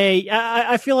 more of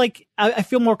I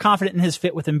feel more confident in his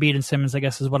fit with Embiid and Simmons, I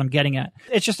guess is what I'm getting at.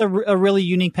 It's just a really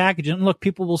unique package. And look,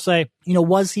 people will say,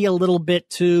 was he a little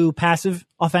bit too passive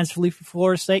offensively for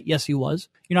Florida State? Yes, he was.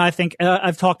 I think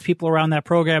I've talked to people around that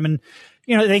program, and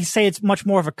they say it's much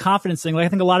more of a confidence thing. Like, I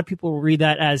think a lot of people will read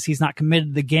that as he's not committed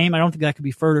to the game. I don't think that could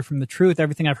be further from the truth.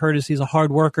 Everything I've heard is he's a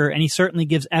hard worker, and he certainly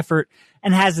gives effort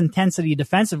and has intensity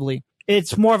defensively.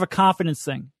 it's more of a confidence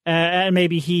thing. And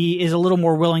maybe he is a little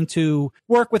more willing to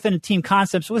work within a team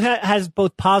concept. So it has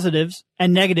both positives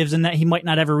and negatives in that he might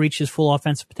not ever reach his full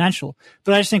offensive potential.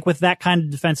 But I just think with that kind of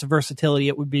defensive versatility,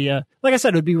 it would be, like I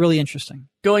said, it would be really interesting.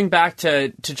 Going back to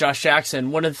Josh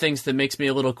Jackson, one of the things that makes me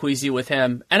a little queasy with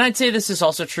him, and I'd say this is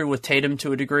also true with Tatum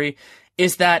to a degree,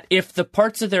 is that if the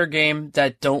parts of their game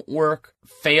that don't work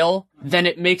fail, then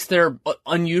it makes their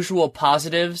unusual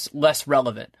positives less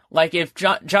relevant. Like if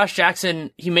Josh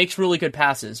Jackson, he makes really good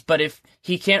passes, but if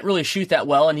he can't really shoot that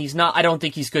well and he's not, I don't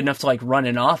think he's good enough to like run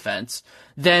an offense,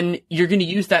 then you're going to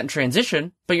use that in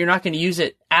transition, but you're not going to use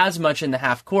it as much in the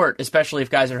half court, especially if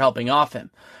guys are helping off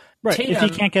him. Right. Tatum, if he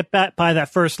can't get back by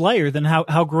that first layer, then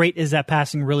how great is that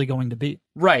passing really going to be?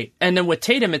 Right. And then with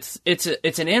Tatum, it's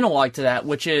an analog to that,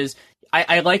 which is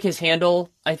I like his handle.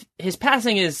 His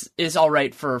passing is all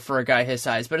right for a guy his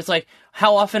size, but it's like,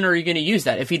 how often are you going to use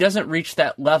that? If he doesn't reach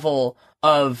that level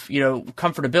of,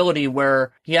 comfortability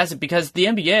where he has it, because the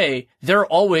NBA, they're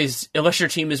always, unless your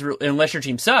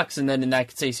team sucks, and then in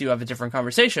that case you have a different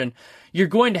conversation, you're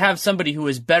going to have somebody who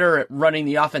is better at running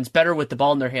the offense, better with the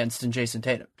ball in their hands than Jason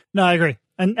Tatum. No, I agree.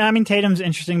 And I mean, Tatum's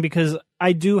interesting because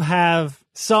I do have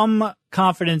some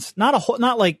confidence,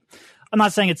 not like, I'm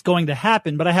not saying it's going to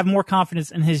happen, but I have more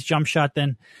confidence in his jump shot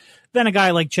than a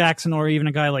guy like Jackson or even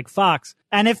a guy like Fox.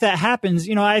 And if that happens,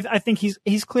 I think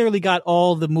he's clearly got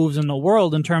all the moves in the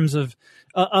world in terms of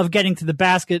getting to the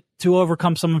basket to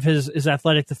overcome some of his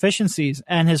athletic deficiencies,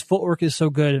 and his footwork is so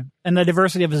good and the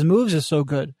diversity of his moves is so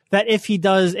good that if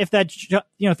that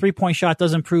 3-point shot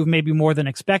does improve maybe more than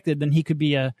expected, then he could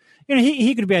be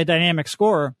he could be a dynamic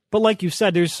scorer. But like you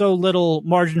said, there's so little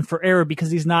margin for error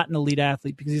because he's not an elite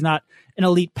athlete, because he's not an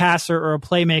elite passer or a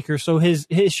playmaker. So his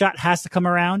shot has to come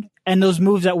around. And those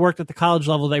moves that worked at the college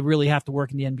level, they really have to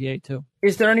work in the NBA too.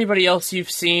 Is there anybody else you've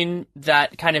seen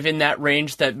that kind of in that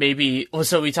range that maybe,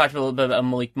 so we talked a little bit about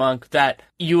Malik Monk, that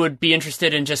you would be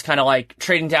interested in just kind of like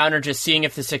trading down or just seeing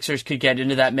if the Sixers could get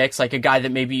into that mix, like a guy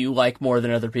that maybe you like more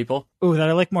than other people? Ooh, that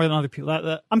I like more than other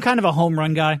people. I'm kind of a home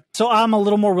run guy. So I'm a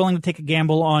little more willing to take a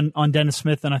gamble on Dennis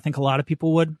Smith than I think a lot of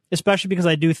people would, especially because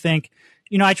I do think,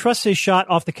 I trust his shot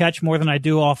off the catch more than I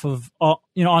do off of,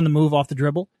 on the move, off the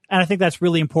dribble. And I think that's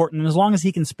really important. And as long as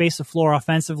he can space the floor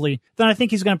offensively, then I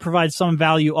think he's going to provide some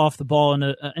value off the ball in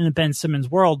a Ben Simmons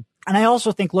world. And I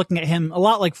also think looking at him a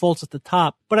lot like Fultz at the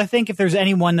top, but I think if there's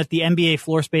anyone that the NBA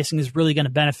floor spacing is really going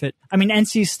to benefit,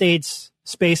 NC State's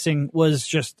spacing was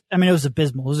just, it was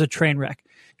abysmal. It was a train wreck.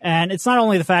 And it's not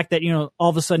only the fact that, all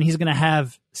of a sudden he's going to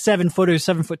have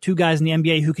 7'2" guys in the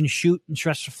NBA who can shoot and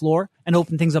stretch the floor and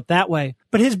open things up that way,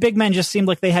 but his big men just seemed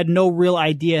like they had no real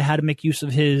idea how to make use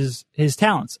of his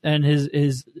talents and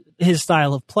his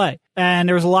style of play. And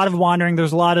there was a lot of wandering.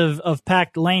 There's a lot of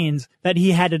packed lanes that he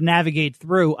had to navigate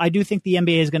through. I do think the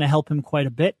NBA is going to help him quite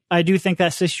a bit. I do think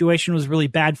that situation was really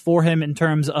bad for him in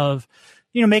terms of,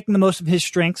 making the most of his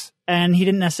strengths. And he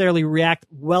didn't necessarily react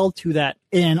well to that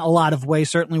in a lot of ways,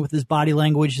 certainly with his body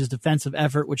language, his defensive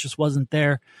effort, which just wasn't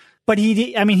there. But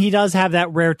he does have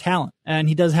that rare talent, and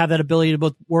he does have that ability to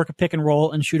both work a pick and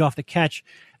roll and shoot off the catch.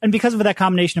 And because of that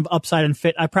combination of upside and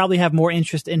fit, I probably have more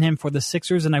interest in him for the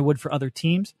Sixers than I would for other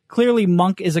teams. Clearly,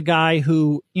 Monk is a guy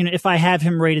who, if I have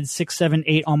him rated 6, 7,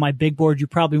 8 on my big board, you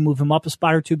probably move him up a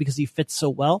spot or two because he fits so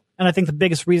well. And I think the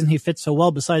biggest reason he fits so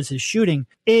well, besides his shooting,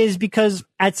 is because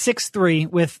at 6'3",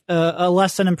 with a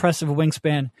less than impressive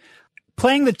wingspan,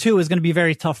 playing the 2 is going to be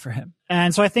very tough for him.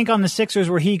 And so I think on the Sixers,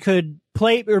 where he could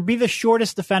play or be the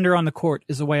shortest defender on the court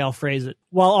is the way I'll phrase it,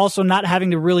 while also not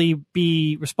having to really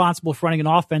be responsible for running an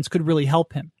offense, could really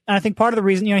help him. And I think part of the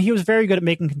reason, he was very good at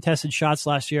making contested shots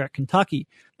last year at Kentucky.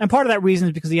 And part of that reason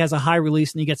is because he has a high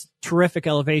release and he gets terrific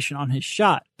elevation on his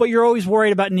shot. But you're always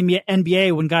worried about in the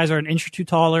NBA when guys are an inch or two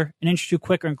taller, an inch or two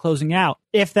quicker and closing out,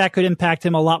 if that could impact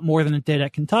him a lot more than it did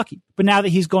at Kentucky. But now that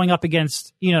he's going up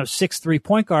against, 6'3"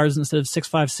 point guards instead of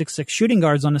 6'5", 6'6" shooting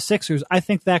guards on the Sixers, I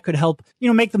think that could help,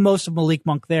 make the most of Malik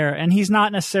Monk there. And he's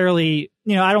not necessarily,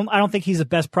 I don't think he's the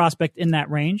best prospect in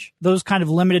that range. Those kind of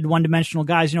limited one-dimensional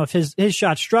guys, if his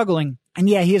shot's struggling, and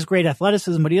yeah, he has great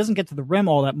athleticism, but he doesn't get to the rim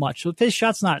all that much. So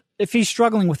if he's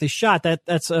struggling with his shot,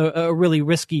 that's a really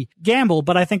risky gamble.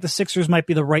 But I think the Sixers might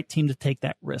be the right team to take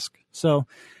that risk. So,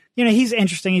 he's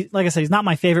interesting. Like I said, he's not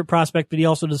my favorite prospect, but he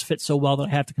also does fit so well that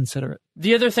I have to consider it.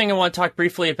 The other thing I want to talk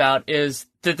briefly about is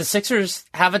that the Sixers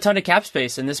have a ton of cap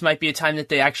space, and this might be a time that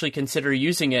they actually consider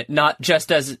using it, not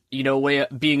just as, a way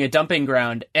of being a dumping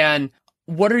ground. And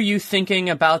what are you thinking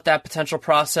about that potential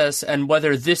process and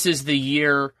whether this is the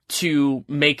year to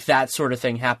make that sort of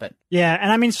thing happen? Yeah,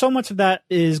 and so much of that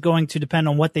is going to depend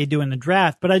on what they do in the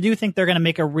draft, but I do think they're going to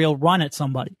make a real run at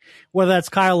somebody, whether that's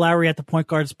Kyle Lowry at the point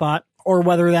guard spot or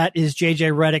whether that is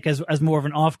JJ Redick as more of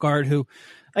an off guard who,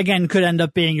 again, could end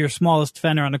up being your smallest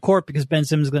defender on the court because Ben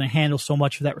Simmons is going to handle so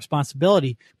much of that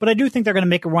responsibility. But I do think they're going to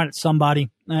make a run at somebody.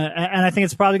 And I think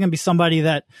it's probably going to be somebody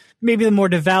that maybe the more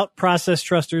devout process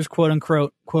trusters, quote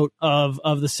unquote,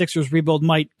 of the Sixers rebuild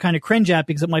might kind of cringe at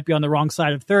because it might be on the wrong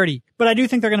side of 30. But I do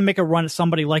think they're going to make a run at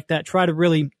somebody like that, try to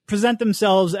really present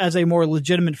themselves as a more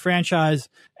legitimate franchise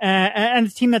and a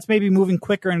team that's maybe moving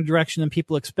quicker in a direction than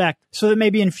people expect. So that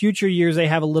maybe in future years they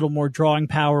have a little more drawing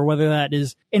power, whether that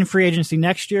is in free agency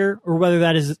next year or whether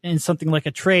that is in something like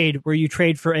a trade where you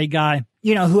trade for a guy,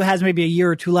 who has maybe a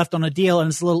year or two left on a deal, and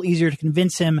it's a little easier to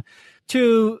convince him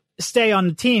to stay on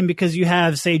the team because you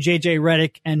have, say, JJ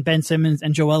Redick and Ben Simmons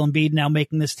and Joel Embiid now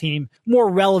making this team more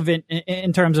relevant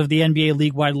in terms of the NBA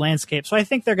league-wide landscape. So I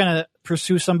think they're going to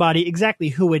pursue somebody. Exactly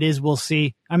who it is, we'll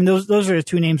see. I mean, those are the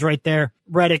two names right there,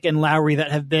 Redick and Lowry,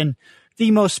 that have been the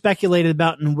most speculated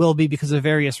about and will be because of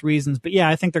various reasons. But yeah,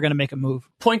 I think they're going to make a move.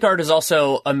 Point guard is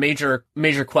also a major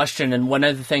question. And one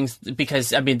of the things, because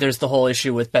there's the whole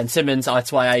issue with Ben Simmons.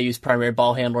 That's why I use primary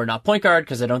ball handler, not point guard,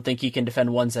 because I don't think he can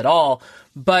defend ones at all.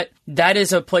 But that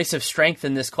is a place of strength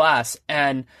in this class.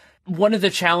 And one of the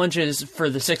challenges for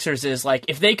the Sixers is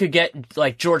if they could get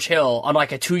George Hill on a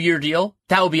 2-year deal,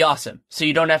 that would be awesome. So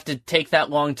you don't have to take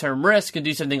that long-term risk and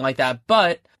do something like that.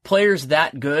 But players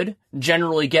that good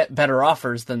generally get better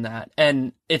offers than that.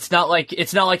 And it's not like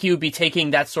you would be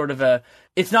taking that sort of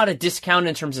it's not a discount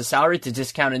in terms of salary, it's a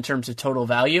discount in terms of total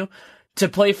value. To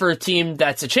play for a team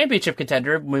that's a championship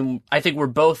contender, I think we're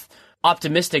both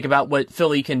optimistic about what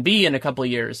Philly can be in a couple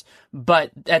of years, but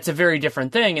that's a very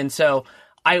different thing. And so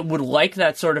I would like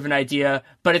that sort of an idea,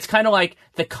 but it's kind of like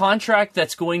the contract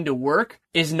that's going to work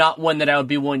is not one that I would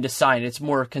be willing to sign. It's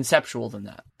more conceptual than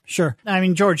that. Sure. I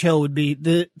mean, George Hill would be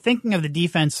thinking of the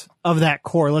defense of that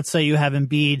core. Let's say you have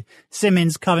Embiid,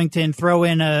 Simmons, Covington, throw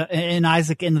in an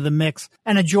Isaac into the mix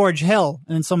and a George Hill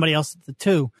and then somebody else at the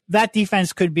 2. That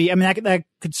defense could be, that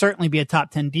could certainly be a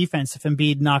top 10 defense if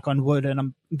Embiid, knock on wood.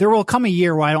 And there will come a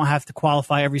year where I don't have to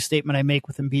qualify every statement I make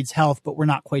with Embiid's health, but we're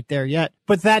not quite there yet.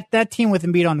 But that team with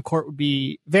Embiid on the court would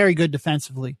be very good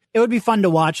defensively. It would be fun to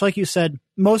watch. Like you said,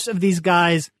 most of these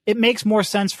guys, it makes more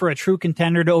sense for a true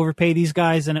contender to overpay these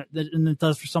guys than it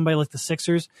does for somebody like the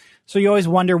Sixers. So you always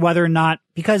wonder whether or not,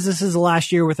 because this is the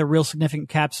last year with a real significant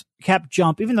cap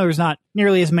jump, even though there's not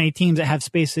nearly as many teams that have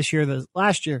space this year as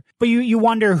last year, but you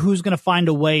wonder who's going to find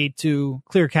a way to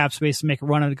clear cap space and make a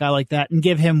run at a guy like that and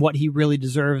give him what he really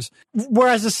deserves.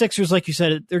 Whereas the Sixers, like you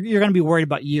said, you're going to be worried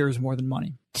about years more than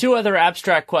money. 2 other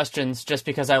abstract questions, just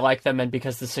because I like them and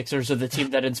because the Sixers are the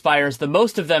team that inspires the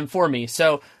most of them for me.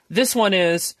 So this one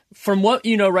is, from what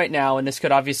you know right now, and this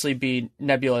could obviously be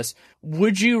nebulous,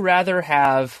 would you rather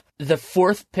have the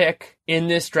 4th pick in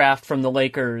this draft from the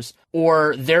Lakers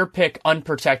or their pick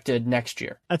unprotected next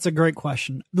year? That's a great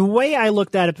question. The way I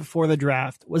looked at it before the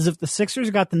draft was if the Sixers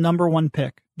got the number 1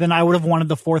 pick, then I would have wanted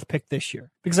the 4th pick this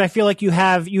year. Because I feel like you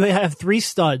have 3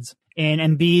 studs in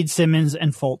Embiid, Simmons,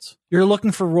 and Fultz. You're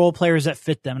looking for role players that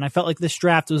fit them. And I felt like this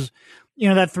draft was,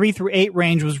 that 3 through 8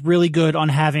 range was really good on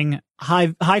having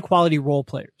high quality role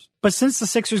players. But since the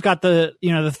Sixers got the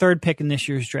 3rd pick in this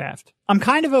year's draft, I'm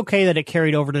kind of okay that it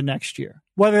carried over to next year.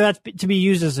 Whether that's to be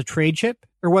used as a trade chip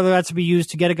or whether that's to be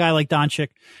used to get a guy like Doncic,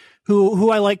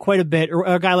 who I like quite a bit, or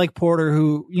a guy like Porter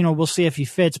who, we'll see if he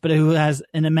fits, but who has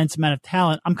an immense amount of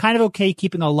talent. I'm kind of okay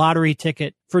keeping a lottery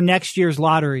ticket for next year's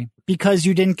lottery because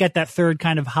you didn't get that 3rd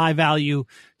kind of high value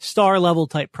star level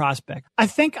type prospect. I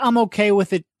think I'm okay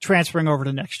with it transferring over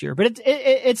to next year, but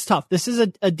it's tough. This is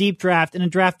a deep draft and a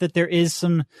draft that there is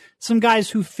some guys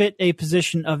who fit a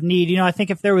position of need. I think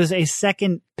if there was a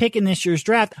 2nd pick in this year's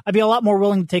draft, I'd be a lot more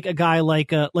willing to take a guy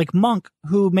like Monk,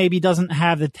 who maybe doesn't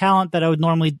have the talent that I would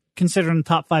normally consider in the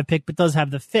top 5 pick, but does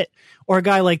have the fit, or a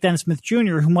guy like Dennis Smith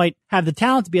Jr., who might have the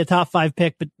talent to be a top 5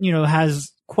 pick, but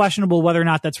has questionable whether or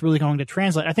not that's really going to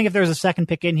translate. I think if there's a 2nd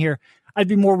pick in here, I'd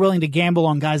be more willing to gamble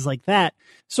on guys like that.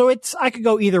 So I could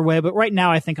go either way, but right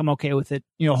now I think I'm okay with it,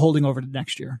 holding over to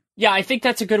next year. Yeah, I think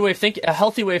that's a good way of thinking, a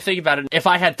healthy way of thinking about it. If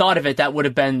I had thought of it, that would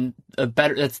have been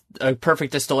that's a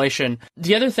perfect distillation.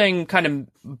 The other thing, kind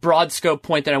of broad scope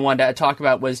point that I wanted to talk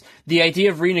about was the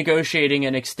idea of renegotiating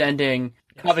and extending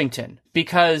Covington,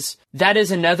 because that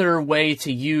is another way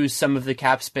to use some of the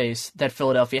cap space that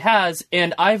Philadelphia has.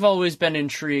 And I've always been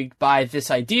intrigued by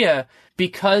this idea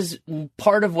because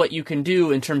part of what you can do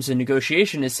in terms of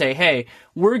negotiation is say, hey,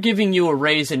 we're giving you a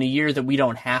raise in a year that we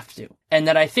don't have to. And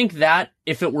that I think that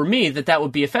if it were me, that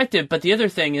would be effective. But the other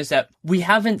thing is that we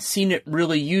haven't seen it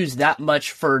really used that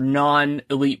much for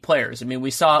non-elite players. I mean,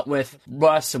 we saw it with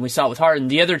Russ and we saw it with Harden.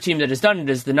 The other team that has done it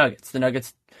is the Nuggets. The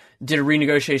Nuggets did a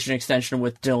renegotiation extension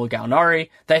with Danilo Gallinari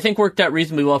that I think worked out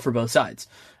reasonably well for both sides.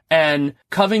 And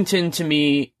Covington, to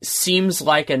me, seems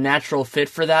like a natural fit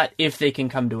for that if they can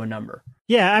come to a number.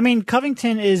 Yeah, I mean,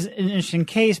 Covington is an interesting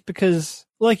case because,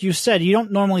 like you said, you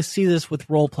don't normally see this with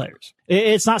role players.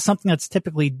 It's not something that's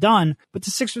typically done, but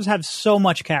the Sixers have so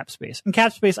much cap space. And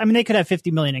cap space, I mean, they could have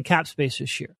 $50 million in cap space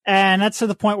this year. And that's to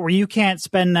the point where you can't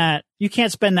spend that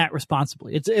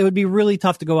responsibly. It would be really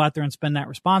tough to go out there and spend that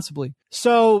responsibly.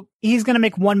 So he's going to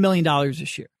make $1 million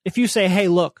this year. If you say, hey,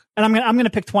 look, and I'm going to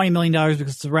pick $20 million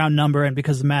because it's a round number and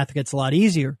because the math gets a lot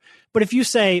easier. But if you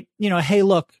say, hey,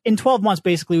 look, in 12 months,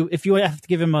 basically, if you have to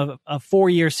give him a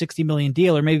 4-year, $60 million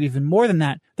deal, or maybe even more than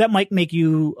that, that might make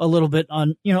you a little bit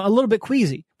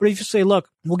queasy. But if you say, look,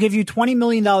 we'll give you $20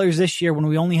 million this year when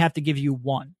we only have to give you $1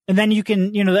 million. And then you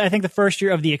can, I think the first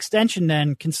year of the extension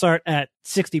then can start at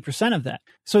 60% of that.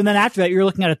 So then after that, you're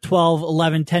looking at a $12,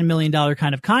 $11, $10 million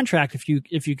kind of contract. If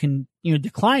you can,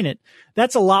 decline it,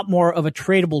 that's a lot more of a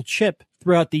tradable chip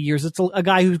throughout the years. It's a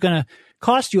guy who's going to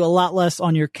cost you a lot less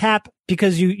on your cap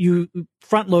because you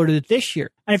front loaded it this year.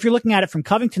 And if you're looking at it from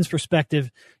Covington's perspective,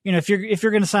 if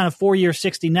you're going to sign a 4-year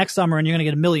 $60 next summer and you're going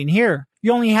to get $1 million here,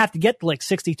 you only have to get to like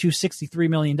 $62, $63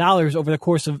 million over the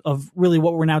course of really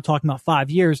what we're now talking about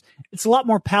 5 years. It's a lot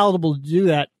more palatable to do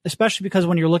that, especially because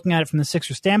when you're looking at it from the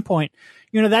Sixers standpoint,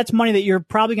 that's money that you're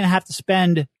probably going to have to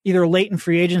spend either late in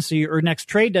free agency or next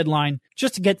trade deadline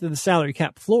just to get to the salary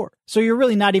cap floor. So you're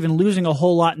really not even losing a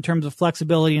whole lot in terms of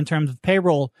flexibility, in terms of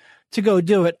payroll to go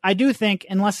do it. I do think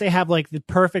unless they have like the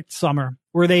perfect summer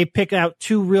where they pick out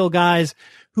 2 real guys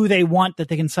who they want that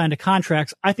they can sign to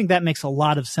contracts, I think that makes a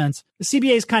lot of sense. The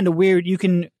CBA is kind of weird. You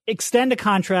can extend a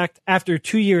contract after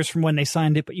 2 years from when they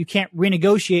signed it, but you can't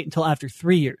renegotiate until after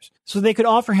 3 years. So they could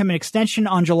offer him an extension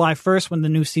on July 1st when the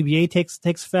new CBA takes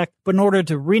effect. But in order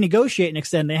to renegotiate and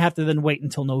extend, they have to then wait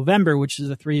until November, which is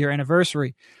the 3-year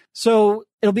anniversary. So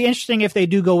it'll be interesting if they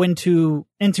do go into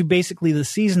basically the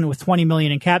season with $20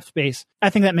 million in cap space. I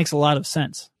think that makes a lot of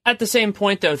sense. At the same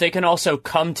point, though, they can also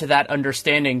come to that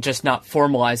understanding, just not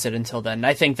formalize it until then.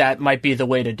 I think that might be the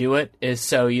way to do it, is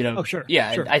so, Oh, sure.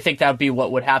 Yeah, sure. I think that would be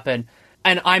what would happen.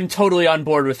 And I'm totally on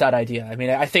board with that idea. I mean,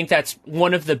 I think that's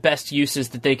one of the best uses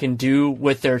that they can do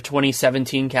with their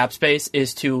 2017 cap space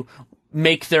is to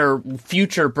make their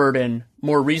future burden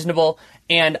more reasonable.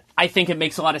 And I think it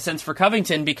makes a lot of sense for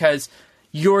Covington because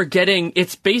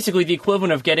it's basically the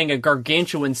equivalent of getting a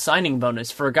gargantuan signing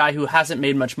bonus for a guy who hasn't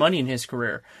made much money in his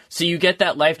career. So you get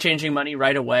that life-changing money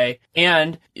right away.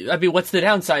 And, I mean, what's the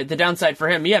downside? The downside for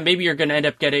him, yeah, maybe you're going to end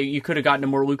up you could have gotten a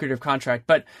more lucrative contract,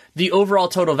 but the overall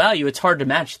total value, it's hard to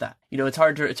match that. It's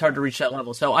hard to reach that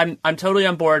level. So I'm totally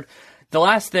on board. The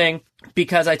last thing,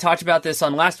 because I talked about this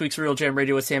on last week's Real Jam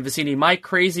Radio with Sam Vecini, my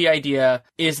crazy idea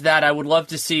is that I would love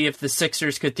to see if the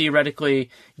Sixers could theoretically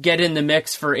get in the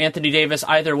mix for Anthony Davis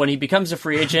either when he becomes a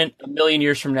free agent a million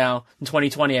years from now, in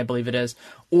 2020 I believe it is,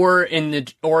 or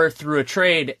through a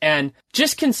trade. And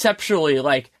just conceptually,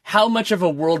 like, how much of a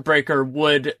world breaker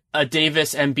would a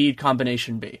Davis-Embiid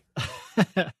combination be?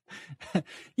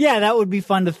 Yeah, that would be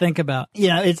fun to think about.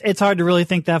 It's hard to really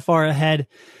think that far ahead.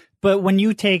 But when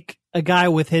you take a guy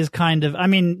with his kind of, I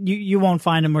mean, you won't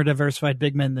find a more diversified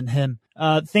big man than him.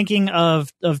 Thinking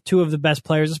of 2 of the best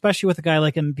players, especially with a guy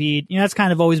like Embiid, that's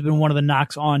kind of always been one of the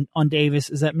knocks on Davis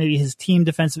is that maybe his team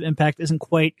defensive impact isn't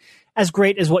quite as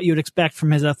great as what you would expect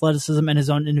from his athleticism and his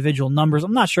own individual numbers.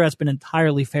 I'm not sure that's been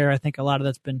entirely fair. I think a lot of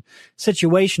that's been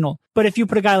situational. But if you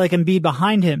put a guy like Embiid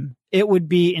behind him, it would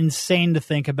be insane to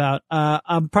think about.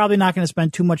 I'm probably not going to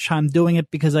spend too much time doing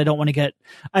it because I don't want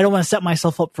to set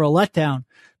myself up for a letdown.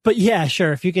 But yeah,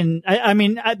 sure. If you can, I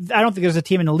don't think there's a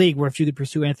team in the league where if you could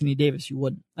pursue Anthony Davis, you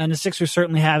wouldn't. And the Sixers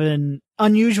certainly have an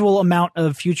unusual amount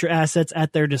of future assets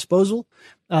at their disposal.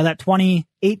 That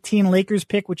 2018 Lakers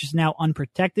pick, which is now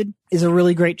unprotected, is a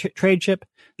really great trade chip.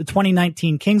 The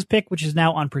 2019 Kings pick, which is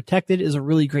now unprotected, is a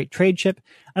really great trade chip.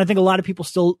 And I think a lot of people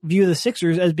still view the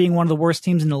Sixers as being one of the worst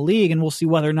teams in the league, and we'll see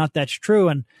whether or not that's true.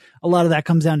 And a lot of that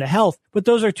comes down to health. But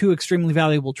those are 2 extremely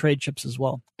valuable trade chips as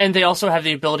well. And they also have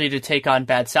the ability to take on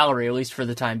bad salary, at least for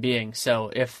the time being.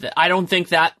 So I don't think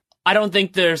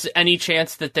there's any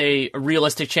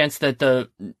realistic chance that the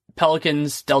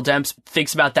Pelicans, Del Demps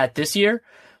thinks about that this year.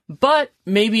 But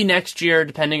maybe next year,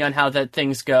 depending on how that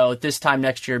things go, this time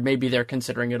next year, maybe they're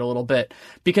considering it a little bit.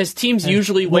 Because teams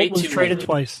usually wait to... Wilt was traded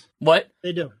twice. What?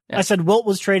 They do. Yeah. I said Wilt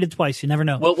was traded twice. You never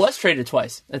know. Wilt was traded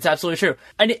twice. That's absolutely true.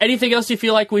 Anything else you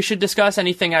feel like we should discuss?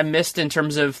 Anything I missed in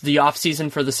terms of the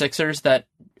offseason for the Sixers that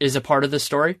is a part of the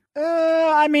story?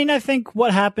 I mean, I think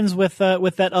what happens with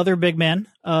that other big man,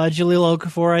 Jahlil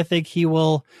Okafor, I think he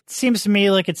will. It seems to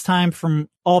me like it's time from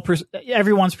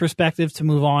everyone's perspective to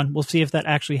move on. We'll see if that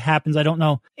actually happens. I don't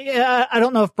know. I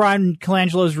don't know if Brian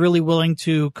Colangelo is really willing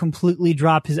to completely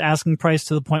drop his asking price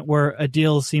to the point where a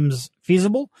deal seems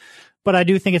feasible, but I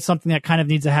do think it's something that kind of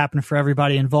needs to happen for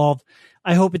everybody involved.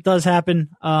 I hope it does happen.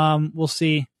 We'll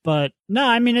see. But no,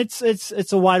 I mean, it's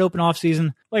a wide open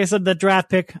offseason. Like I said, the draft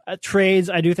pick trades,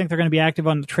 I do think they're going to be active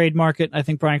on the trade market. I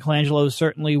think Brian Colangelo is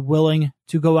certainly willing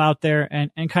to go out there and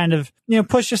kind of,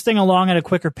 push this thing along at a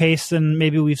quicker pace than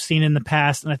maybe we've seen in the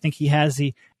past. And I think he has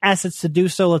the assets to do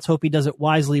so. Let's hope he does it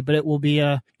wisely, but it will be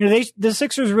the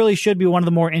Sixers really should be one of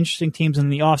the more interesting teams in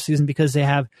the offseason because they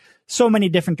have so many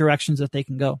different directions that they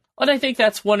can go. And I think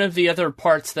that's one of the other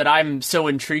parts that I'm so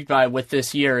intrigued by with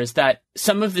this year is that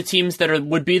some of the teams that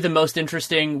would be the most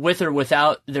interesting with or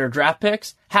without their draft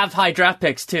picks have high draft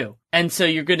picks too. And so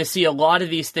you're going to see a lot of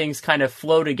these things kind of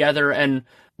flow together, and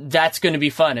that's going to be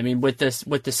fun. I mean, with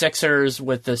the Sixers,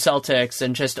 with the Celtics,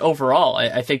 and just overall,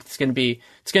 I think it's going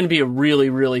to be a really,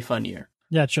 really fun year.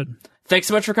 Yeah, it should. Thanks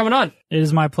so much for coming on. It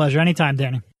is my pleasure. Anytime,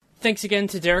 Danny. Thanks again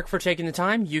to Derek for taking the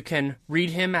time. You can read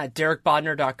him at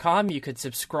derekbodner.com. You could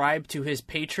subscribe to his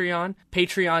Patreon,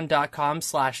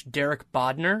 patreon.com/Derek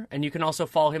Bodner. And you can also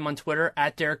follow him on Twitter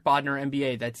at Derek Bodner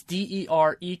NBA. That's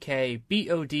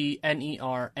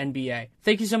DerekBodner NBA.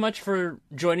 Thank you so much for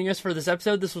joining us for this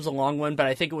episode. This was a long one, but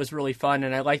I think it was really fun.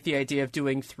 And I like the idea of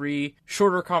doing 3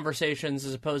 shorter conversations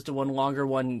as opposed to one longer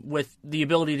one with the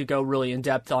ability to go really in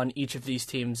depth on each of these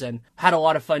teams. And had a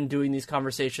lot of fun doing these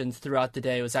conversations throughout the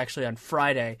day. It was actually on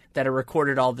Friday that I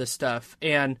recorded all this stuff,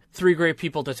 and 3 great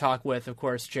people to talk with, of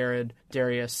course, Jared,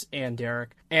 Darius, and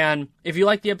Derek. And if you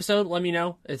like the episode, let me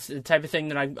know. It's the type of thing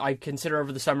that I consider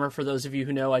over the summer. For those of you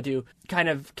who know, I do kind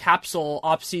of capsule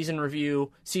off-season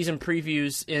review, season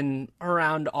previews in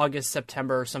around August,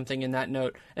 September, or something in that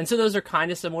note. And so those are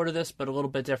kind of similar to this, but a little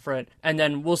bit different. And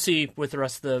then we'll see with the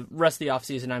rest of the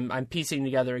off-season. I'm piecing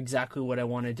together exactly what I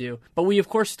want to do. But we, of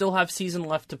course, still have season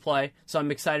left to play, so I'm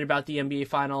excited about the NBA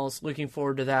Finals, looking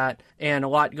forward to that, and a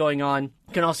lot going on.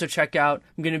 You can also check out,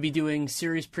 I'm going to be doing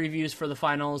series previews for the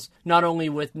finals, not only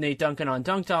with Nate Duncan on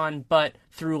Dunked On, but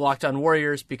through Locked On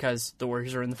Warriors, because the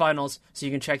Warriors are in the finals, so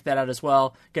you can check that out as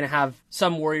well. Going to have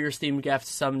some Warriors-themed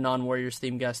guests, some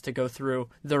non-Warriors-themed guests to go through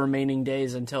the remaining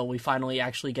days until we finally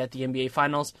actually get the NBA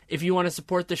Finals. If you want to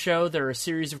support the show, there are a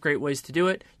series of great ways to do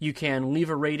it. You can leave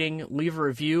a rating, leave a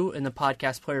review in the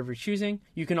podcast player of your choosing.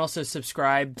 You can also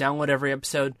subscribe, download every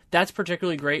episode. That's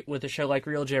particularly great with a show like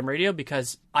Real Jam Radio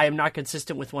because I am not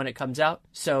consistent with when it comes out.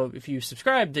 So if you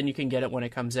subscribe, then you can get it when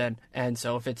it comes in. And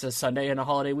so if it's a Sunday and a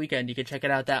holiday weekend, you can check it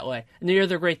out that way. And the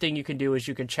other great thing you can do is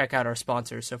you can check out our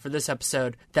sponsors. So for this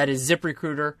episode, that is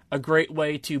ZipRecruiter, a great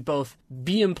way to both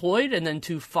be employed and then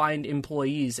to find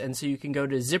employees. And so you can go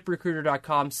to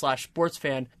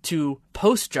ZipRecruiter.com/sportsfan to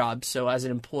post jobs, so as an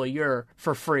employer,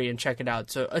 for free, and check it out.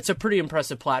 So it's a pretty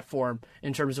impressive platform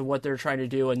in terms of what they're trying to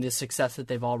do and the success that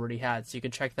they've already had. So you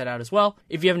can check that out as well.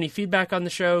 If you have any feedback on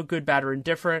the show, good, bad, or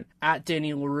indifferent, at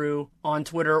Danny Leroux on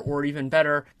Twitter, or even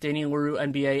better,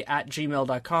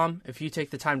 DannyLerouxNBA@gmail.com. If you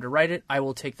take the time to write it, I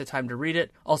will take the time to read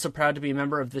it. Also proud to be a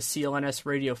member of the CLNS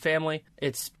radio family.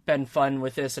 It's been fun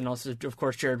with this, and also, of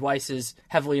course, Jared Weiss is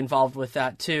heavily involved with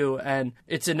that too. And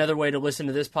it's another way to listen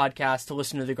to this podcast, to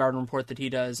listen to the Garden Report that he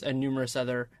does, and numerous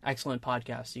other excellent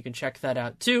podcasts. You can check that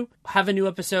out too. Have a new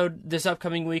episode this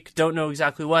upcoming week. Don't know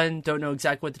exactly when, don't know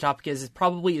exactly what the topic is. It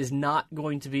probably is not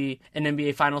going to be an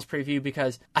NBA Finals preview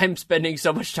because I'm spending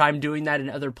so much time doing that in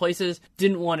other places.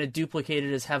 Didn't want to duplicate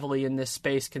it as heavily in this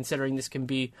space, considering this can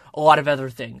be a lot of other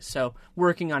things. So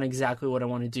working on exactly what I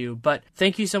want to do. But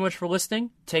thank you so much for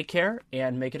listening. Take care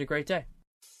and make it a great day.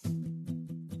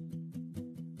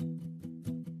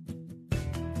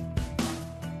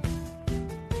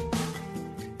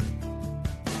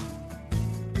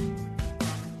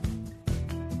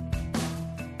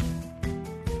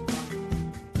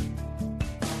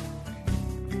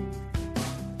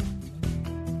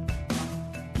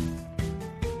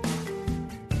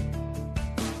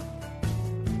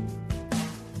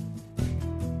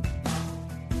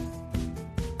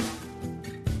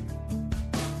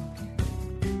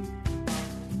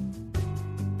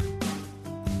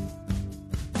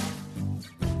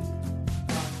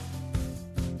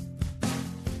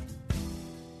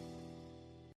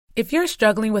 If you're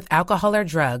struggling with alcohol or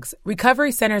drugs,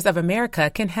 Recovery Centers of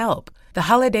America can help. The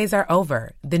holidays are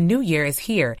over, the new year is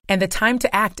here, and the time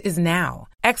to act is now.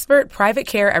 Expert private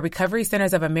care at Recovery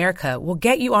Centers of America will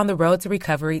get you on the road to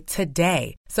recovery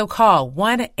today. So call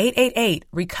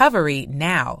 1-888-RECOVERY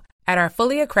now. At our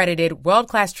fully accredited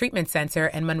world-class treatment center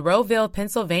in Monroeville,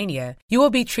 Pennsylvania, you will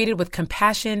be treated with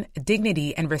compassion,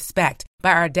 dignity, and respect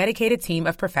by our dedicated team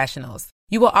of professionals.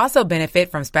 You will also benefit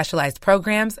from specialized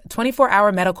programs,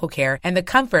 24-hour medical care, and the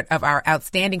comfort of our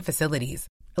outstanding facilities.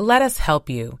 Let us help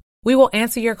you. We will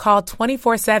answer your call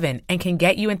 24/7 and can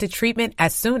get you into treatment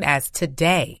as soon as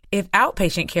today. If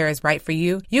outpatient care is right for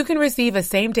you, you can receive a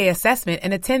same-day assessment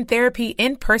and attend therapy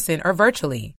in person or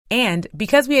virtually. And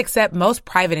because we accept most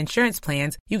private insurance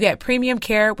plans, you get premium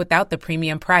care without the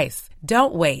premium price.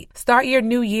 Don't wait. Start your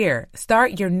new year.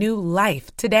 Start your new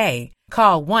life today.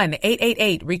 Call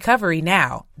 1-888-RECOVERY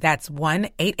now. That's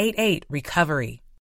 1-888-RECOVERY.